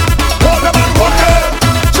them. Hold them and walk them.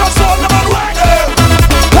 Just hold them and walk them.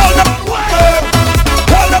 Hold them and walk them.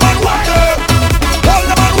 Hold them and walk them. Hold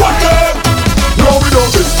them and walk them.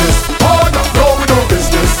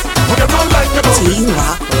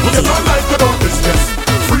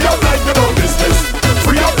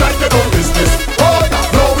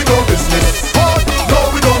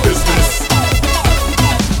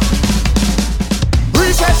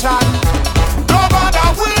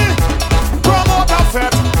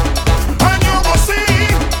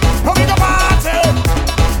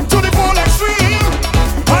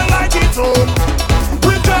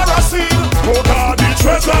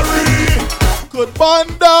 could burn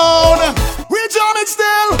down. We jam it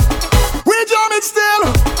still. We jam it still.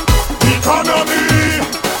 Economy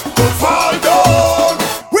could fall down.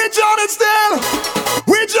 We jam it still.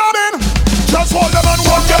 We jamming. Just hold them and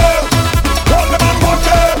walk there. Hold them and walk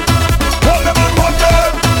there. Hold them and walk there.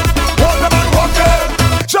 Hold them and walk there.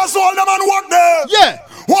 Just hold them and walk there. Yeah.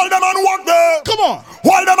 Hold them and walk there. Come on.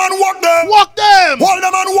 Hold them and walk them. Walk them. Hold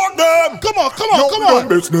them and walk them. Come on, come on, no, come we on. Don't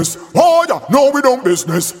business. Oh yeah, no we don't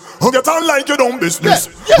business. Get on like you don't business.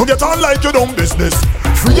 Get on like you don't business.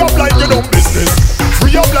 Free up like you don't business.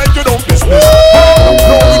 Free up like you don't business. Oh,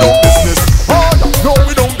 no we don't business. Oh yeah, no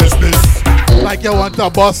we don't business. Like you want to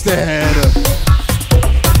bust the head.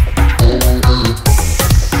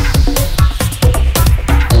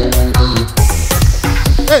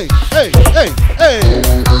 Hey, hey, hey, hey.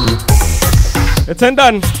 It's ain't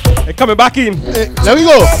done. It's coming back in. Hey, there we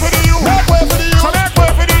go.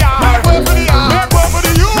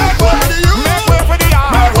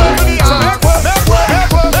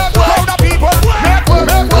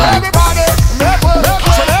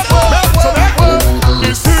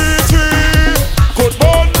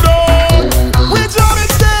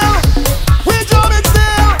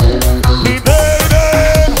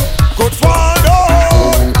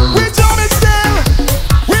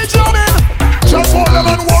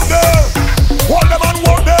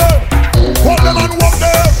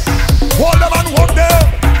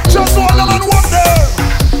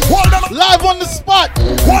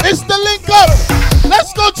 It's the link up.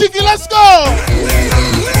 Let's go, Cheeky, let's go.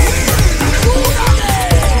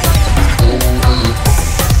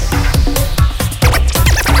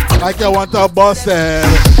 Like you want to bust it.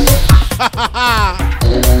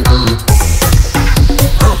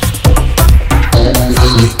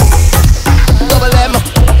 Double M.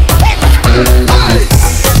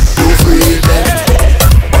 You free them,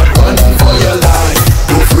 but run for your life.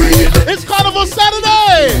 You free them. It's Carnival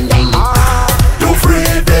Saturday. You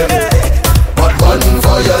free them, but run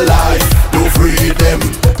for your life. You free them.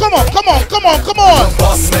 Come on, come on, come on, come on.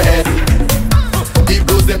 Boss man, the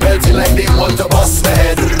blues they belting like they want to bust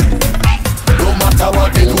man. No matter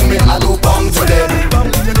what they do, me I do bound to them.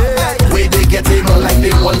 Way they get in on like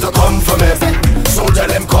they want to come for me. So tell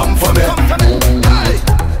them come for me.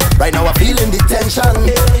 Right now I'm feeling the tension,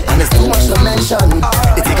 and it's too much to mention.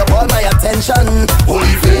 It take up all my attention.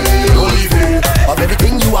 Holy veil of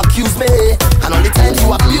everything you accuse me, and all the times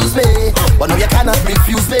you abuse me, but now you cannot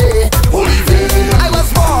refuse me. Holy veil. I was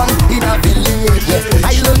born in a village.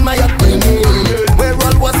 I learned my upbringing, where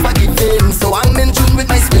all was forgiven. So I'm in tune with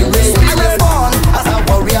my spirit. I was born as a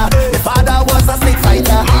warrior. My father was a snake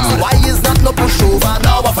fighter. So why is not no pushover?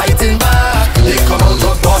 Now we're fighting back. They come out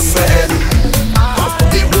of boss man.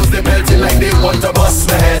 They blues they belting like they want to bust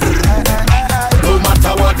my head. No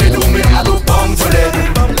matter what they do, me I do bound to them.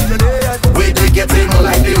 Way they get in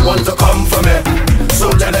like they want to come for me.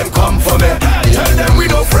 So tell them come for me. Tell them we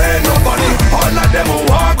don't friend nobody. All of them will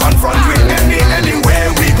walk on front with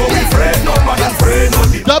anywhere we go. We friend nobody, friend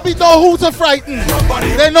nobody. There be no who to frighten.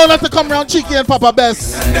 They know not to come around Cheeky and Papa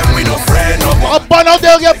Best. And then we don't friend nobody. A burn out,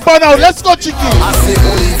 they'll get burn out. Let's go, Cheeky. I say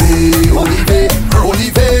Olive.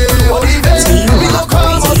 We don't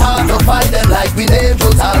come out hard to fight them like we name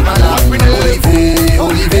total man. Olive. We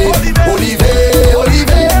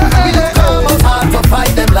don't come out hard to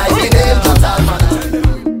fight them like we name total man.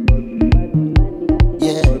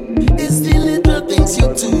 Yeah, it's the little things you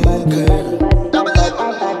do, girl.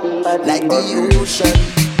 Like the ocean,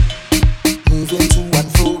 moving to and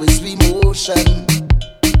fro with emotion.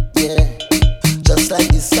 Yeah, just like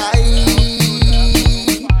the sky.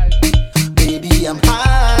 Baby, I'm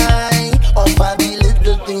high off of the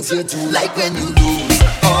little things you do. Like when you lose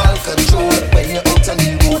all control, when you're out on the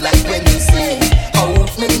road. Like when you say,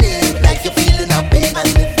 out my name, like you're feeling a pain.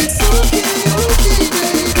 And if it's okay, baby,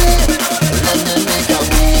 let me make a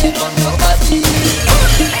wave on your body.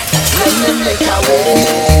 Let me make a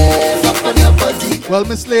wave up on your body. Well,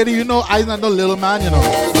 Miss Lady, you know I'm not no little man, you know.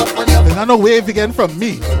 There's not no wave again from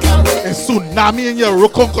me. It's tsunami in your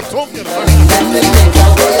rokonkotom, you know.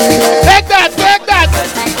 Take that, take that.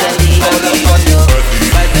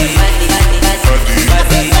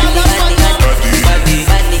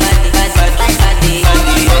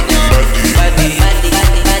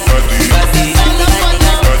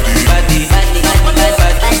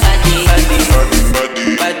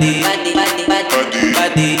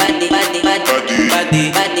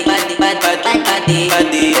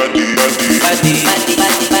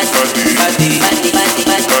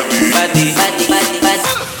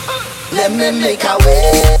 Let me make a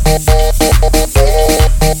way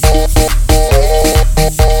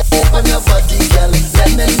on your body, girl. Let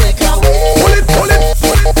me make a way. Pull it.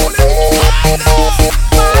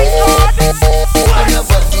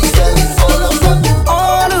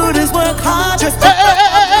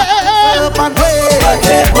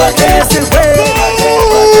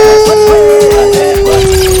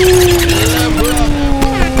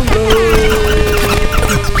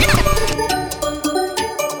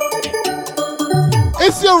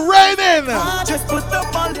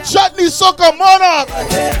 Soca Monarch,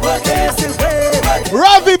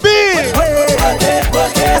 Ravi B.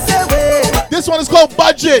 This one is called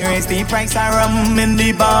Budget. Raise the price of rum in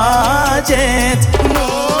the budget. No,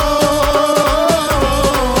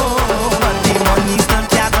 but the money's not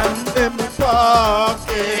gathered in the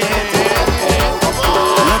pocket.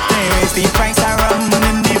 Look, there is the price of rum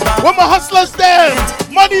in the budget. Where my hustlers there?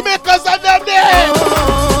 Money makers are them there.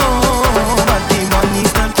 But the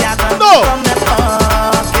money's not gathered No. from the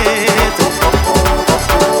pocket.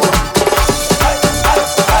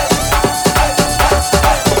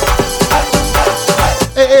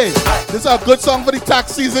 Hey, this is a good song for the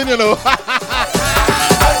tax season, you know.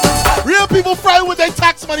 Real people frying with their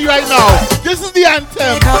tax money right now. This is the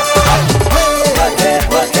anthem.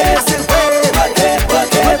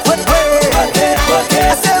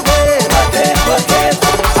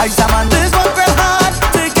 I summon this one real hard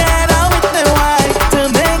to get out with the wife to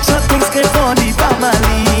make sure things good for the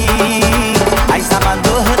family. I summon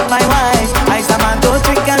to hurt my wife. I summon to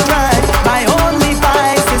drink and drive. My only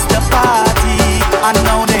vice is the party. And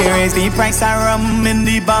now there is the price of rum in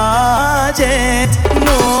the budget.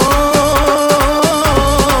 No,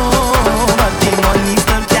 but the money's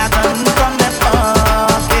still gathered from the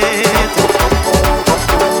pocket.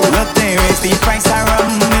 Look, there is the price of rum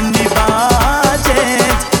in the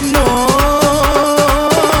budget. No,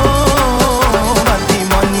 but the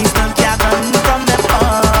money's still gathered from the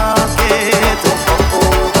pocket.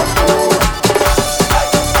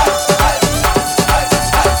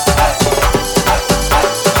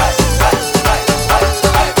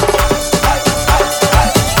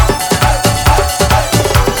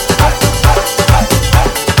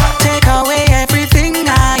 Take away everything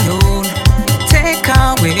I own. Take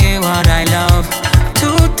away what I love to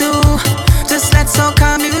do. Just let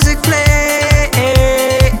soca music play,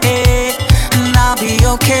 and I'll be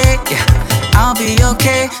okay. I'll be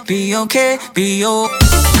okay. Be okay. Be okay.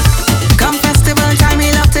 Come festival time,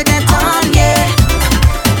 we love to get on, yeah.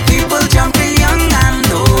 People jumping young and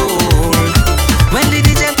old. When the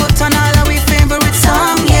DJ put on all our favorite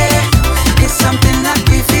song, yeah, it's something that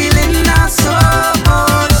we feel in our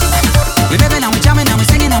soul. We living and we jamming and we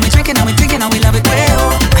singing and we drinking and we thinking and we love it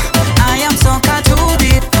well. I am soca to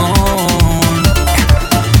the bone.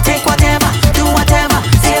 Take whatever, do whatever,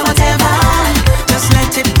 say whatever. Just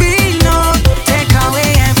let it be known. Take away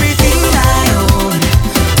everything I own.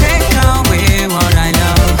 Take away what I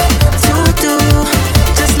love to do.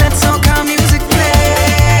 Just let soca music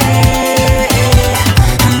play,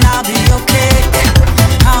 and I'll be okay.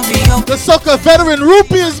 I'll be okay. The Soca veteran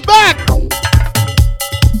Rupee is back.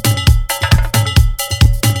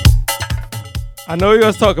 I know you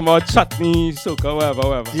was talking about chutney, soca,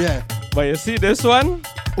 whatever. Yeah. But you see this one?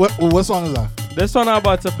 What song is that? This one I'm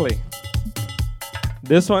about to play.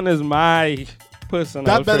 This one is my personal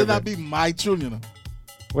That better favorite. not be my tune, you know.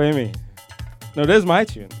 What do you mean? No, this is my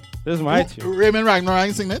tune. This is my tune. Raymond Ragnar, I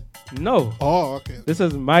ain't sing it? No. Oh, okay. This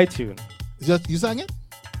is my tune. Just you sang it?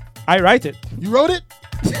 I write it. You wrote it?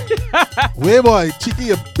 Way boy, Cheeky,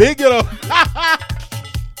 you big, you know.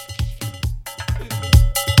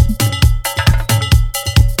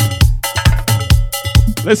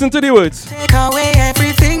 Listen to the words. Take away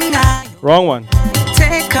everything I Wrong one.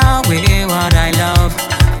 take away what I love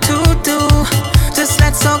to do. Just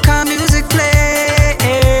let soca music play.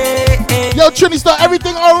 Yo, Trini Star,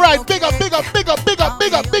 everything all right. Big up, big up, big up, big up,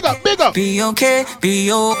 big up, big up, big up. Be okay,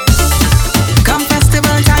 be okay. Come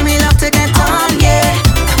festival time, we love to get on, yeah.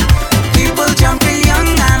 People jumping young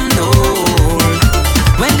and old.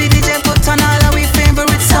 When the DJ put on all our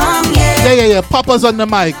favorite song, yeah. Yeah. Papa's on the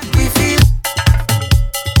mic.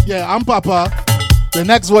 Yeah, I'm Papa. The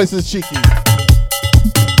next voice is Cheeky.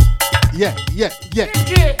 Yeah.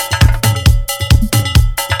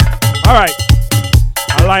 All right.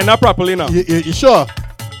 I line up properly now. You sure?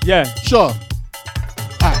 Yeah. Sure.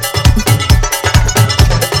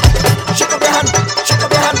 Check up your hand, check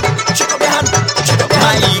up your hand, check up your hand, check up your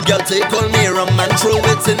hand. My girl take all me rum and throw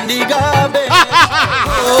it in the garbage.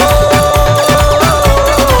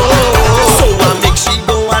 So I make she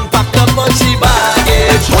go and pack up all she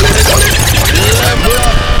baggage. Hold it.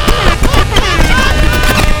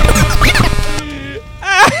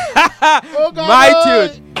 My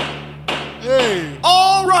tune. Hey.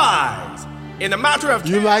 All rise. In a matter of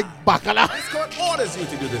You like bacala? this court orders you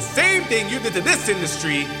to do the same thing you did to this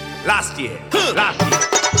industry last year. Check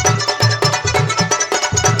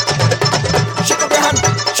up your hand,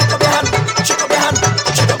 check up your hand, check up your hand,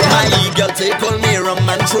 check up your hand. My girl take all me rum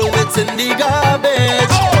and throw it in the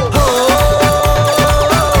garbage.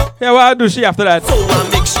 Yeah, what do she after that? So I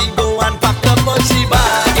make she go and pack up all she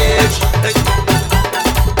baggage.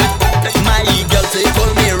 My girl take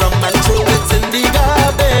all me rum and and throw it in the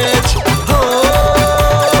garbage. Oh,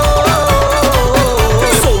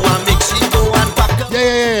 so I make she go and pack up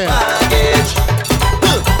baggage.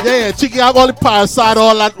 Yeah, Chicky have all the parasite,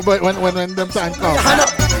 all that when them time come.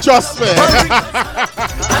 Trust me.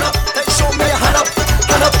 Show me your hand up,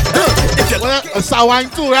 hand up. Well, a sawine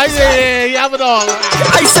too, right? Yeah, you have it all.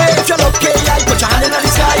 I say if you're okay, I put your hand in the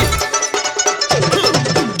sky.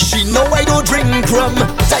 She know I don't drink rum.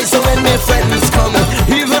 I so when my friends come,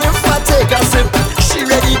 even if I take a sip, she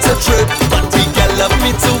ready to trip. But the girl love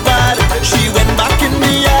me too bad. She went back in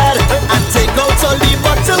the yard and take out all the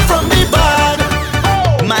bottle from the bag.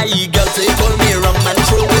 My girl take all me rum and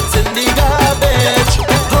throw it in the garbage.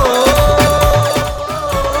 Oh,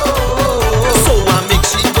 so I make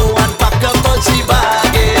she go and pack up all she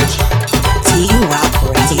baggage. T-Rock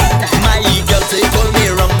Radio. My girl take all me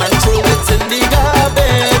rum and throw it in the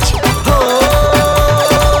garbage. Oh,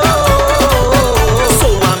 so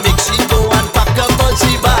I make she go and pack up all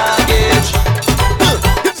she baggage.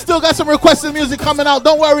 Still got some requested music coming out,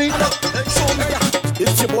 don't worry.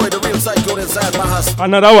 It's your boy, the real psycho inside my house.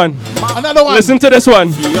 Another one. Another one. Listen to this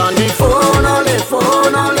one. She on the phone, on the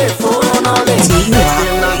phone, on the phone, on the phone.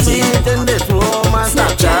 In this room, I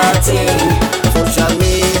stop chatting. Social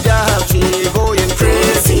media, she going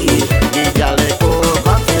crazy. The girl they go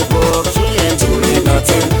on Facebook, she ain't doing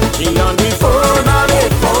nothing. She on the phone, on the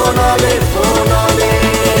phone, on the phone, on the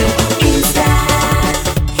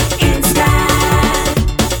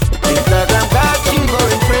Instagram, God, she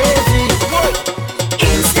going crazy.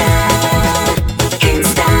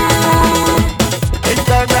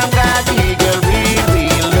 Instagram got the girl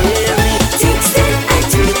real lately. Texting and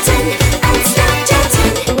tweeting and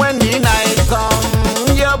Snapchatting. When the night come,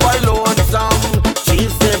 your boy load some. She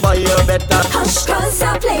say, boy, you better hush, 'cause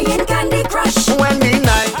I'm playing Candy Crush. When the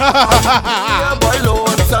night come, your boy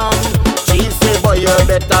load some. She say, boy, you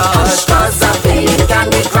better hush, 'cause I'm playing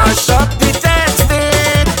Candy Crush. Up the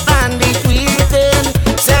texting and the tweeting,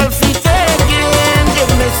 selfie taking,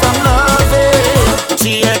 give me some loving.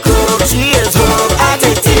 She a cook, she is hook,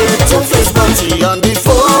 attitude to Facebook. She on the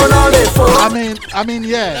phone, on the phone. I mean,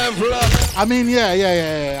 yeah.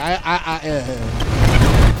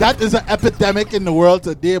 That is an epidemic in the world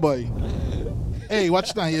today, boy. Hey,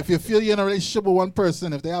 watch now. If you feel you're in a relationship with one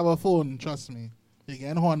person, if they have a phone, trust me, you're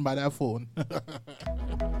getting horned by that phone.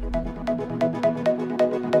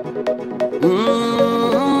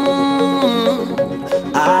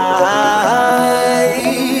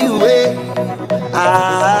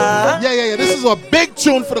 Yeah. This is a big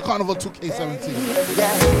tune for the Carnival 2K17.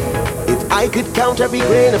 If I could count every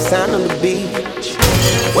grain of sand on the beach,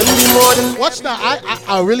 wouldn't be more than. Watch now.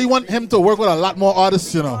 I really want him to work with a lot more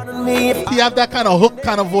artists, you know. He have that kind of hook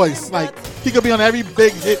kind of voice. Like, he could be on every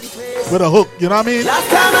big hit with a hook, you know what I mean? Last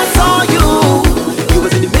time I saw you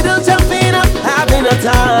was in the middle jumping up, having a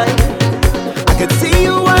time. I could see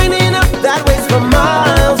you winding up that waist from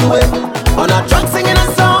miles away. On a truck singing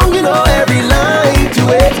a song, you know every line to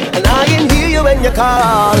it. And I can hear you when you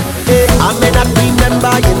call. Hey, I may not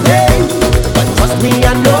remember your name, but trust me,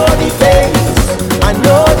 I know the face. I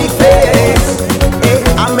know the face. Hey,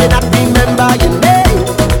 I may not remember your name,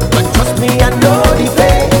 but trust me, I know the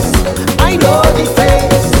face. I know the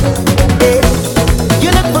face. Hey, you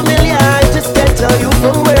look familiar, I just can't tell you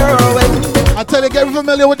from where or when. I tell you, get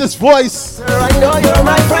familiar with this voice. Sir, I know you're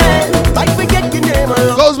my friend. Like forget your name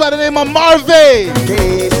alone. Goes by the name of Marvin.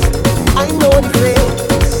 Yes, I know the face.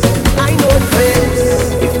 I know the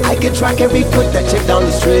face. If I could track every foot that chick down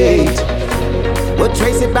the street, would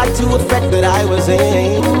trace it back to a fete that I was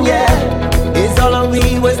in. Yeah, it's all on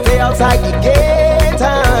me was stay outside the gate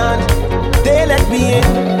and they let me in.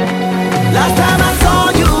 Last time I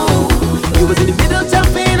saw you was in the middle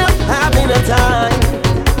jumping up, having a time.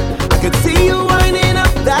 I could see you winding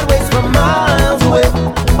up that waist from miles away.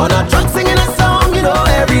 On a truck singing a song, you know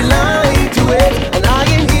every line to it. And I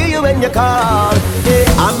can hear you when you call. Yeah,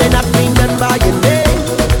 I may not remember your name,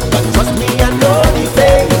 but trust me, I know the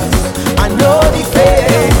face. I know the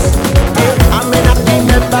face. Yeah, I may not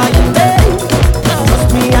remember your name, but trust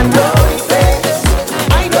me, I know the face.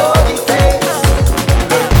 I know the face.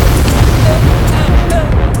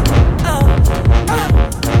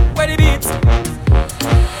 Where the beats?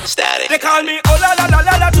 Static. They call me oh la la la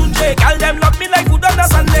la la Tunje. Girl them love me like food on a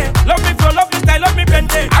Sunday. Love me flow, love me style, love me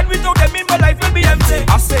plenty. And without them in my life will be empty.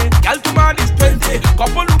 I say, girl to man is 20.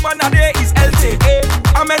 Couple woman a day is healthy.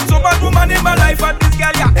 I met so much woman in my life, and this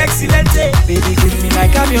girl you're excellent. Baby, give me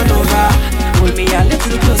like I'm your lover. Hold me a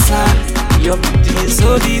little closer. Your beauty is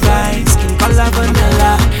so divine, skin color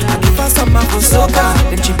vanilla. And if I summer for soca,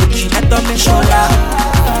 then she put she head on my shoulder.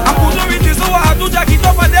 I put her in this so I have to jack it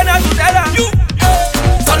up and then I should tell her you.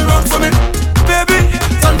 Turn around for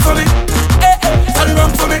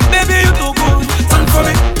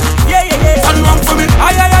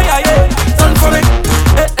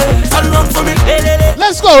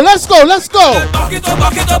go, let's go, let's go. Back it up,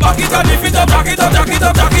 back it up, back it up, lift it up, jack it up, jack it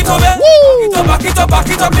up, jack it up, Woo! back it up, back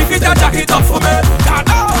it up, lift it up, jack it up for me.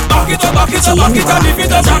 Back it up, back it up, back it up, lift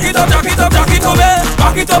it up, jack it up, jack it up, jack it up,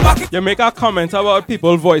 back it up, back it up. You make a comment about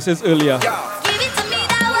people's voices earlier.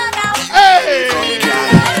 Hey!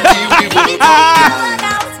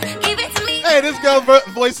 Hey, this girl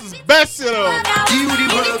voice is best, you know.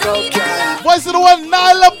 Voice of the one,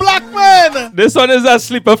 Nyla Blackman. This one is a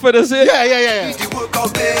sleeper for this here. Yeah.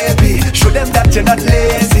 Show them that you're not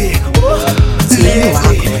lazy.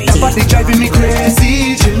 Lazy. Your body driving me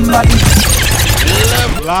crazy. Lord.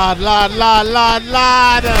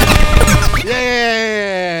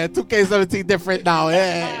 Yeah. 2K17 different now.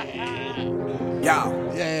 Yeah.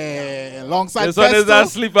 Alongside this one is a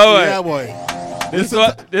sleeper one. Yeah, boy. This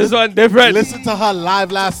one different. Listen to her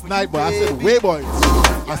live last night, boy. I said, wait, boy.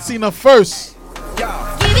 I seen her first.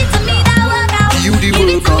 You the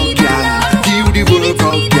workout, girl. You the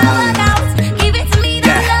workout, girl.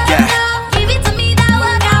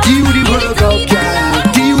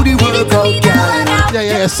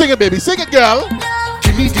 Yeah. Sing it, baby. Sing it, girl.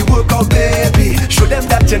 Give me the workout, baby. Show them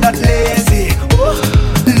that you're not lazy.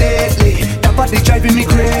 Lately, that body driving me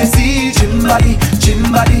crazy. Chin body.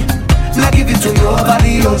 Not give it to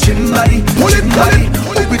nobody. Oh, chin body.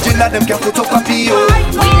 Original, them can photocopy. Oh.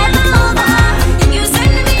 You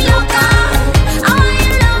send me loca. I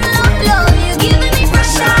love. You giving me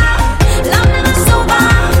pressure. Love never sober.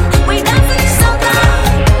 We dancing soca.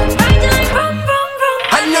 Right like rum.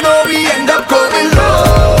 And you know we end up going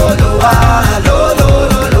lower.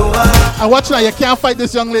 And watch now, you can't fight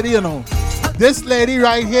this young lady, you know. This lady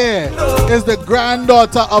right here is the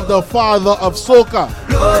granddaughter of the father of soca.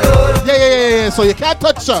 Yeah. So you can't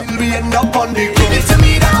touch her.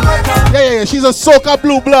 Yeah. She's a soca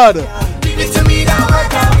blue blood.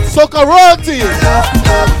 Soca royalty.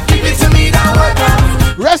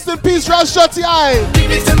 Rest in peace, Ras Shotty Eye.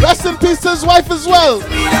 Rest in peace to his wife as well.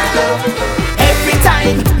 Every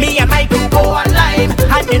time me and my crew go online,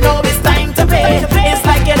 and you know it's time to pay. It's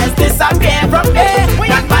like it has disappeared from me.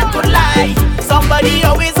 That man could lie. Somebody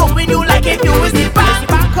always hoping you like if you was the back.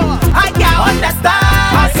 I can't understand.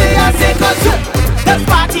 I say, cause you just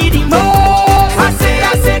party the most. I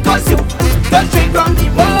say, cause you just drink from the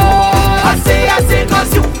most. I say,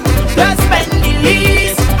 cause you just spend the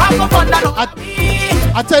least. Have a fun that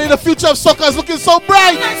I tell you, the future of soca is looking so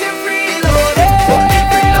bright.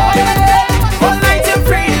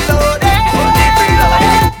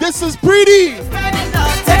 This is pretty.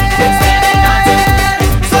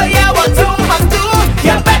 So yeah, what you must do,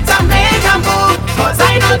 you better make a move. Cause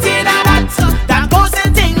I don't think that goes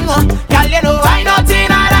in thing. Girl, you know I don't think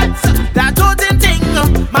that goes in thing.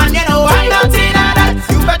 Man, you know I don't think that.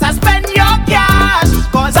 You better spend your cash.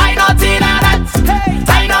 Cause I don't think that. I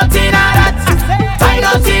don't think that. I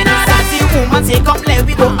don't think that. The woman say come let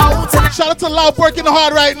we go out. Shout out to Loud working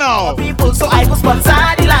hard right now. People, so I go sponsor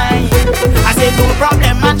the line. I say no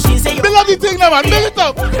problem, man. She say you love the thing now, man. Make it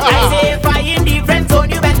up. I say if I in the friend zone,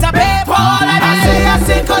 you better pay for all of that. I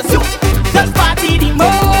say cause you just party the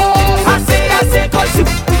most. I say cause you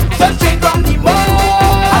just drink from the most.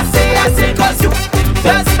 I say cause you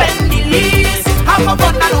just spend the least. Have a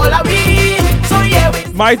fun and all of we. So yeah, we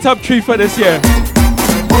My top 3 for this year.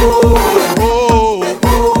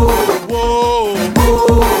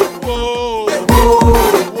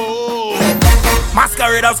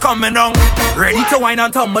 Masqueraders coming down, ready to wine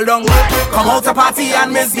and tumble down. Come out to party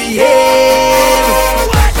and misbehave.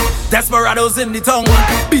 Desperados in the tongue,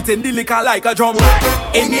 beating the liquor like a drum.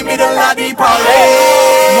 In the middle of the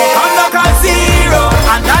parade, knock on zero,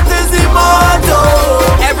 and that is the motto.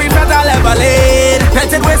 Every petal ever laid,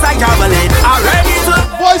 petted waist like javelin. I'm ready to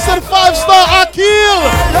voice and 5-star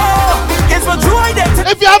Akil. It's for true identity.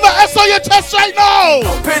 If you have an S on your chest right now,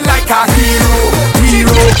 open like a hero.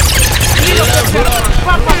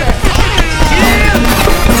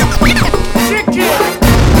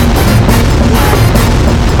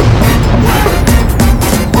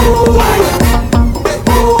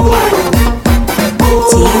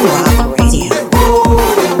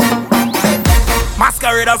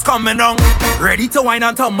 Masqueraders coming down, ready to wine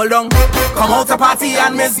and tumble down. Come out to party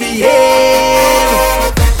and misbehave.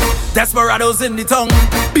 Desperados in the tongue,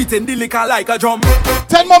 beating the liquor like a drum.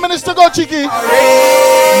 10 more minutes to go, Cheeky.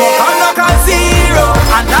 Knock on zero,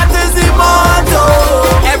 and that is the motto.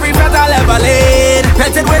 Every petal ever laid,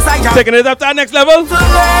 petted waist like jam. Taking it up to our next level.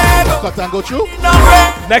 Got and go through.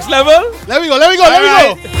 Next level. Let me go.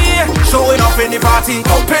 Showing off in the party,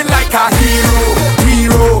 open like a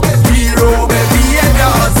hero, behavior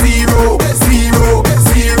 0.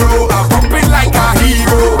 I'm pumping like a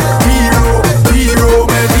hero, behavior 0.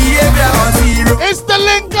 It's the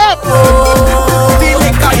link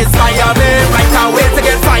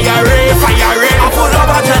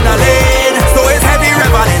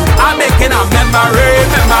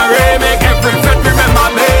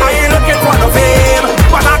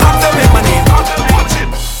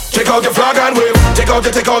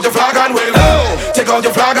out your flag and wave. Take out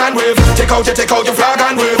your flag and wave. Take out your flag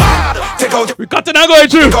and wave. Take out your. We got to now going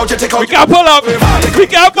through. We can't pull up. We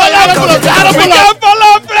can't pull up. We can't pull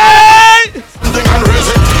up. Play. And raise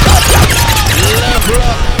it.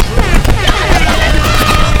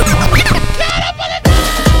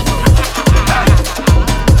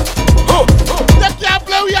 They can't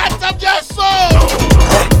blow your hands up your soul.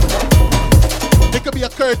 It could be a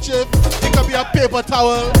kerchief. It could be a paper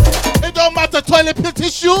towel. It don't matter. Toilet paper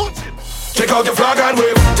tissue. Take out your flag and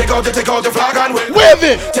wave. Take out your flag and wave. Wave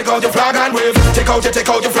it. Take out your flag and wave. Take out your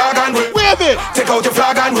flag and wave. Wave it. Take out your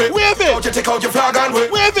flag and wave. Wave it. Take out your flag and wave.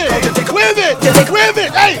 Wave it. Wave it. Wave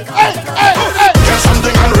it. Hey. Get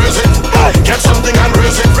something and raise it. Get something and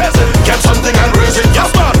raise it. Get something and raise it.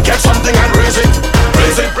 Get something and raise it.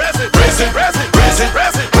 Raise it. Raise it. Raise it. Raise it.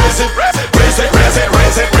 Raise it. Raise it. Raise it. Raise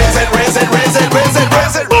it. Raise it. Raise it. Raise it. Raise it. Raise it.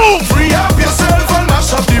 Raise it. Boom. Free up yourself and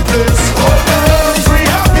mash up the place. Free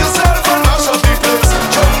up yourself and mash up the place.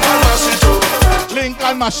 Jump and mash it up. Link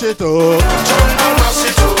and mash it up. Jump and mash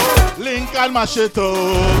it up. Link and mash it up.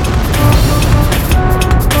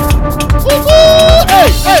 Hey, hey,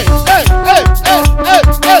 hey, hey, hey, hey,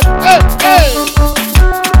 hey, hey.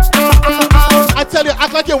 I tell you,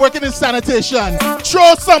 act like you're working in sanitation.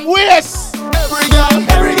 Throw some waste. Every girl,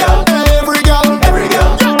 every girl, every girl, every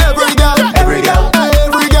girl, every girl, every girl,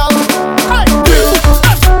 every girl.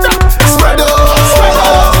 Spread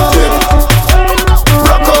out, dip.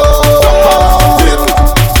 Rock out, dip.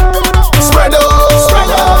 Spread out,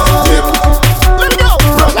 dip. Let me go.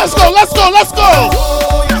 Let's go, let's go, let's go.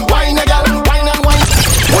 Wine again, wine and wine.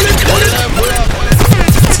 Pull it, pull it.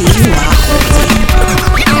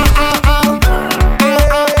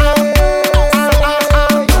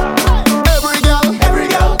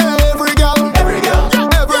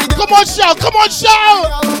 Come on, shout!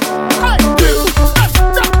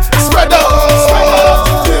 Spread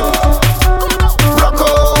out, dip. Rock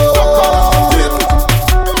out, dip.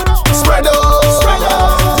 Spread out,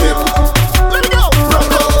 dip. Let me go.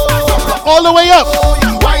 Rock out. All the way up.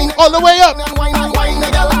 Wine, all the way up. Wine,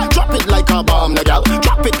 girl. Drop it like a bomb, girl.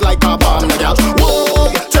 Drop it like a bomb, girl.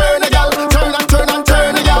 Whoa, turn, girl. Turn and turn and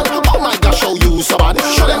turn, girl. Oh my gosh, show you so bad.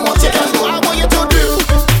 Show them what you can do. I want you to do.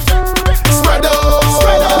 Spread out.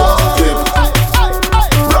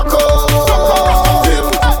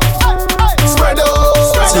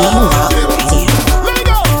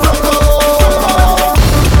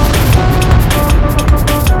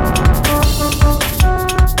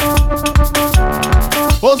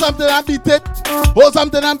 Hold something and beat it. Hold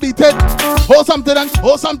something and beat it. Hold something and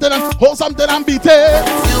hold something and hold something and beat it.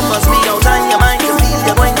 You must be out on your mind to feel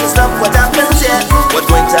you're going to stop what happens here. What's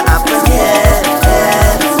going to happen here?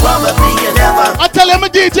 Probably you never. I tell him a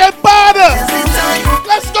DJ bad.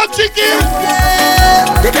 Let's go, chicken.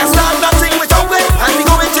 They can start nothing without way, and we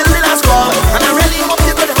go until the last call. And I really hope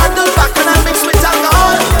you could handle back when I mix with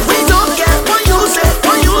alcohol. We don't care what you say,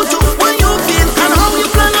 what you do, what you feel, and how you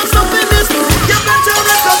plan on stopping this. You better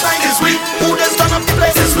recognize this week. Who does turn up the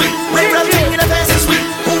place this week? We're everything in the face this week.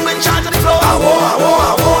 Who in charge of the floor? I war.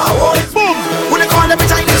 Boom. Who they call every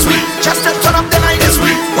time this week? Just to turn up the line this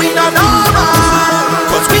week. We don't know, man.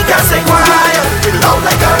 Cause we can't stay quiet. We loud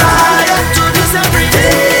like a riot. Do this every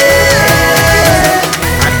day.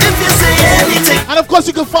 And of course,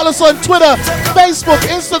 you can follow us on Twitter, Facebook,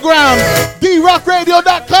 Instagram,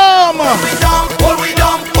 DRockRadio.com. No.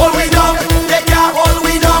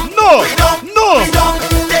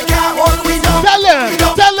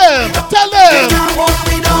 Tell them.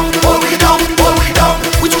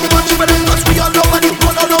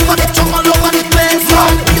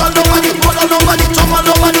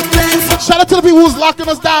 Shout out to the people who's locking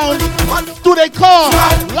us down through their car,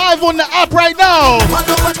 live on the app right now.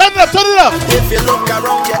 Turn it up. If you look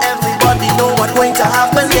around you, everybody know what's going to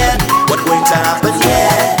happen, yeah. What's going to happen,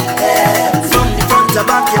 yeah. From the front to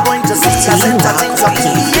back, you're going to see a center things up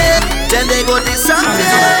in the air. Then they go this song,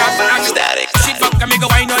 yeah. Static. Shit fuck, me go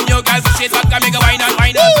wine on you, guys. Shit fuck, me go wine on,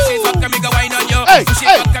 wine on. Shit fuck, me go wine on you. Hey.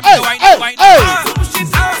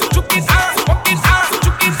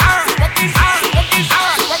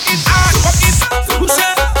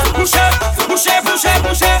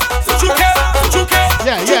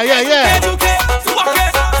 Yeah.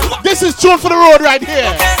 This is tune for the road right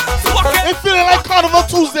here. It's feeling like Carnival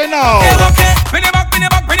Tuesday now. Bring it back. Tick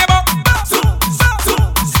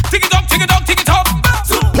it up.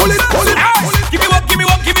 Pull it. Give me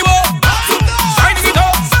one. Signing it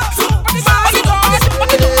up.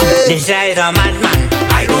 This is a madman.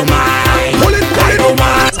 I don't mind. Pull it.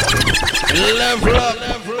 Level up.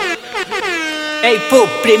 Hey, Pope,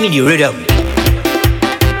 play me the rhythm.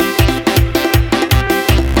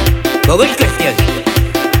 But good question.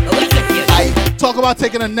 talk about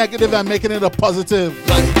taking a negative and making it a positive.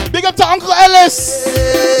 Big up to Uncle Ellis.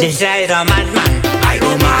 This is a madman. I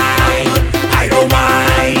don't mind. I don't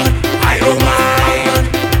mind. I don't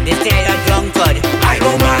mind. This is a drunkard. I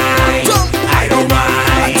don't mind. I don't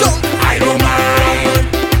mind. I don't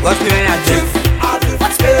mind. What's doing a drift?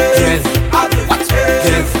 Drift.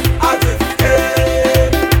 Drift.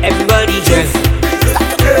 Everybody drift.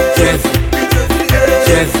 Drift.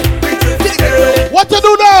 Drift. What to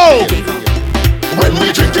do now? When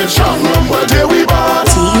we drinking strong rum, well, there we bar.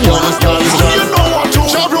 You know what to.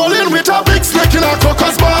 Job rolling with a big snake in a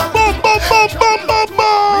crocus bar. Boom, boom, boom, boom, boom,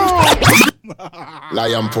 boom.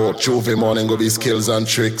 Lion pork, Chuve morning go be skills and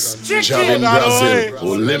tricks. Job in Brazil,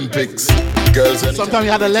 Olympics. Girls, sometimes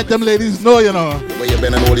you had to let them ladies know, you know. When you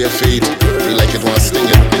bend and hold your feet, feel like it wants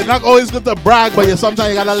stinging. It's not always good to brag, but sometimes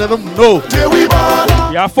you gotta let them know. There we bar.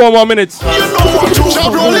 Yeah, 4 more minutes. You know what to.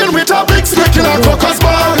 Job rolling with a big snake in a crocus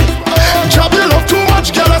bar. Job you love too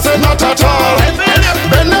much, girl, I say not at all.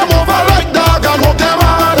 Bend them over like dog and hook them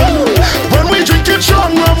hard. When we drink it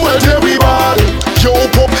strong rum, well, there we bar. Yo,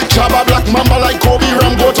 pop, Job a black mamba like Kobe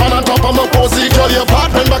Ram. Go turn on top of my posy. Girl, your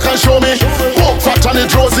part, bend back and show me. Walk fat and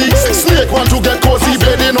it rosy. Snake want to get cozy.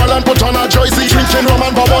 Bed in all and put on a jersey. Drinking rum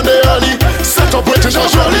and bob on the early. Set up British and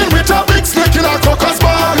rolling with a big snake in a crocus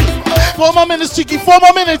bar. 4 more minutes, Cheeky, 4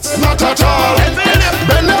 more minutes. Not at all.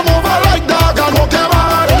 Bend them over like dog and hook them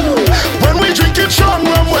hard. When we drink it strong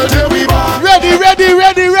rum, well, there we bar. Ready, ready,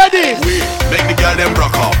 ready, ready. We make the girl them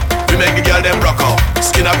broke out. We make the girl them broke out.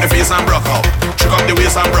 Skin up the face and broke out. Trick up the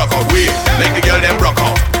waist and broke out. We make the girl them broke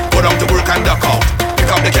out. Go down to work and duck out. Pick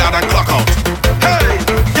up the card and clock out. Hey,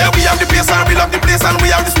 yeah, we have the place and we love the place and we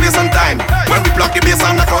have the space and time. When we block the bass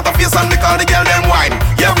and knock out the face and we call the girl them wine.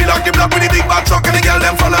 Yeah, we lock the block with the big bad truck and the girl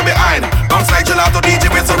them follow behind. Bounce like gelato DJ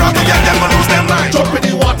with so rock the girl them will lose them line. Jump in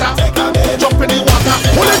the water, jump in the water.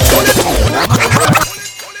 Pull it, pull it.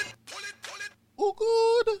 Oh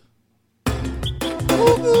good.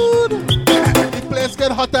 Oh good. The place get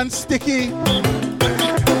hot and sticky.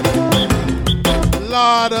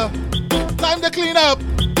 Lord, time to clean up.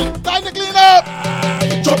 Time to clean up.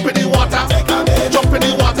 Jump in the water, jump in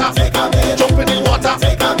the water, jump in the water,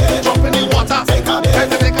 jump in the water. Time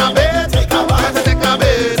to take a bed, time to take a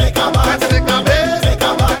bed, time to take a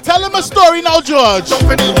bed. Tell him a story now, George. Jump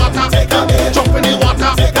in the water, jump in the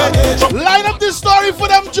water. Line up this story for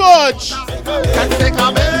them, George. Time to take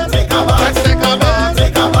a bed, time to take a bed,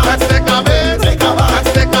 time to take a bed, time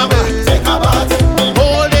to take a bed.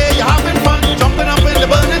 All day you having fun, jumping up in the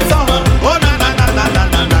burning sun. Oh na na na na na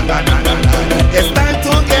na na na na na. It's time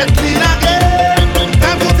to get clean again.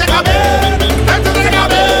 Time to take a bed, time to take a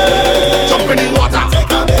bed. Jump in the water,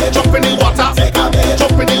 jump in the water,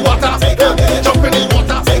 jump in the water, jump in the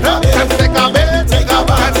water. Time to take a bed, take a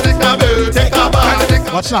bed, take a bed, take a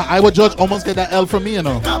bed. Watch now, Iowa George almost get that L from me, you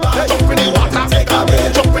know. Jump in the water,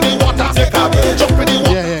 jump in the water, jump in the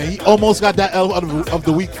water. Yeah, he almost got that L of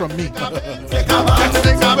the week from me.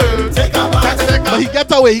 But he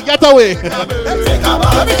get away, he get away.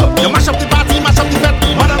 You mash up the party, mash up the bed.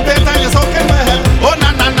 Modern bedtime, you're soaking my head. Oh,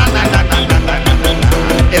 na na na na na na na na na.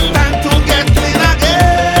 It's time to get clean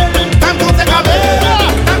again. Time to take a bed.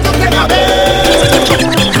 Time to take a bed.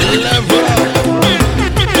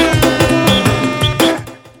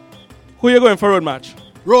 Who you going for road match?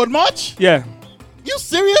 Road match? Yeah. You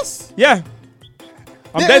serious? Yeah.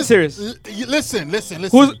 I'm dead serious. Listen.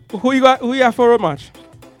 Who you got for road match?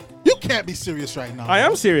 You can't be serious right now. I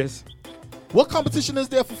am serious. What competition is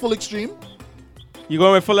there for Full Extreme? You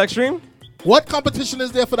going with Full Extreme? What competition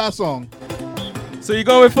is there for that song? So you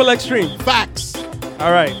going with Full Extreme? Facts.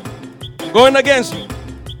 All right. I'm going against you.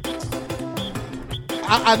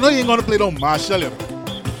 I know you ain't gonna play no Marshall.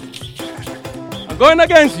 I'm going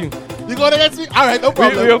against you. You going against me? All right, no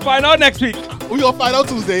problem. We'll find out next week. We'll find out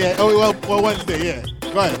Tuesday, yeah. Oh, well, Wednesday, yeah.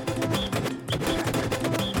 Go ahead.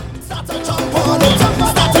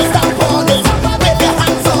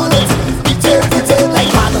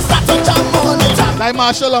 Like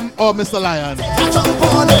Marshall or Mr. Lion?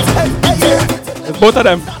 It's both of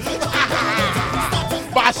them.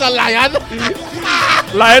 Marshall Lion?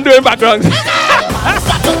 Lion doing background.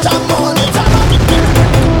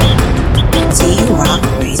 T-Rock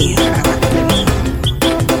Radio.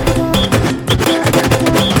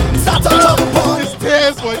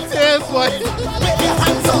 Tears, boy.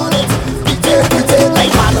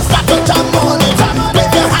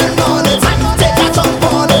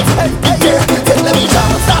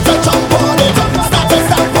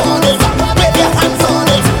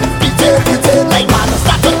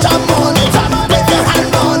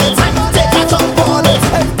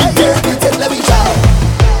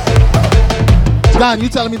 Dan, you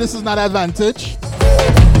telling me this is not advantage?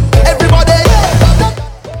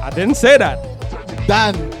 I didn't say that.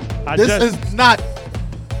 Dan, this is not.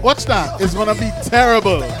 Watch that. It's gonna be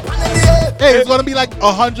terrible. Hey, it's gonna be like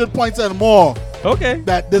 100 points and more. Okay.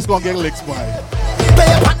 That this gonna get licks, boy.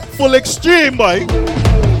 Full extreme, boy. Get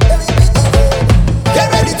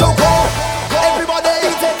ready to go. Everybody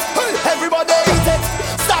eat it. Everybody eat it.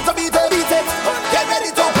 Start to beat it, beat it. Get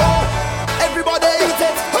ready to go. Everybody eat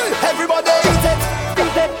it. Everybody eat it.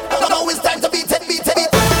 Beat it. Now it's time to beat it, beat it, beat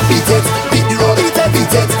it. Beat it. Beat the road, beat it,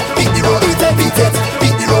 beat it. Beat the road, beat it, beat it.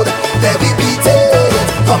 Beat the road. Let me beat it.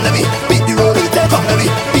 Come let me beat the road, beat it. Come let me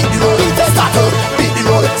beat the road, beat it. Start to beat the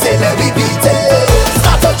road. Say let me beat it.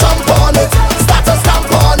 Start to jump on it. Start to stamp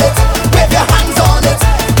on it. Wave your hands on it.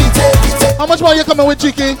 Beat it, beat it. How much more you coming with,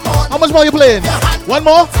 Cheeky? How much more you playing? One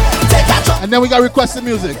more? And then we got requested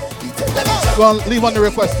music. Go on, leave on the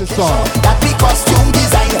requested song. That be costume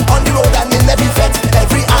design on the road and in every fete,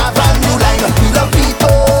 every avenue line. We love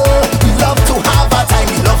people, we love to have a time,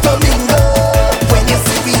 we love to mingle. When you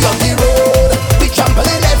see we on the road, we trample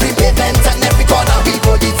in every pavement and every corner we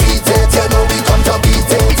go defeated. You know we come to beat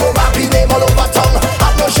it. We go rap we name all over town,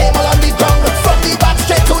 have no shame all on the ground. From the back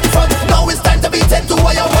straight to the front, now it's time to beat it. Do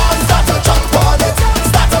what you want, start to jump on it,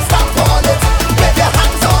 start to stamp on it, wave your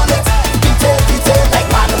hands on it, beat it like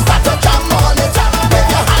man, start to jump on it, wave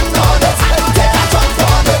your hands on it, take a jump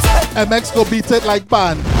on it. MX go beat it like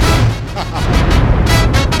pan.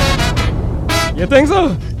 You think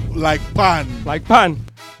so? Like pan. Like pan.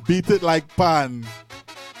 Beat it like pan.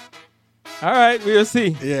 All right, we'll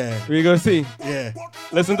see. Yeah. We go see. Yeah.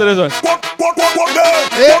 Listen to this one.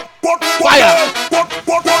 Hey, fire.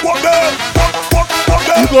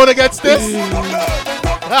 You going against this?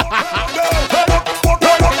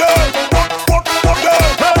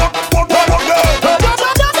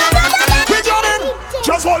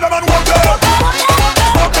 Just hold them and walk there.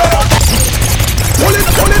 Pull it,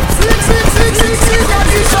 see, got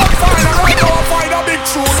these shots fine. I don't know if I find a big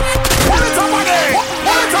tune. Pull it up on it,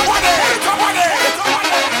 pull it up on it, pull it up on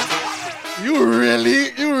it. You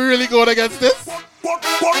really going against this?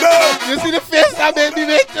 You see the face that made me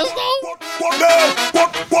make just now?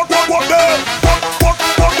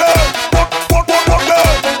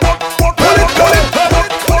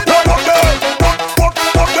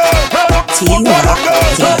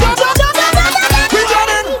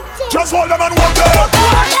 Just hold them and walk there.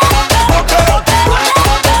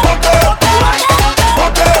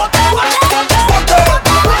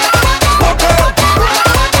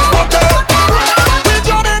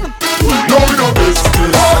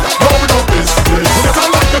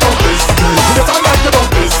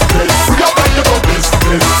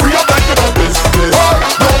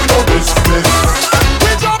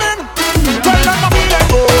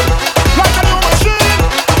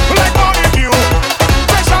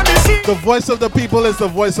 The voice of the people is the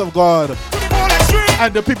voice of God.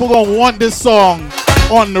 And the people gonna want this song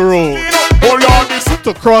on the road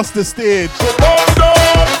to cross the stage.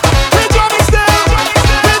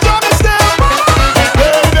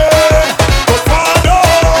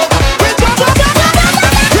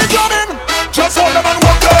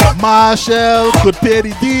 Marshall could pay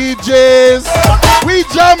the DJs. We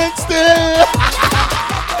jamming still.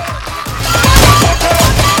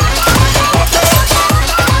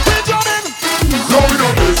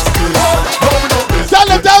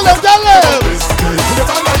 Tell them.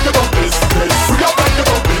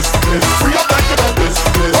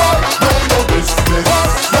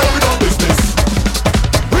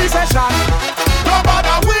 Recession, no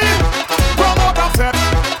bother we promote a set,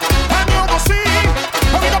 and you go see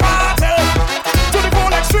how we go party to the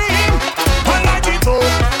full extreme, and light it up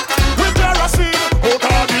with jealousy. Oh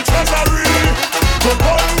God, the treasury could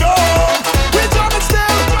burn down. We jam it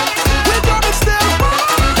still.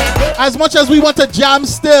 As much as we want to jam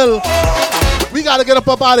still, we gotta get up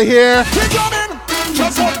out of here.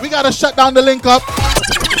 We gotta shut down the link up,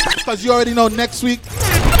 because you already know next week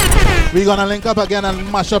we're gonna link up again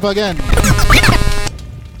and mash up again.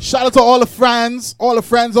 Shout out to all the friends, all the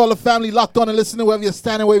family locked on and listening, wherever you're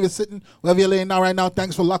standing, wherever you're sitting, wherever you're laying down right now.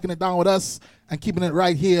 Thanks for locking it down with us and keeping it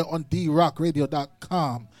right here on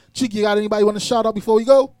drockradio.com. Cheeky, you got anybody want to shout out before we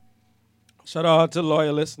go? Shout out to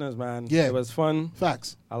loyal listeners, man. Yeah. It was fun.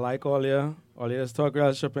 Facts. I like all your talk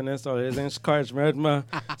girl shippiness, all your encouragement, my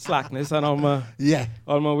slackness, and all my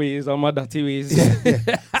ways, all my dirty ways.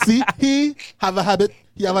 Yeah. See, he have a habit.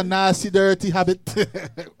 He have a nasty, dirty habit.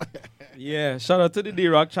 Yeah. Shout out to the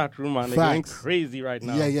D-Rock chat room, man. They're going Facts. crazy right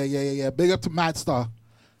now. Yeah. Big up to Mad Star.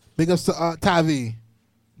 Big up to Tavi.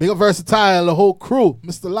 Big up Versatile, the whole crew.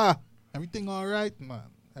 Mr. La. Everything all right, man.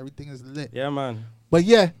 Everything is lit. Yeah, man. But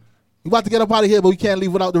yeah, We about to get up out of here, but we can't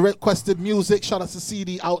leave without the requested music. Shout out to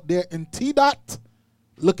CD out there in T-Dot.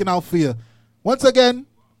 Looking out for you. Once again,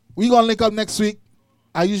 we going to link up next week.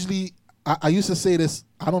 I used to say this.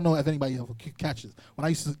 I don't know if anybody ever catches. When I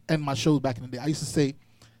used to end my shows back in the day, I used to say,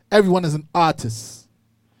 everyone is an artist.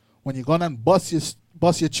 When you're going to bust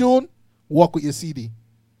your tune, walk with your CD.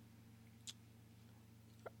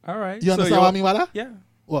 All right. You understand what I mean by that? Yeah.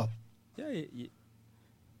 What? Yeah.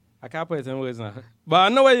 I can't put it in words now. But I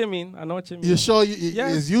know what you mean. I know what you mean. You sure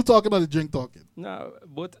is you talking or the drink talking? No,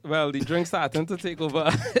 but, well, the drink's starting to take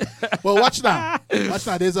over. Well, watch now.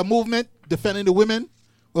 There's a movement defending the women.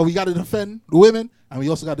 Well, we got to defend the women, and we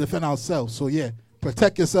also got to defend ourselves. So, yeah,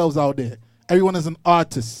 protect yourselves out there. Everyone is an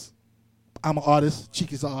artist. I'm an artist.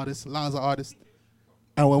 Cheeky's an artist. Lana's an artist.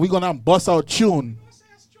 And when we going to bust our tune,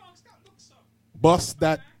 bust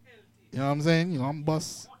that, you know what I'm saying? I'm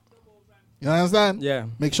bust. You understand? Yeah.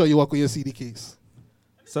 Make sure you walk with your CD case.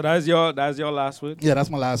 So that's your last word? Yeah, that's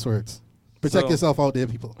my last words. Protect yourself out there,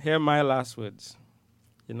 people. Here are my last words.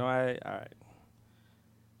 Man.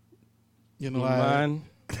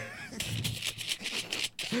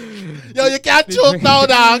 Yo, you can't choke now,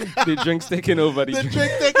 dog. The drink's taking over. The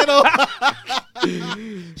drink taking over.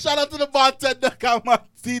 Shout out to the bartender. Come on,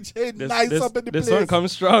 DJ. Nice up in the place. This one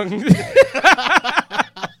comes strong.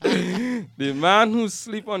 The man who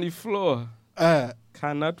sleep on the floor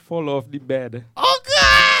cannot fall off the bed. Oh,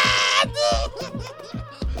 God!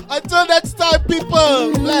 Until next time,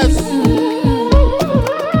 people. Bless.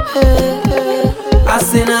 I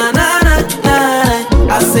say na na na na.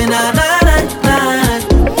 I say na na na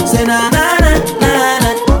na. Say na na na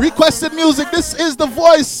na. Requested music. This is the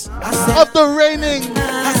voice of the reigning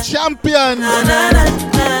champion.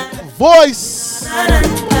 Voice.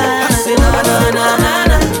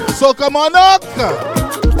 So come on up.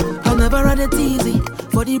 I never had it easy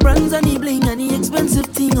for the brands and the bling and the expensive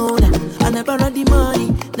thing. Oh, I never had the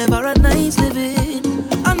money, never had nice living.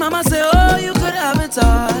 And mama say, oh, you could have it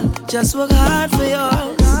all. Just work hard for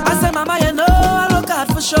yours. I say, mama, you know I work hard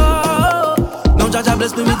for sure. Now Jaja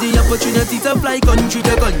bless me with the opportunity to fly country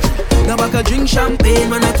to country. Now I could drink champagne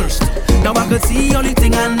when I thirst. Now I could see only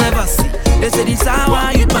thing I never see. They say this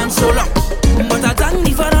hour you'd man so long. But I thank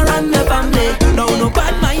the father and my family. No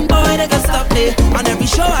bad mind boy, they can stop me. And every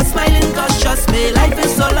show I smiling cause trust me, life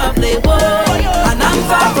is so lovely, whoa. And I'm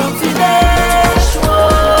far from finished,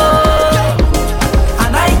 whoa.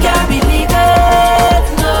 And I can't believe it,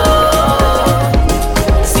 no.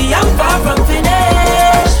 See, I'm far from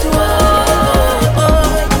finished, whoa.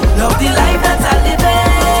 Love the life that I live in,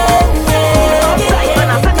 yeah.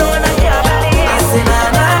 I say na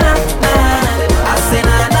na na na. I say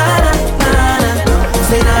na na na na.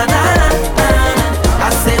 Say na na na na. I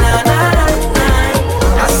say na na na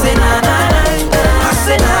na. I say na na na. I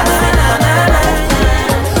say na na na na.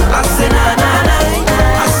 I say na na na.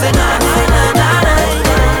 I say na na na na.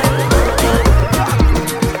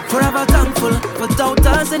 Forever thankful for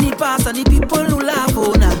doubters in the past and the people who laugh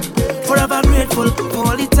on now. Forever grateful for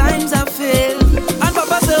all the times I failed. And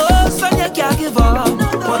Papa say, oh son, you can't give up.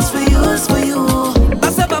 What's for you is for you.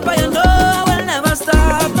 I say, Papa, you know I will never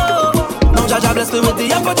stop, no. Now Jaja bless me with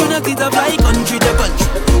the opportunity to fly country to country.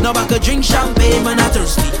 Now I could drink champagne when I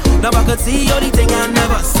thirsty. Now I could see all the thing I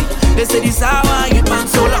never see. They say this hour you'd man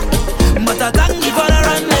so long. But I thank you for the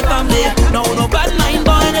run my family. No bad mind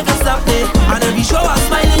boy, they can stop me. And every show I'm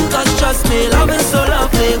smiling cause trust me, love is so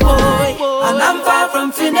lovely, boy. And I'm far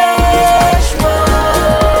from finished, boy.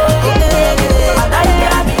 And I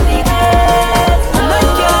can't believe it. And I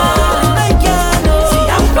can't, no. See,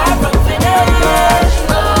 I'm far from finished,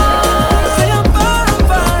 boy. See, I'm far.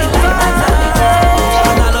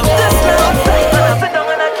 And I love this girl. And I sit down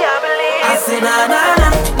and I can't believe. I say na na na na.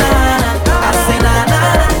 I say na na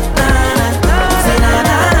na na. Say na na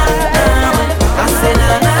na na. I say na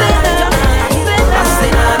na na. I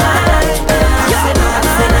say na na na. I say na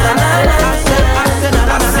na na. I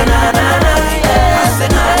say na na na.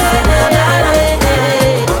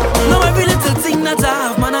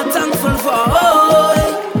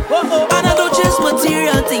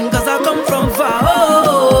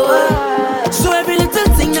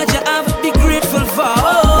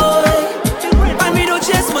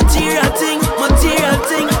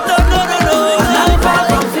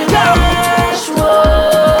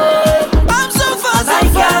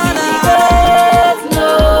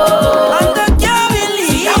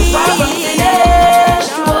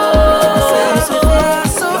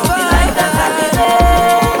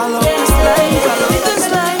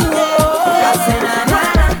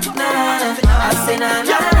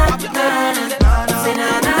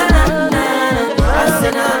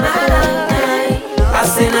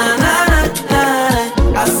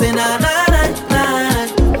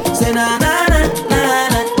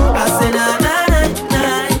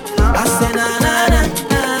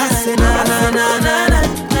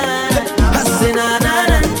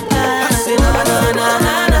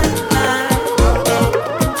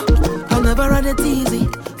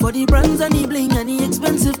 the brands and the bling and the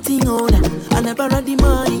expensive thing, oh that. I never had the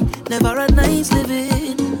money, never had nice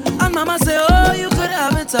living. And mama say, oh, you could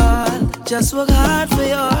have it all, just work hard for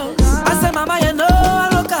yours. I say, mama, you know I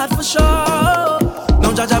work hard for sure.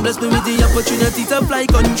 Now Jaja bless me with the opportunity to fly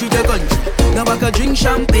country to country. Now I could drink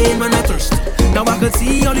champagne when I thirst. Now I could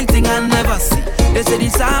see all the thing I never see. They say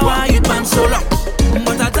this how I eat man so long.